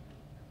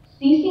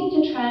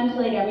ceasing to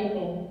translate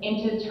everything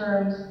into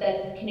terms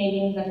that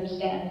Canadians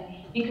understand.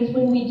 Because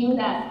when we do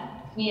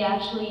that, we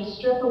actually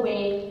strip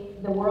away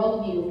the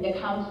worldview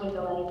that comes with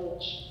the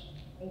language.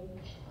 Right?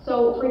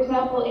 So, for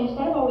example,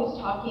 instead of always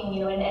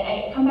talking, and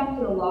I come back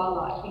to the law a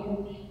lot,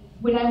 because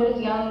when I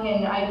was young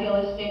and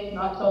idealistic,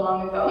 not so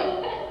long ago,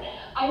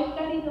 I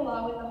studied the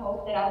law with the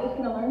hope that I was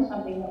going to learn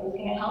something that was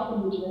going to help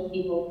Indigenous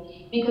people,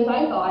 because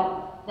I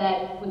thought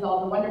that with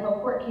all the wonderful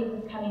court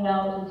cases coming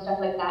out and stuff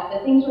like that,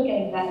 that things were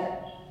getting better.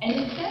 And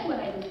instead, when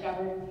I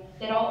discovered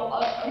that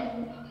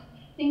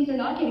things are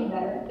not getting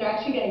better, they're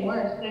actually getting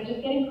worse, they're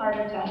just getting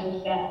harder to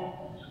understand.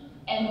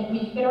 And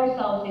we fit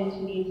ourselves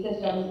into these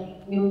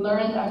systems, we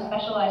learn our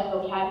specialized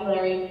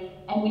vocabulary,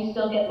 and we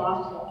still get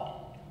lost in it.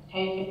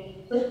 Okay?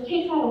 Let's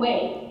take that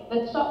away.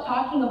 Let's stop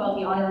talking about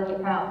the honor of the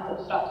crown.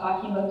 Let's stop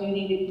talking about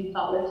duty to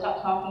consult. Let's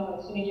stop talking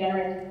about sui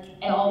generis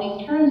and all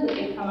these terms that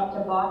they've come up to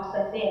box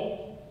us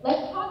in.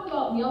 Let's talk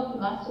about milk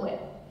and muswit.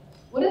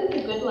 What is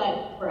the good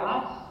life for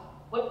us?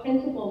 What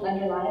principles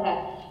underlie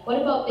that?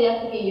 What about the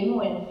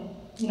Indigeneous?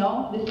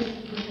 This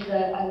is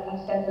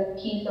a sense of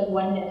peace, of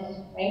oneness,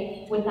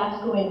 right? With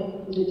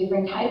Masculine, there's a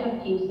different type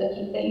of peace, the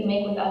peace that you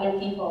make with other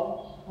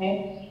people,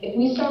 right? If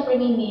we start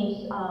bringing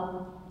these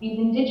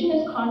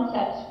Indigenous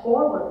concepts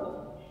forward,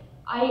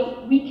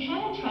 we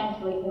can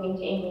translate them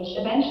into English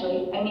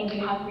eventually. I mean, do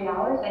you have 3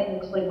 hours? I can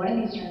explain one of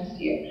these terms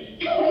to you.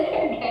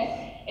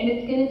 Okay? And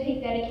it's going to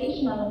take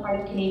dedication on the part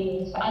of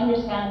Canadians to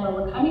understand where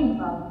we're coming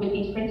from with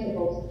these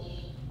principles.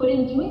 But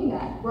in doing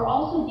that, we're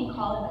also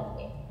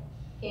decolonizing.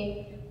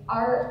 Okay?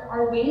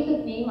 Our ways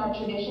of being, our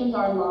traditions,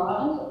 our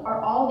laws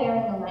are all there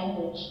in the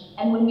language.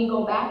 And when we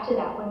go back to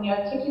that, when we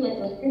articulate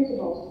those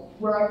principles,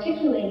 we're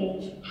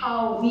articulating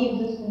how we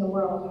exist in the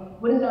world.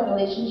 What is our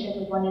relationship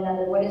with one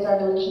another? What is our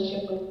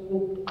relationship with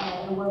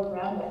the world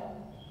around us?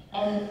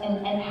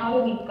 And how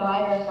do we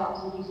guide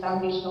ourselves with these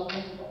foundational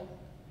principles?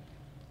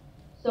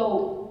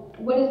 So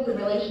what does the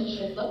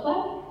relationship look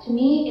like? To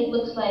me, it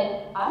looks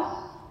like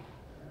us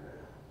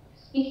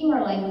speaking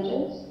our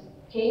languages,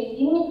 okay?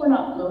 Even if we're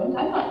not fluent,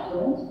 I'm not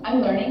fluent,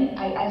 I'm learning,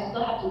 I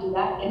still have to do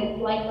that, and it's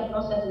like the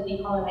process of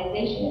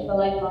decolonization, it's a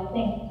lifelong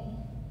thing.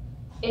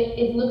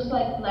 It looks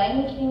like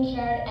language being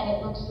shared, and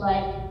it looks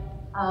like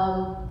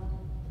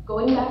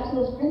going back to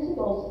those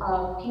principles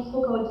of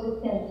peaceful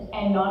coexistence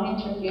and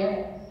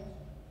non-interference.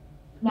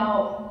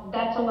 Now,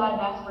 that's a lot of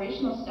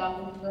aspirational stuff,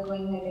 and people are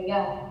going,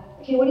 yeah.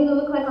 Okay, what does it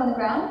look like on the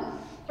ground?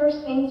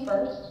 First things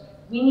first,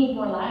 we need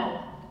more land.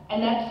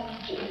 And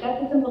that's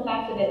the simple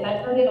fact of it, and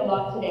I've heard it a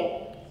lot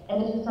today.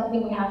 And this is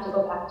something we have to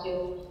go back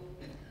to.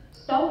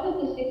 South of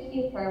the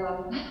 60th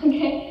parallel,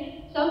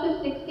 okay? South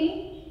of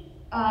 60,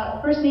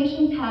 First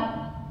Nations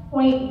have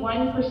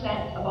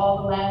 0.1% of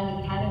all the land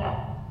in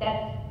Canada.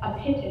 That's a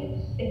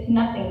pittance. It's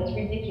nothing, it's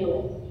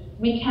ridiculous.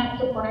 We can't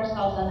support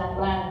ourselves on that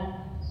land.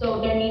 So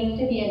there needs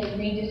to be a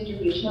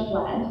redistribution of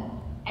land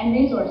and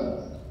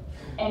resources.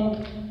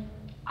 And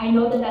I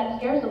know that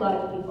scares a lot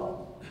of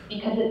people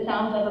because it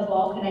sounds like a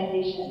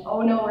balkanization.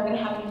 Oh no, we're gonna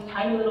have these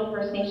tiny little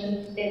First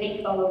Nations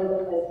states all over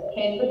the place,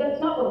 okay? But that's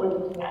not what we're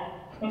looking at.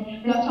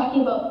 We're not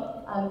talking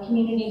about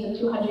communities of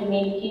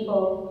 280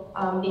 people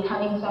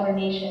becoming sovereign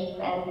nations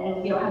and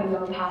having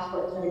their own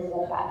passports and everything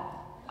like that,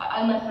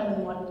 unless some of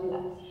them want to do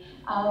that.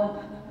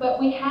 But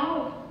we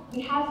have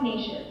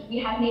nations. We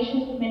have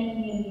nations with many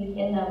communities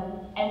in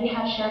them, and we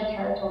have shared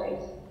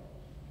territories.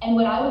 And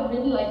what I would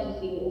really like to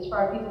see is for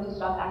our people to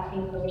stop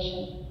asking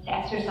permission to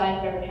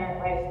exercise their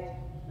inherent rights.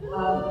 We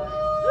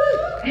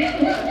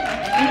don't need to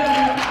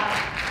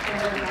ask for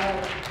their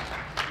rights.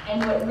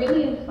 And what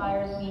really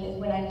inspires me is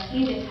when I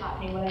see this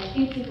happening, when I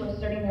see people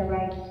asserting their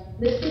rights.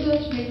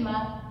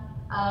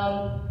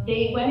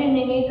 They went and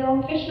they made their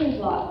own fisheries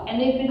law, and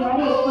they've been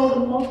running one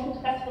of the most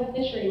successful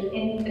fisheries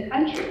in the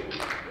country.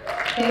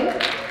 Okay?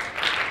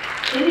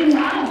 They didn't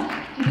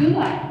ask to do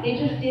that, they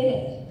just did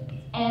it.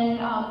 And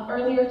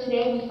earlier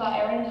today we saw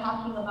Erin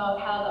talking about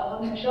how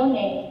the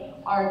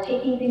Haudenosaunee are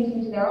taking things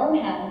into their own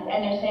hands,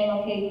 and they're saying,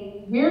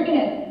 okay, we're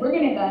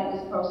gonna guide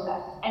this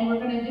process, and we're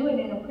gonna do it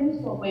in a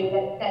principled way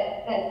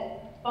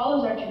that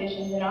follows our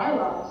traditions and our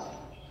laws.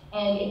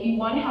 And if you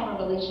want to have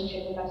a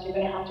relationship with us, you're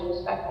gonna have to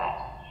respect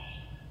that.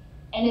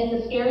 And it's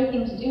a scary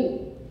thing to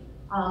do.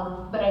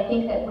 But I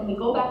think that when we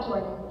go back to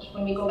our language,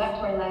 when we go back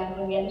to our land,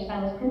 when we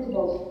understand those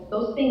principles,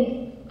 those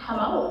things come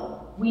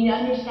out. We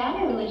understand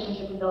our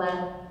relationship with the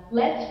land.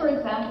 Let's, for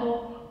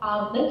example,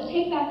 let's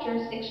take back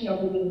jurisdiction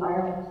over the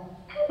environment.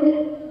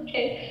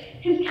 Okay,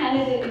 because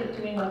Canada is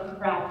doing a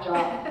crap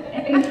job.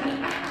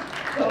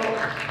 So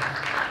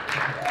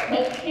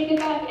let's take it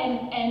back,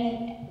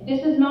 and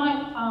this is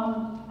not,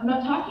 I'm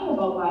not talking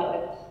about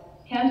violence.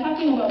 Okay, I'm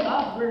talking about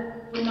love.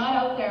 We're not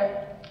out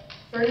there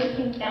burning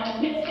things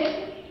down.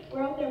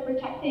 We're out there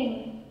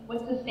protecting what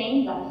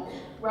sustains us.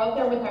 We're out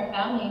there with our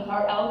families,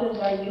 our elders,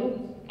 our youth,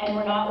 and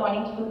we're not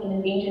wanting to put them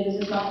in danger.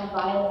 This is not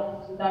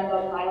violence. This is not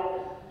about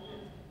violence.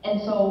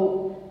 And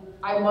so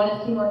I want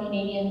to see more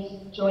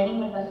Canadians joining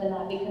with us in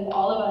that, because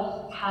all of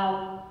us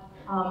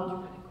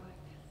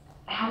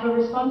have a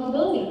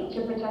responsibility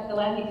to protect the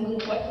land, because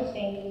it's what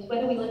sustains us,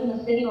 whether we live in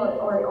the city or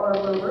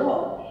we're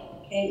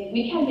rural. Okay,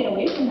 we can't get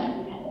away from that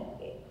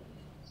dependency.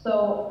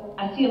 So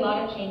I see a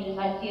lot of changes.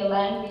 I see a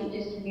land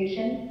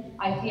redistribution.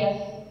 I see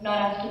us not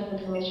asking for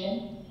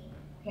permission.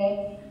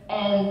 Okay,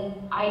 and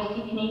I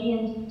see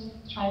Canadians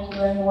trying to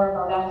learn more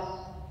about us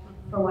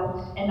for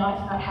once, and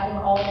not having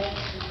all of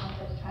these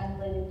concepts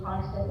translated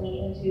constantly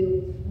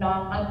into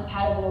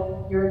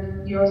non-compatible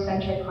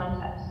Eurocentric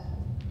concepts.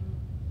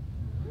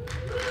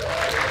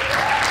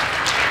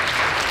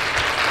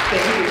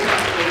 Thank you,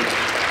 Justina.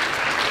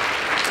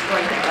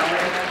 Going to Carla.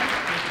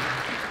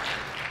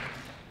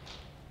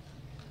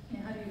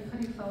 Yeah, how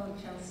do you follow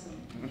Chelsea?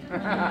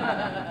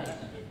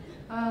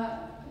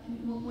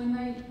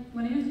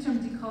 When I use the term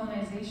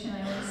decolonization, I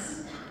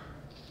always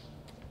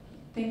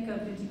think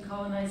of the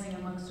decolonizing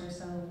amongst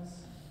ourselves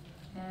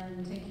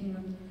and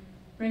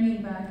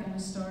bringing back and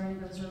restoring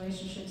those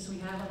relationships we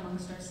have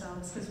amongst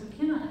ourselves, because we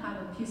cannot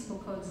have a peaceful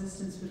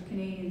coexistence with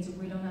Canadians if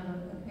we don't have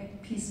a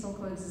peaceful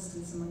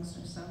coexistence amongst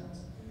ourselves.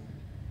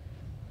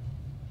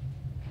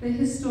 The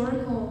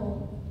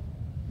historical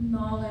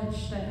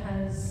knowledge that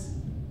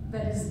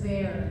is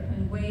there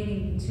and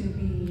waiting to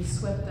be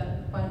swept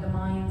up by the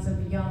minds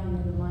of the young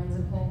and the minds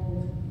of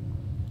old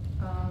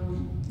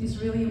is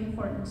really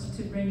important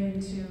to bring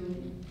into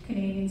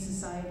Canadian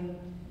society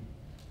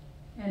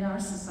and our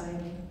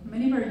society.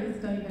 Many of our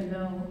youth don't even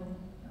know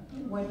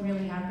what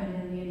really happened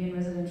in the Indian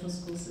residential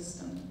school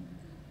system.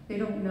 They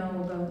don't know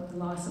about the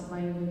loss of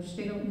language.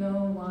 They don't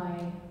know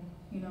why,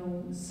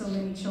 so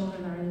many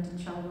children are in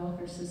the child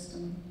welfare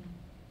system.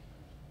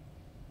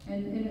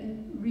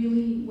 And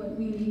really what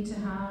we need to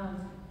have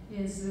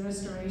is the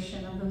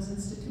restoration of those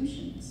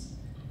institutions.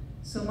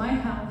 So my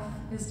health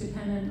is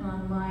dependent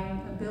on my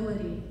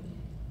ability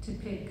to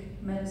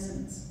pick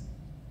medicines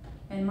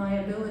and my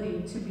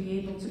ability to be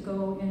able to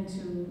go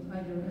into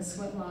either a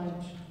sweat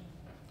lodge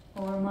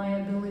or my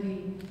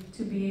ability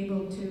to be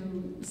able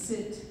to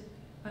sit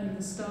under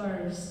the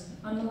stars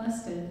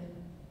unmolested.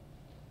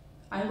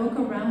 I look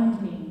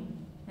around me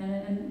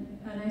and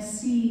I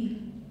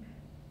see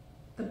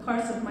the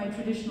parts of my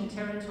traditional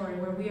territory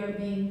where we are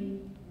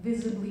being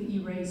visibly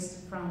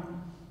erased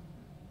from.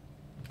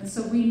 And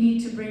so we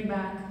need to bring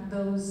back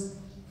those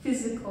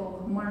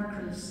physical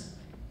markers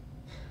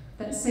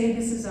that say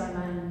this is our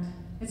land.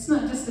 It's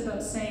not just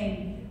about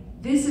saying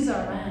this is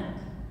our land.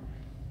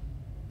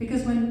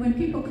 Because when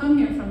people come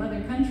here from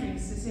other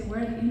countries, they say,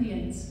 where are the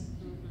Indians?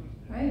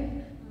 Right?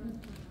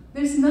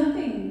 There's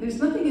nothing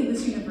in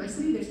this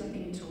university, there's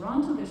nothing in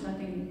Toronto, there's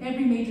nothing in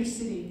every major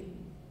city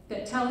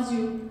that tells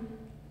you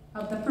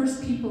of the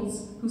first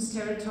peoples whose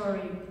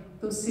territory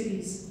those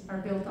cities are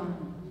built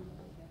on.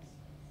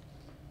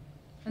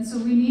 And so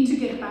we need to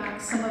get back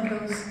some of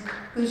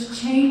those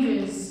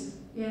changes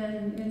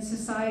in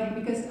society,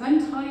 because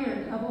I'm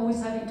tired of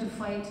always having to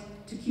fight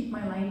to keep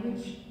my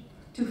language,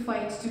 to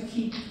fight to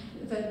keep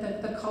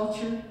the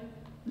culture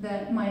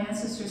that my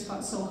ancestors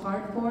fought so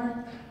hard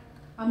for.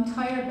 I'm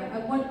tired of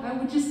that. I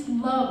would just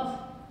love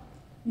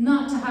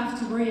not to have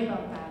to worry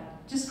about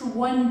that, just for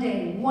one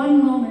day,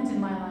 one moment in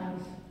my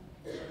life,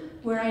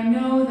 where I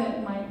know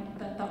that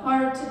the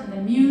art and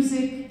the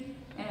music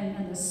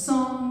and the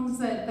songs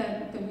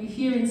that we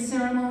hear in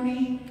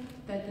ceremony,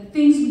 that the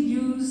things we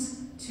use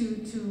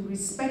to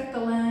respect the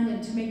land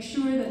and to make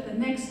sure that the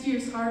next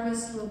year's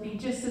harvest will be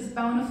just as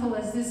bountiful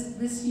as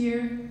this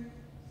year,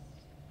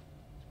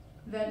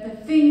 that the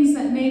things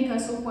that make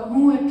us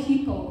Okwahua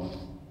people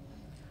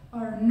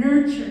are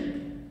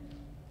nurtured,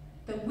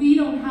 that we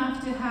don't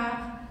have to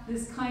have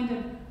this kind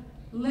of,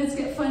 let's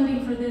get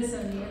funding for this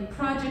and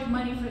project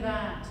money for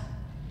that.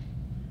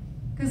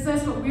 Because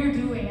that's what we're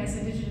doing as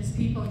Indigenous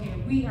people here.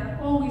 We are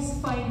always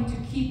fighting to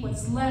keep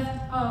what's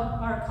left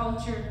of our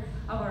culture,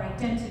 of our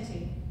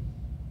identity.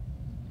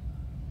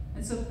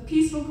 And so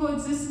peaceful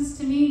coexistence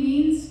to me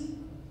means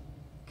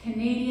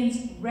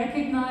Canadians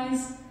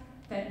recognize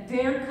that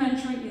their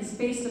country is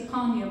based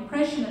upon the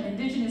oppression of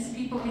Indigenous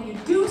people, and you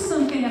do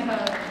something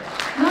about it.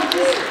 Not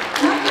just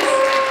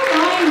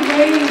find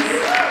ways.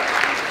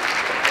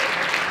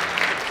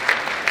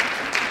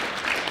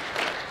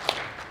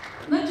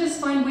 Not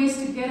just find ways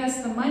to get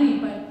us the money,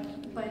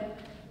 but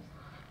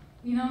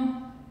you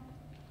know,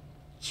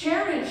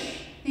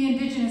 cherish the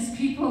Indigenous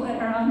people that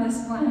are on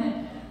this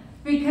planet,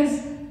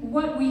 because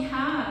what we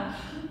have,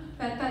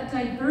 that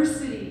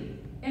diversity,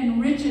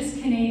 enriches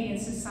Canadian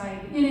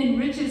society. It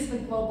enriches the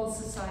global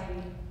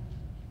society.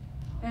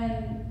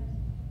 And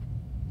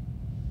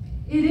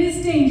it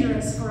is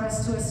dangerous for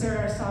us to assert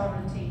our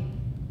sovereignty.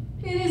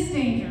 It is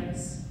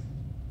dangerous.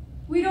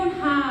 We don't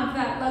have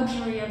that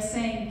luxury of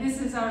saying, this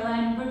is our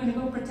land, we're going to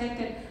go protect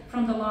it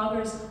from the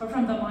loggers or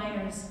from the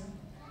miners.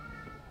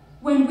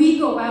 When we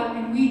go out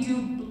and we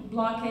do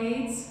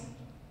blockades,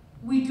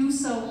 we do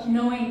so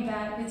knowing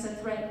that it's a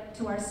threat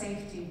to our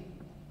safety.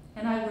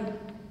 And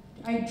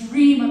I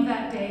dream of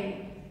that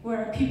day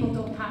where people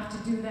don't have to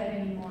do that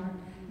anymore.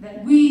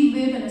 That we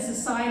live in a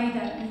society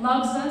that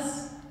loves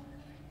us,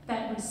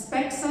 that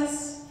respects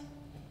us,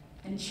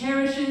 and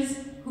cherishes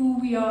who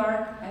we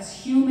are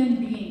as human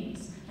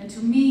beings. And to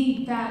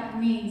me, that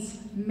means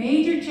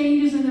major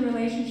changes in the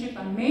relationship,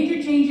 a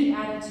major change in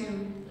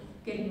attitude,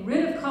 getting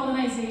rid of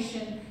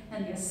colonization,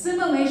 and the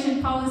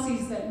assimilation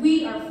policies that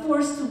we are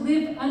forced to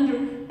live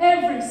under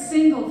every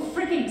single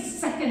freaking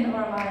second of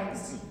our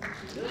lives.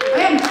 I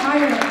am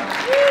tired of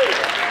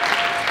that.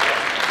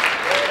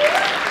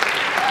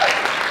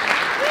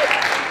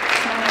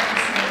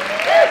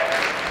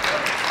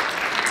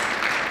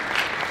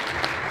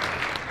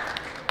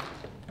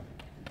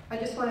 I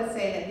just want to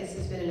say that this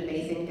has been an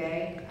amazing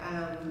day.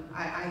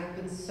 I've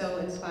been so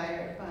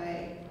inspired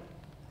by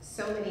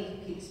so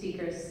many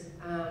speakers,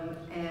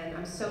 and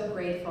I'm so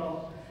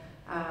grateful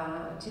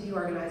to the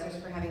organizers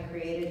for having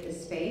created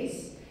this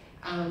space.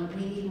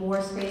 We need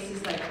more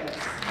spaces like this.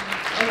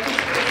 Open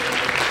spaces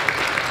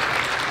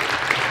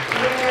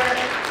where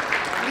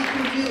we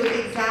can do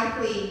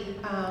exactly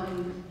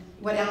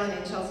what Ellen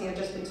and Chelsea have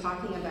just been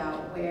talking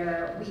about,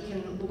 where we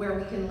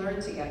can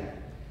learn together,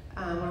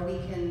 where we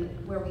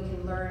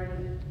can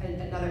learn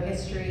another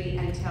history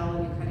and tell a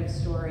new kind of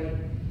story.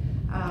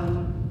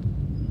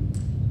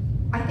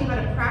 I think on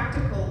a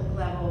practical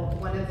level,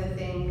 one of the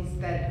things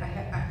that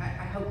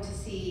I hope to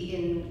see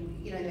in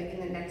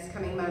the next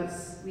coming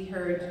months, we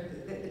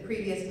heard that the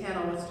previous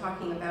panel was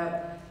talking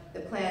about the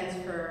plans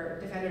for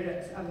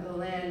defenders of the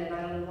land and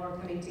Island War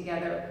coming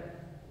together.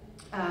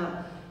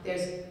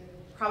 There's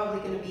probably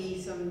going to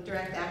be some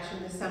direct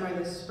action this summer,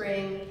 this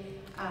spring,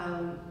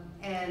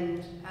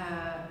 and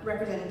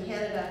representing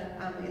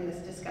Canada in this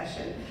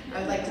discussion, I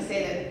would like to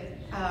say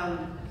that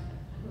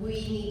we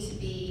need to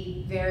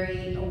be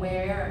very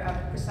aware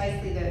of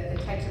precisely the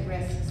types of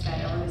risks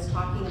that Ellen is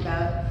talking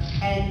about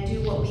and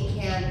do what we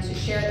can to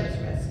share those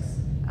risks.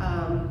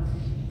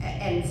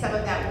 And some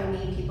of that will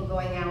mean people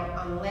going out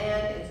on the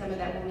land, and some of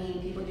that will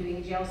mean people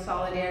doing jail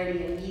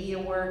solidarity and media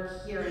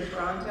work here in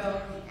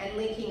Toronto, and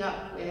linking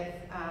up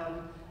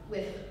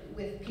with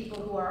with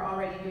people who are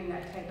already doing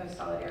that type of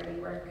solidarity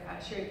work.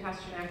 Sherry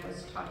Pasternak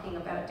was talking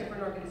about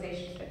different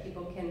organizations that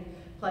people can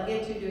plug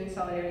into doing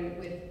solidarity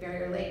with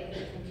Barrier Lake,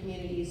 different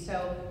communities.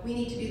 So we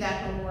need to do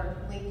that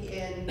homework, link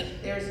in.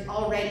 There's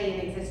already an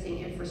existing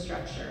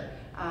infrastructure.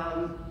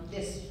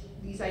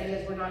 These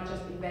ideas were not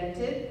just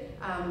invented.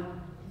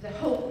 The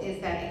hope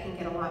is that it can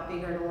get a lot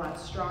bigger and a lot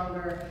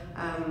stronger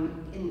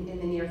in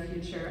the near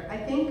future. I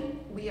think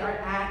we are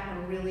at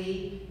a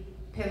really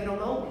pivotal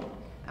moment.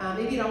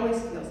 Maybe it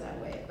always feels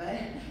that way, but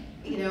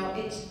you know,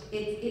 I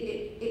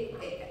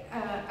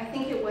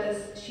think it was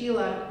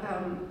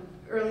Sheila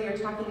earlier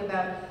talking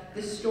about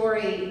the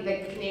story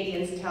that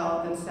Canadians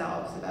tell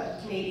themselves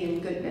about Canadian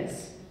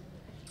goodness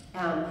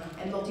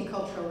and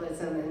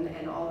multiculturalism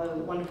and all the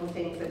wonderful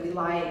things that we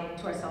lie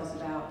to ourselves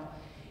about.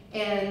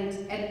 And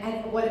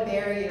what a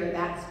barrier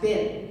that's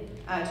been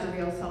to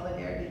real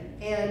solidarity.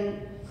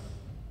 And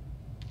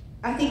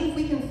I think if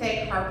we can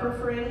thank Harper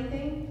for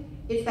anything,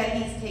 it's that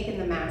he's taken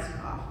the mask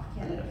off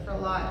Canada for a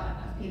lot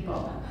of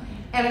people.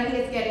 And I think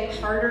it's getting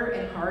harder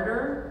and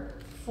harder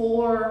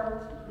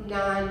for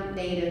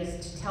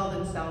non-natives to tell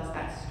themselves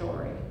that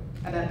story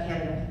about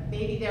Canada.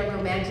 Maybe they're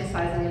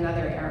romanticizing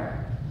another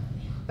era,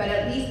 but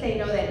at least they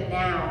know that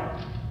now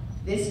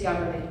this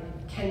government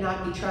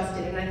cannot be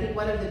trusted. And I think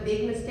one of the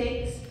big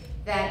mistakes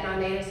that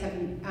non-natives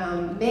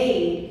have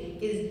made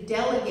is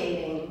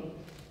delegating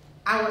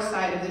our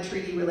side of the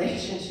treaty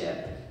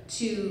relationship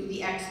to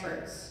the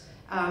experts.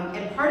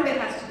 And part of it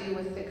has to do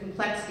with the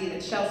complexity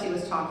that Chelsea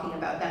was talking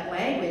about, that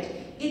language.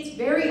 It's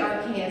very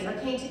arcane, it's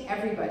arcane to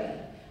everybody.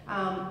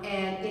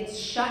 And it's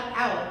shut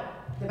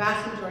out the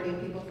vast majority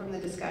of people from the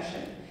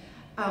discussion.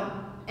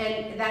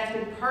 And that's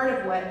been part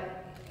of what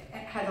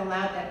has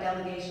allowed that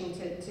delegation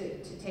to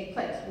take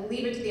place. We'll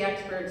leave it to the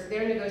experts.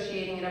 They're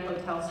negotiating in a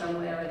hotel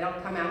somewhere, and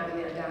they'll come out when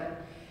they're done.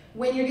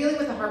 When you're dealing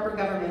with the Harper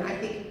government, I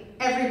think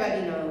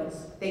everybody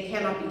knows they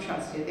cannot be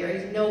trusted. There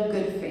is no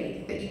good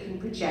faith that you can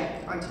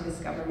project onto this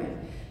government.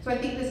 So I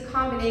think this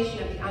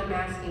combination of the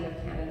unmasking of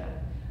Canada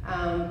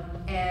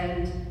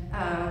and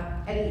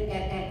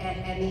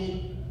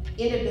the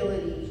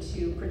inability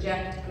to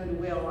project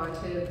goodwill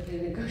onto the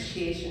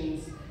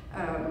negotiations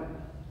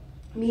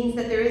means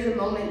that there is a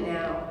moment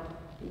now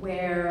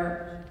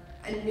where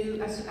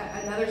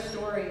another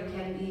story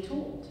can be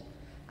told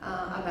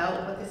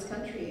about what this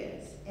country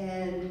is.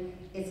 And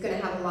it's going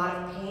to have a lot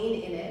of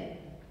pain in it,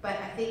 but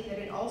I think that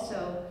it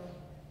also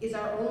is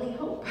our only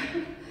hope.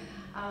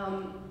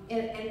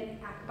 And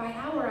by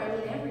our, I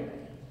mean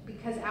everybody,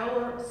 because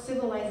our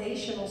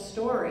civilizational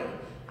story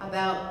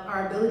about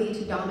our ability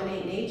to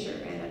dominate nature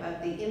and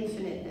about the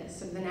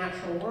infiniteness of the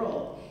natural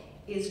world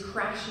is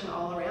crashing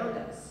all around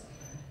us.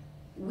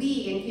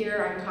 We, and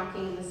here I'm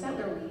talking in the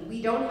settler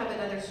we don't have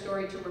another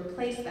story to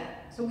replace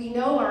that. So we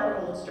know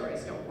our old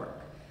stories don't work.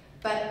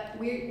 But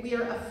we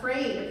are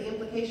afraid of the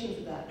implications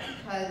of that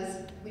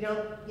because we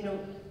don't, you know,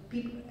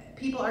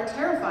 people are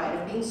terrified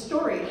of being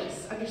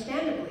storyless,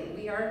 understandably.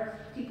 We are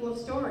people of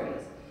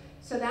stories.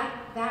 So that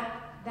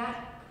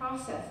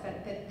process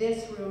that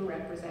this room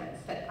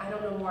represents, that I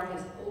Don't Know More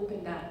has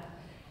opened up,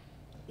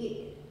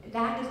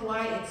 that is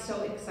why it's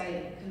so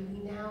exciting, because we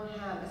now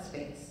have a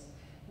space.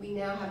 We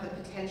now have the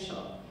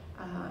potential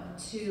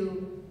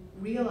to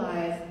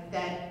realize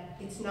that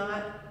it's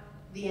not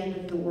the end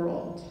of the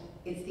world,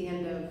 it's the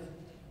end of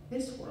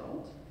this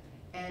world,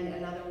 and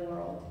another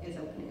world is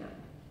opening up.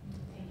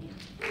 Thank you.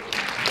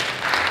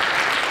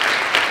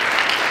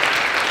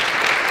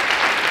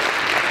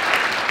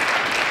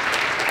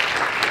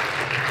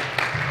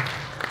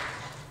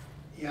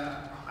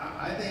 Yeah,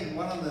 I think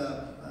one of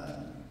the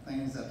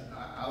things that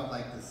I would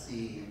like to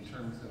see in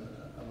terms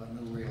of a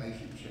new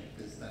relationship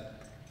is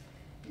that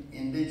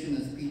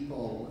Indigenous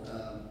people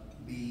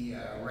be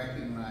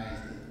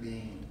recognized as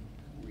being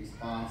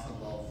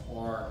responsible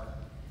for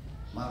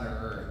Mother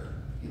Earth.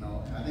 You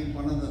know, I think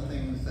one of the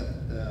things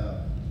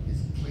that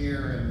is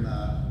clear in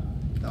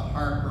the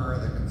Harper,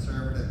 the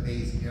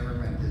conservative-based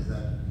government, is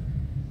that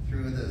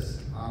through this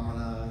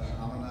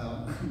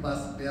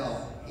omnibus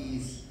bill,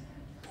 he's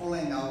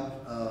pulling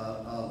out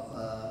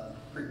of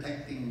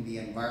protecting the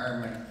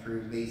environment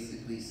through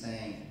basically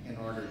saying, in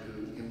order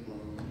to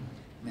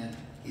implement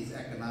his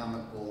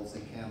economic goals, they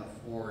can't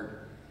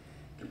afford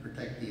to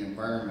protect the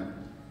environment.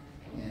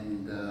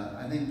 And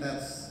I think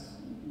that's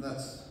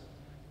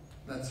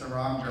the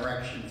wrong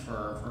direction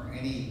for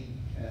any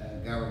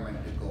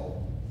government to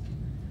go.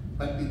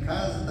 But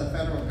because the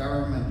federal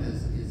government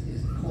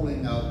is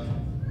pulling out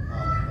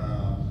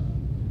of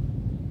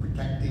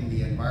protecting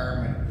the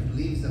environment, it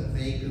leaves a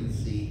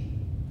vacancy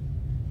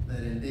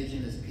that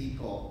Indigenous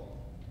people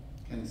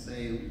can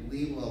say,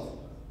 we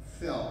will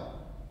fill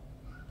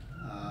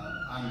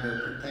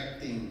under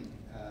protecting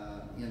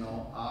you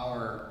know,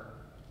 our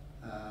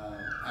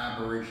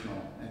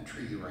Aboriginal and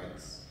treaty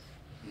rights,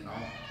 you know,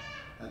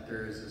 that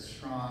there is a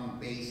strong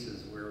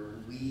basis where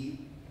we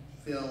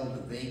fill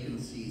the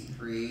vacancies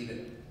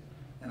created.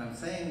 And I'm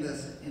saying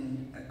this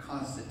in a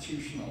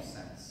constitutional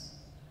sense,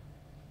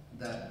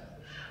 that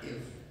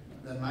if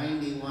the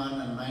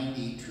 91 and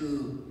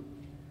 92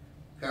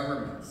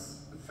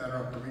 governments, the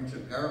federal provincial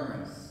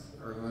governments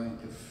are going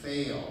to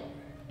fail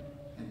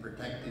in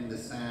protecting the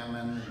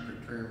salmon,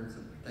 in terms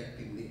of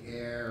protecting the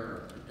air,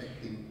 or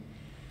protecting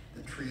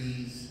the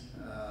trees,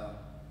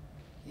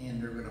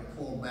 and they're going to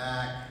pull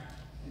back,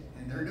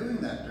 and they're doing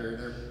that.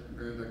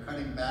 They're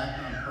cutting back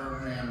on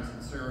programs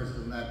and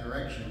services in that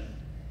direction.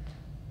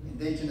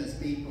 Indigenous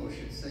people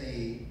should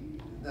say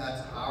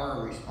that's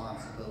our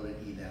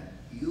responsibility then.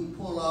 You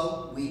pull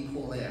out, we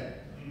pull in.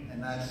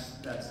 And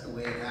that's the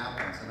way it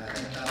happens, and I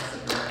think that's the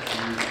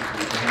direction we should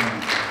be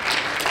going.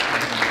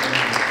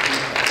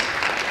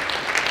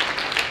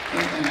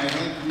 And I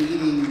think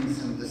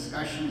meetings and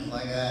discussions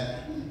like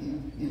that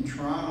in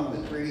Toronto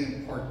is really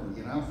important.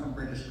 You know, I'm from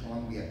British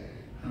Columbia,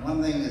 and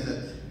one thing is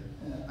that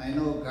I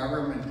know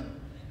government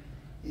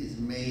is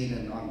made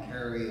in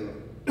Ontario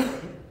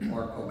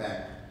or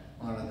Quebec,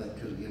 one of the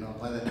two. You know,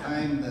 by the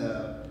time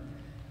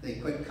they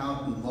quit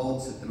counting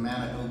votes at the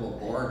Manitoba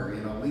border,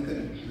 you know, we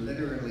could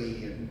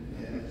literally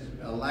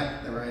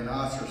elect the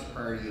Rhinoceros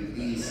Party in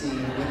BC. It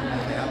wouldn't make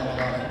a hell of a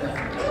lot of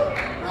difference.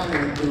 Probably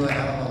would do a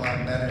hell of a lot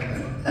better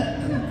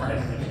than the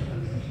party.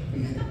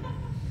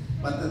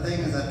 But the thing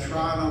is that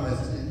Toronto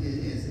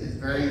is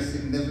very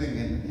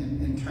significant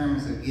in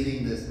terms of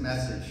getting this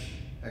message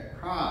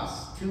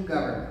across to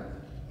government,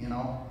 you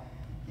know,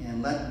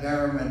 and let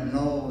government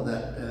know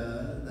that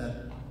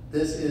that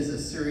this is a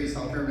serious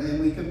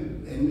alternative,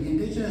 and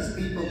Indigenous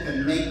people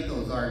can make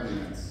those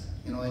arguments,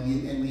 you know,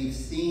 and we've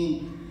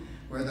seen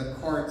where the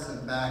courts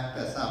have backed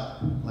us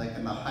up, like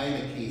in the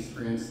Haida case,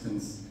 for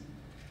instance.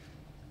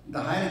 The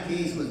Haida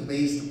case was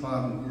based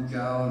upon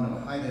Gujau and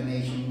the Haida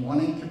Nation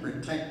wanting to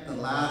protect the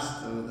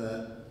last of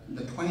the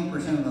 20%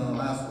 of the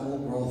last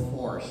old growth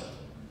forest,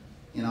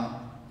 you know,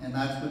 and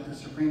that's what the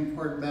Supreme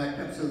Court backed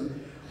up. So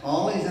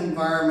all these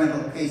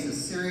environmental cases,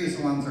 serious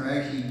ones, are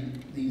actually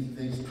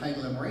these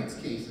title and rights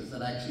cases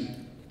that actually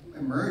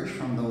emerge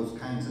from those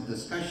kinds of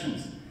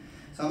discussions.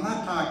 So I'm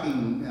not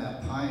talking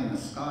pie in the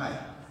sky,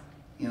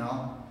 you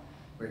know.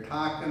 We're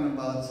talking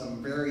about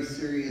some very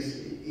serious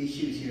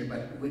issues here,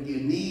 but what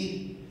you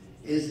need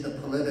is the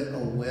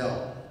political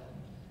will.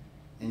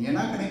 And you're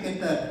not going to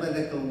get that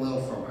political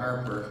will from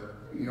Harper.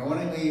 The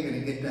only way you're going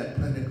to get that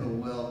political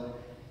will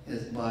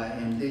is by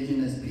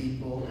Indigenous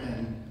people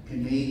and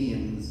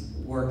Canadians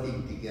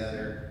working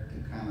together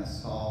to kind of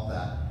solve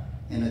that.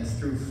 And it's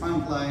through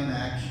frontline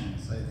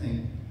actions, I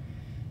think,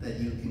 that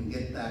you can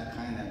get that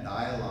kind of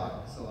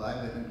dialogue. So I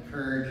would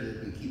encourage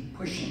that we keep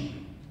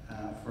pushing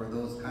for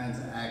those kinds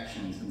of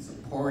actions and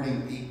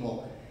supporting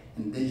people,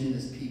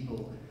 Indigenous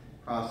people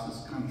across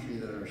this country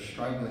that are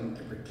struggling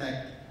to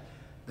protect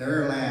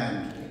their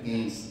land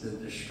against the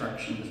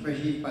destruction,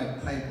 especially by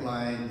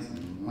pipelines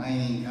and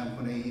mining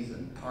companies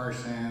and tar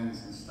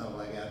sands and stuff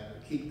like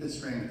that. Keep the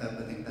strength up.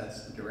 I think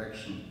that's the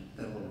direction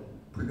that will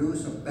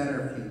produce a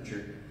better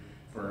future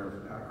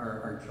for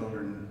our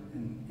children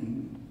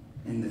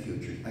in the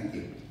future. Thank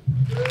you.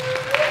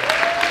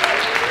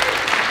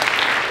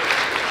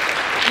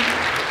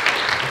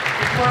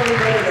 Before we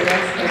go to the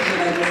next question,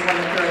 I just want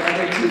to throw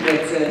another 2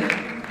 bits in.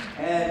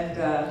 And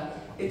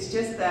it's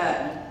just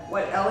that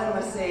what Ellen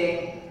was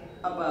saying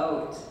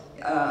about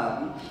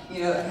you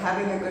know,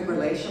 having a good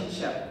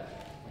relationship.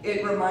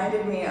 It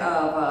reminded me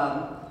of,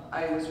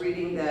 I was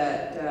reading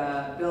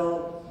that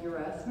Bill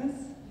Erasmus,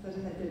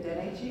 isn't it the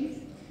NHEs?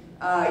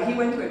 He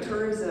went to a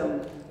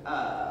tourism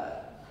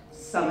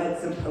summit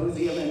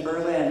symposium in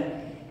Berlin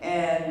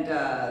and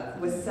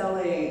was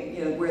selling,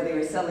 you know, where they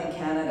were selling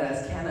Canada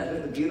as Canada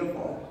the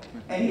Beautiful.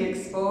 And he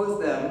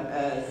exposed them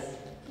as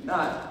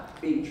not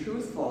being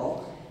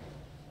truthful.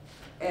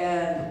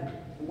 And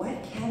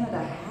what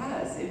Canada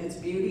has in its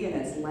beauty and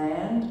its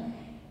land,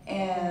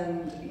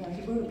 and you know,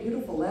 he wrote a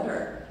beautiful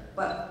letter.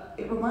 But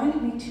it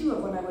reminded me too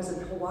of when I was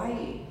in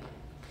Hawaii,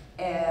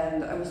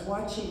 and I was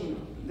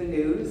watching the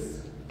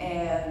news,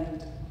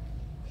 and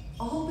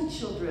all the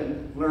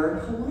children learn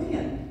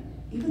Hawaiian.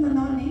 Even the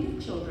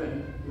non-native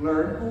children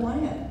learn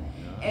Hawaiian.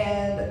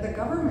 And the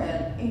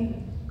government,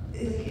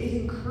 it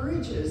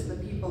encourages the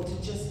people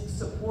to just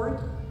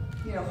support,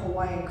 you know,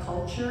 Hawaiian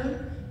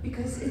culture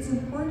because it's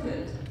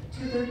important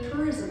to their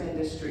tourism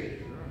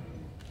industry,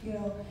 you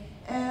know.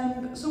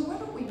 And so why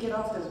don't we get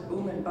off this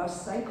boom and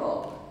bust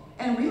cycle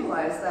and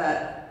realize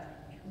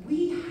that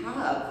we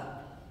have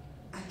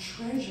a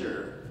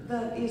treasure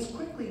that is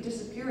quickly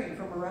disappearing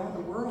from around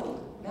the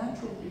world,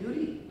 natural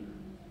beauty,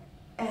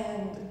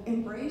 and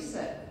embrace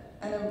it,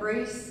 and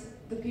embrace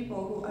the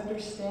people who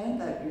understand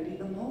that beauty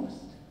the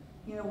most,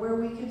 you know, where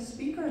we can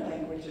speak our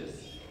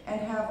languages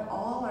and have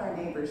all our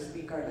neighbors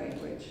speak our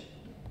language,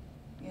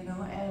 you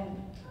know, and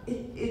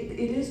it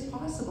is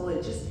possible.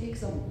 It just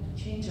takes a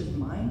change of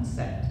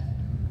mindset.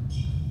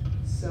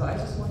 So I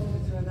just wanted to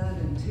throw that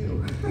in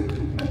too. I'm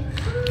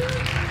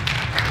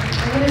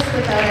going to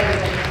slip out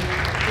everybody.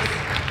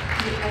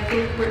 I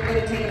think we're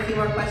going to take a few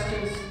more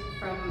questions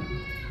from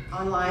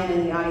online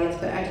in the audience,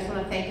 but I just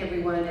want to thank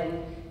everyone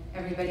and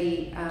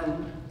everybody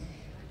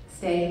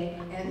stay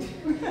and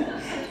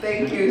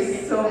Thank you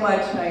so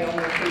much, Naomi,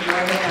 for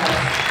joining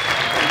us.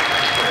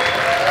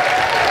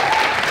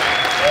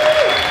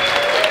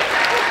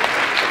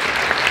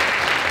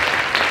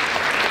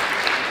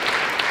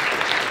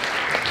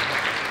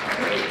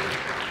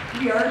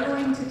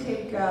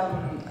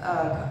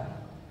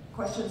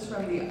 questions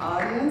from the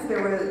audience.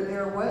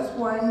 There was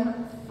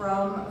one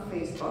from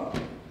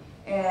Facebook,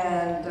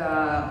 and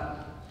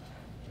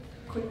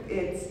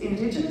it's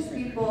Indigenous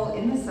people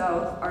in the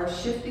South are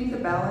shifting the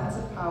balance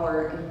of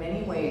power in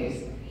many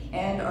ways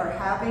and are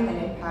having an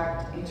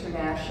impact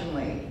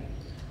internationally.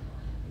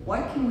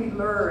 What can we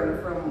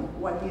learn from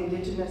what the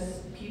Indigenous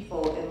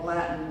people in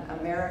Latin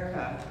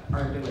America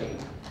are doing?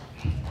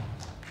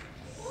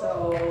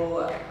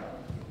 So,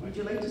 would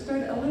you like to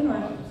start, Ellen,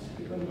 or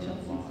you go to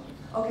Chelsea?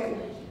 Okay.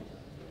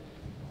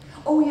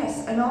 Oh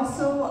yes, and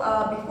also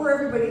before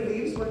everybody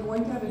leaves, we're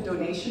going to have a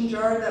donation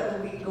jar that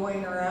will be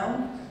going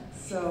around.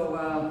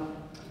 So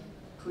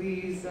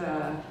please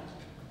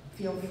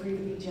feel free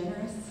to be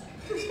generous.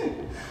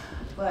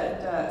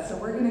 But so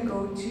we're going to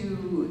go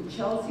to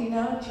Chelsea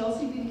now.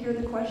 Chelsea, did you hear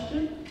the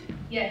question?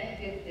 Yes,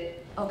 it did.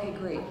 Okay,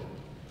 great.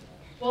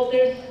 Well,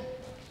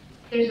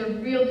 there's a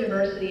real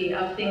diversity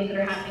of things that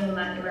are happening in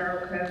Latin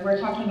America. We're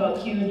talking about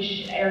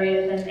huge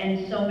areas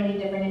and so many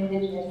different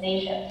indigenous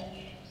nations.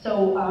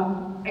 So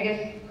I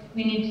guess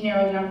we need to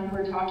narrow down who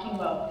we're talking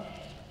about.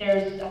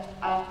 There's,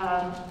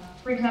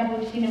 for example,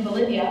 we've seen in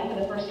Bolivia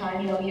for the first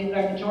time, you've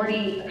got a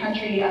majority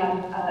country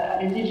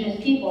of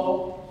indigenous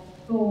people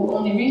who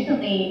only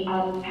recently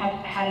have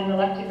had an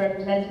elected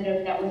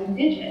representative that was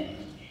indigenous.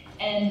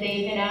 And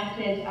they've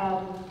enacted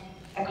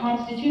a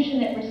constitution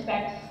that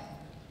respects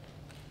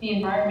the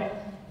environment.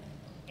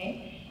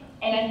 Okay?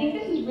 And I think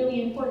this is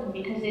really important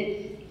because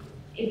if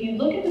you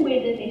look at the way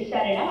that they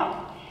set it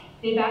up,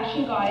 they've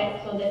actually got it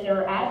so that there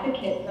are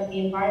advocates of the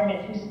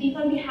environment who speak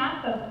on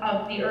behalf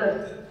of the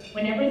earth.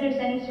 Whenever there's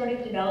any sort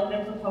of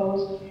development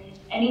proposed,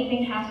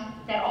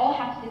 that all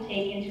has to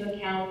take into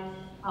account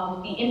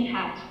the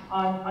impact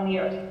on the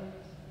earth.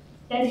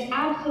 That is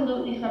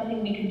absolutely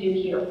something we could do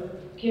here.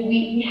 Okay,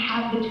 we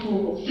have the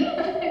tools.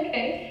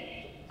 Okay.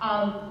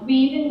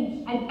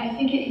 I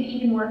think it can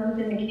even work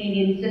within the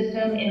Canadian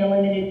system in a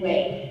limited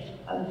way.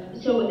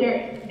 So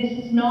this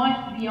is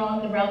not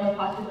beyond the realm of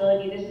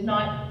possibility. This is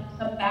not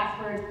some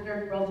backward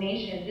third world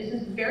nation. This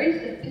is very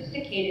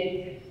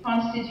sophisticated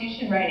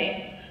constitution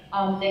writing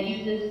that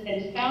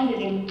is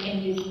founded in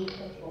indigenous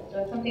principles. So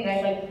it's something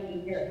I'd like to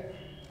do here.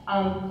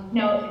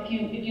 Now, if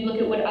you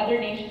look at what other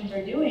nations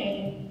are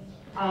doing,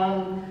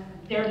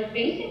 they're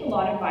facing a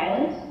lot of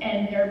violence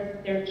and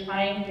they're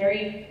trying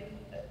very,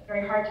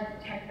 very hard to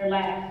protect their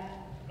lands.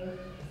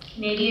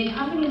 Canadian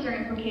companies are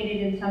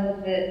implicated in some of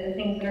the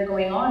things that are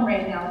going on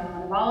right now in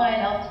Guatemala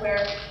and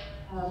elsewhere,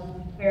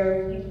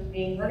 where people are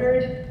being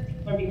murdered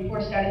or being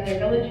forced out of their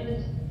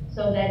villages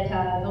so that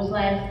those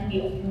lands can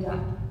be opened up.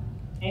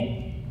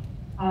 Okay?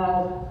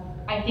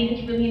 I think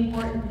it's really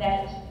important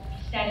that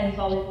we stand in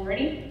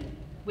solidarity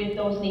with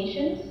those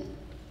nations.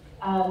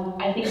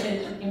 I think that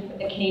it's important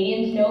that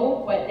Canadians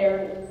know what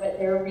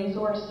their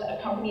resource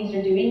companies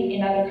are doing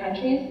in other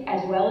countries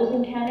as well as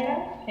in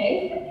Canada.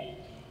 Okay?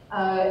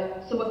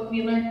 So what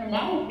we learned from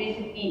that is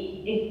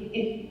basically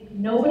if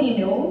nobody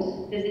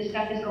knows that this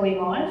stuff is going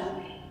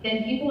on,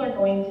 then people are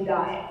going to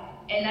die.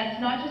 And that's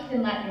not just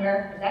in Latin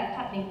America, that's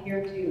happening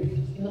here too.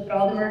 You look at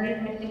all the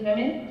murdered missing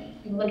women,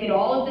 you look at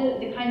all of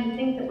the kinds of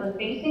things that we're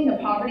facing, the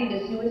poverty,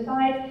 the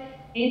suicide,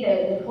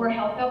 the poor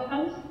health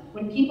outcomes.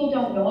 When people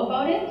don't know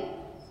about it,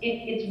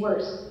 it's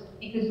worse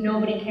because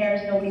nobody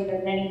cares, nobody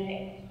does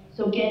anything.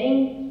 So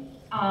shining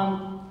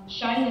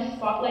a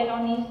spotlight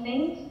on these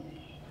things,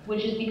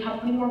 which is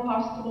becoming more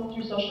possible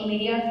through social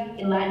media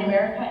in Latin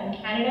America and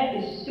Canada,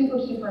 is super,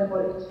 super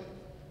important.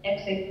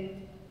 Next thing.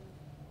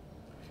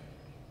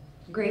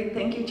 Great,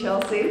 thank you,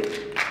 Chelsea.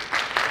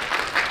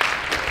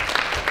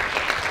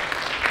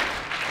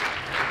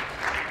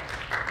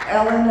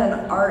 Ellen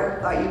and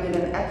Art thought you did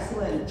an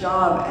excellent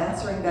job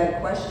answering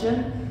that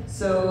question,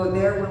 so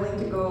they're willing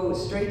to go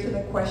straight to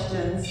the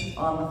questions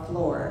on the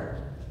floor.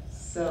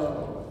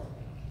 So.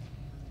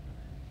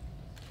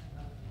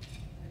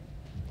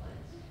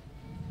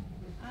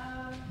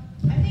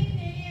 I think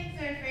Canadians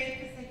are afraid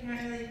because they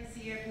can't really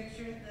see or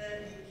picture the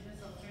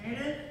Indigenous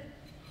alternative.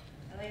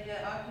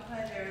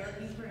 Occupy, they're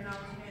looking for an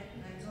alternate,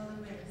 and I told them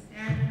we have a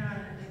stand on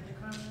the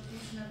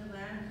constitution of the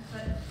land.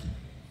 But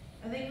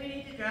I think we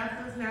need to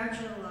draft those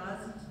natural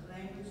laws into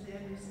language they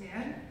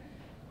understand.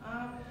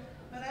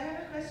 But I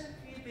have a question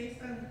for you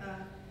based on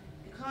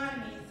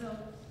economy. So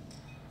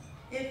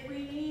if we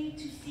need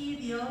to see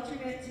the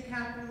alternate to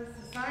capitalist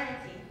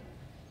society,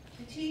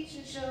 to teach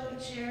and show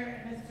and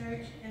share and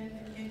assert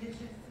an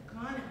indigenous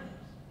economy,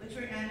 which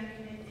were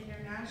animated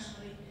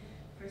internationally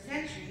for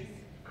centuries,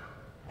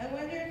 I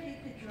wonder if you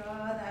could draw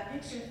that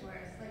picture for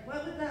us. Like, what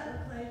would that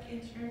look like in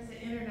terms of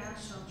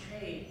international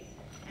trade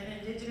and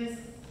indigenous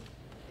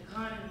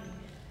economy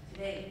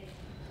today?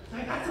 So I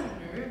got so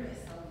nervous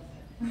all of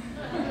a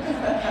sudden.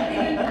 I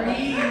didn't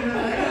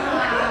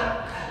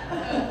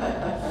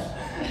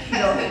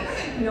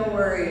breathe. No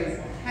worries.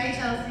 Hi,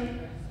 Chelsea.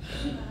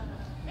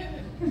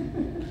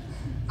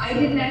 I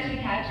didn't actually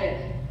catch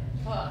it.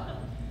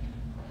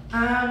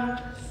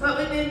 What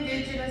would the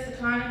indigenous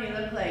economy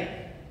look like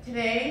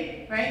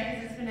today, right?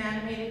 Because it's been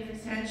animated for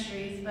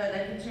centuries, but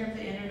like in terms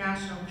of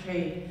international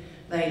trade,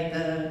 like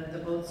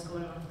the boats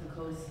going off the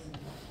coast and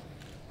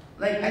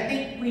like, I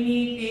think we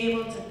need to be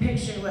able to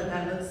picture what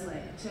that looks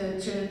like,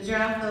 to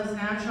draft those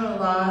natural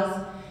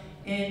laws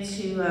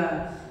into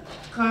a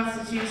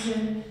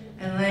constitution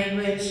and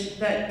language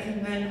that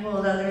can then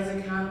hold others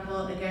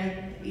accountable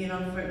again, you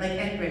know, for like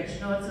Enbridge.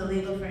 No, it's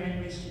illegal for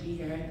Enbridge to be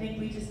here. I think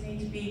we just need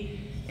to be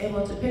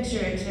able to picture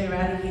it to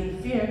eradicate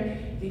the fear,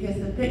 because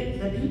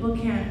the people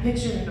can't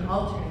picture an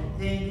alternate,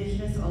 the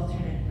Indigenous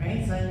alternate,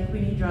 right? So I think we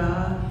need to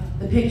draw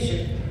the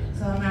picture.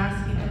 So I'm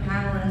asking the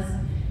panelists,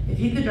 if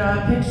you could draw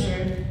a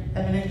picture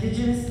of an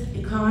Indigenous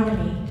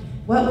economy,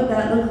 what would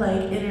that look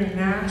like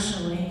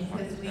internationally?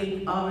 Because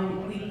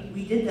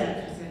we did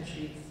that for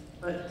centuries,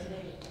 but today.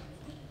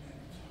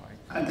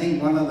 I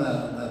think one of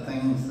the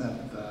things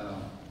that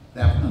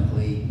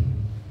definitely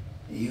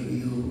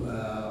you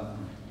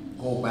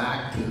go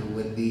back to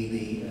would be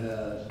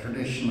the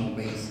traditional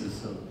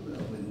basis of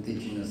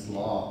Indigenous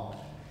law.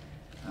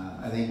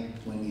 I think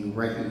when you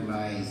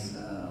recognize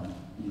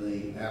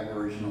the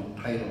Aboriginal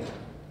title,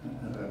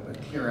 a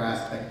clear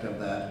aspect of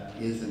that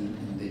is an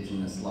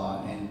Indigenous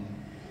law, and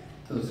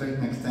to a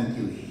certain extent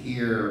you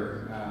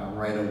hear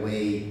right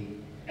away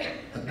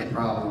what the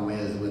problem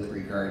is with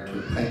regard to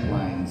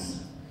pipelines,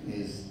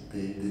 is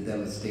the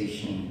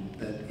devastation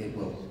that it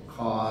will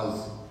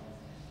cause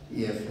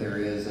if there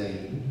is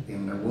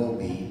and there will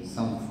be,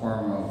 some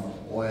form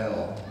of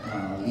oil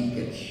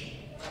leakage.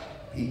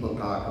 People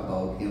talk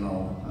about, you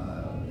know,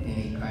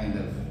 any kind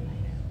of,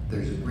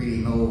 there's really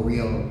no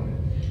real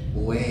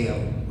way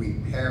of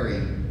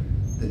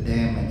repairing the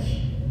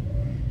damage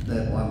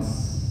that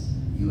once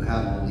you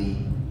have a leak,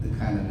 the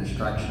kind of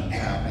destruction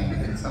that's happening.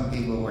 And some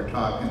people were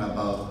talking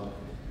about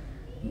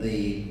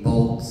the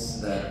boats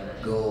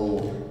that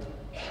go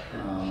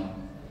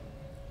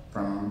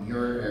from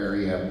your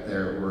area up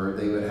there, where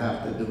they would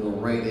have to do a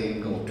right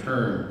angle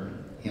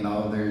turn. You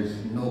know,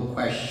 there's no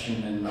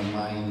question in the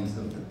minds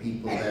of the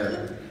people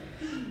there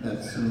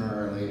that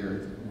sooner or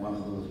later one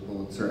of those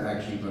boats are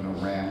actually going to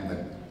ram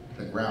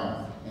the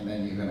ground, and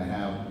then you're going to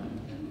have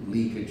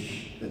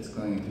leakage that's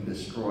going to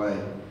destroy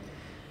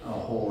a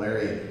whole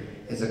area.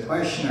 It's a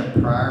question of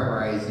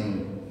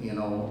prioritizing, you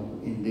know,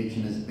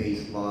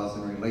 Indigenous-based laws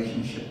in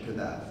relationship to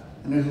that.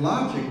 And there's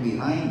logic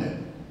behind it.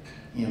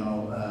 You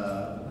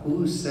know,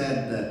 who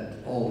said that,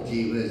 oh,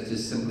 gee whiz,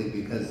 just simply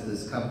because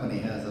this company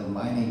has a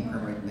mining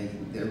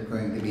permit, they're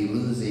going to be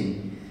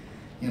losing,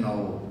 you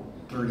know,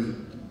 $30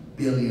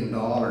 billion,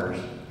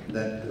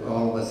 that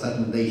all of a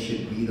sudden they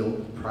should be the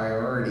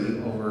priority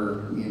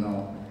over, you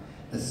know,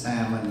 the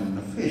salmon and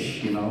the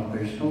fish. You know,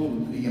 there's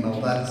no, you know,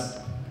 that's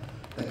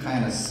the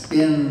kind of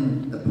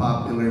spin the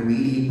popular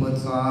media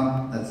puts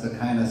on. That's the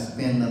kind of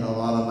spin that a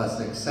lot of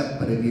us accept.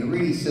 But if you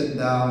really sit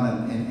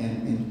down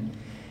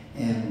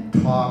and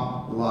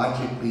talk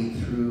logically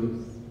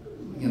through,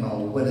 you know,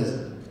 what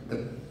is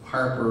the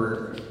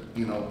Harper,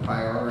 you know,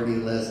 priority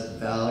list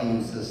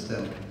value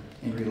system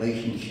in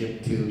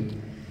relationship to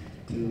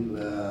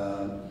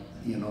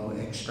you know,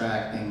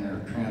 extracting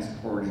or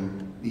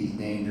transporting these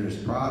dangerous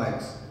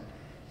products,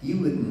 you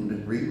wouldn't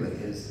agree with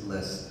his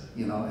list,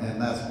 you know,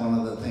 and that's one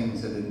of the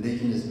things that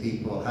Indigenous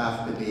people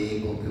have to be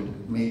able to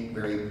make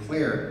very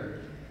clear,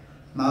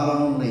 not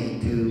only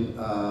to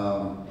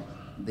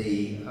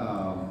the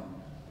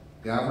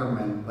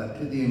government, but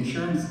to the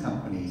insurance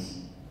companies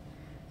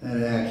that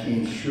actually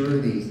insure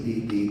these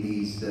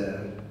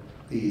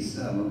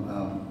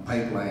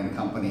pipeline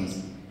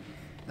companies.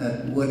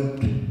 That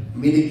what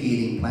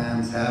mitigating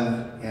plans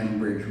have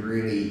Enbridge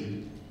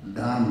really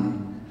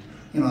done?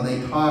 You know,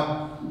 they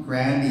talk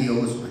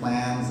grandiose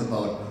plans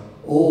about,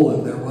 oh,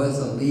 if there was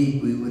a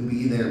leak, we would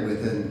be there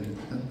within,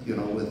 you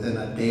know, within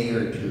a day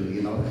or two.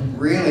 You know,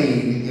 really,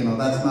 you know,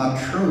 that's not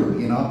true.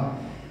 You know,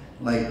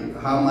 like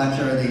how much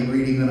are they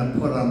really going to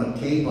put on the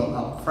table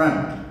up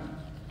front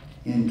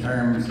in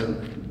terms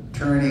of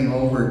turning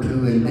over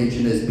to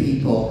Indigenous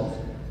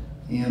people,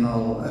 you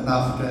know,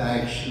 enough to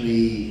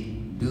actually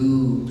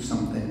do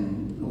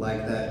something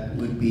like that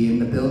would be in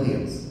the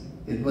billions.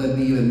 It would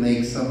even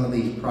make some of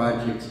these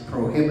projects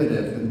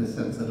prohibitive in the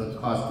sense that it'll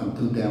cost them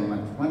too damn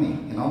much money,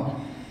 you know?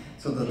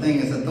 So the thing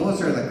is that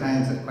those are the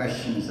kinds of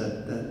questions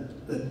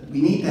that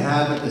we need to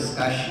have a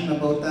discussion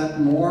about that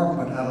more,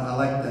 but I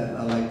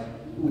like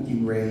what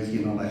you raised,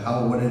 you know, like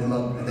how would it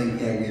look? I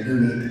think, yeah, we do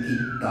need to keep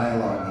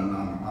dialoguing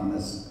on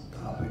this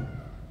topic.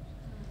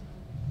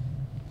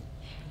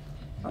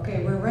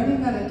 Okay, we're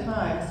running out of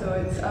time, so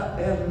it's up.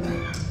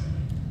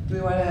 Do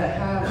we want to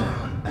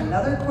have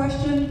another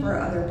question for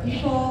other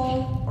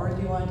people, or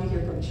do you want to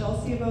hear from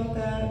Chelsea about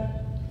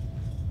that?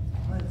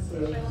 Let's see.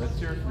 Let's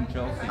hear from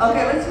Chelsea.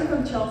 Okay, let's hear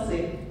from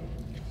Chelsea.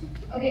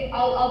 Okay,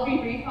 I'll be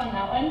brief on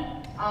that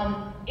one.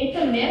 It's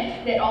a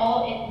myth that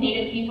all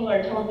Native people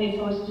are totally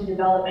opposed to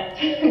development,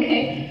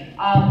 okay?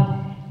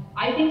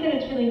 I think that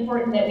it's really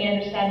important that we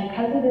understand,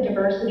 because of the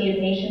diversity of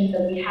nations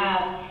that we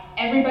have,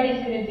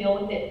 everybody's going to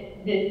deal with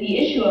it, the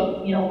issue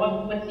of, you know,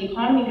 what's the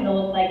economy going to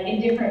look like in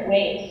different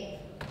ways.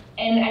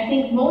 And I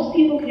think most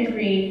people can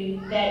agree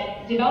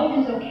that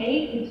development is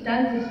okay, it's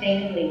done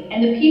sustainably.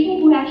 And the people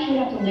who actually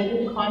have to live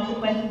with the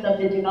consequences of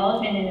the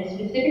development in a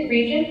specific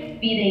region,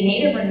 be they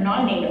native or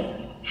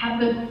non-native, have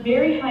a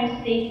very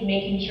high stake in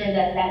making sure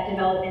that that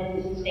development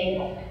is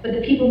sustainable. But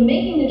the people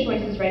making the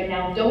choices right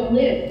now don't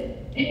live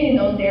in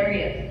those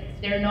areas.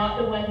 They're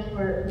not the ones who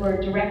are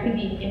directly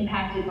being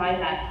impacted by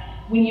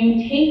that. When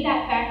you take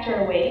that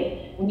factor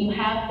away, when you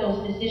have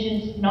those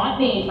decisions not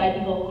made by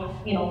people,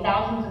 you know,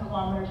 thousands of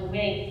kilometers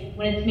away,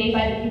 when it's made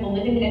by the people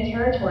living in a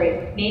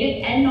territory,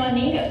 native and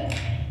non-native,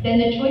 then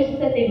the choices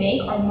that they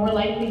make are more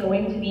likely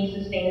going to be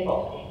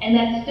sustainable. And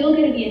that's still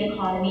going to be an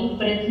economy,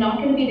 but it's not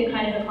going to be the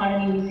kind of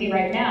economy we see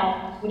right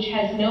now, which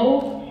has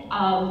no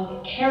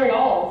care at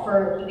all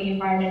for the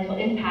environmental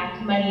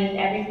impact. Money is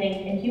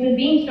everything, and human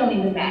beings don't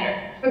even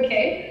matter,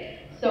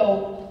 okay?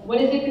 So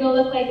what is it going to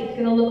look like? It's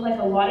going to look like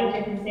a lot of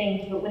different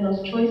things, but when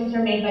those choices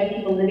are made by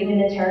people living in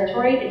the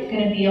territory, it's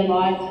going to be a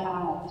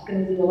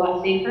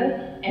lot safer,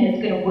 and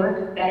it's going to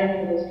work better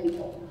for those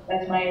people.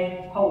 That's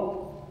my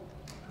hope.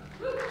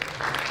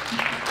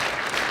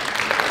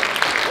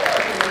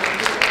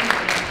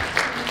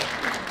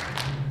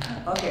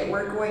 Okay,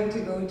 we're going to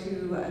go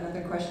to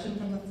another question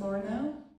from the floor now.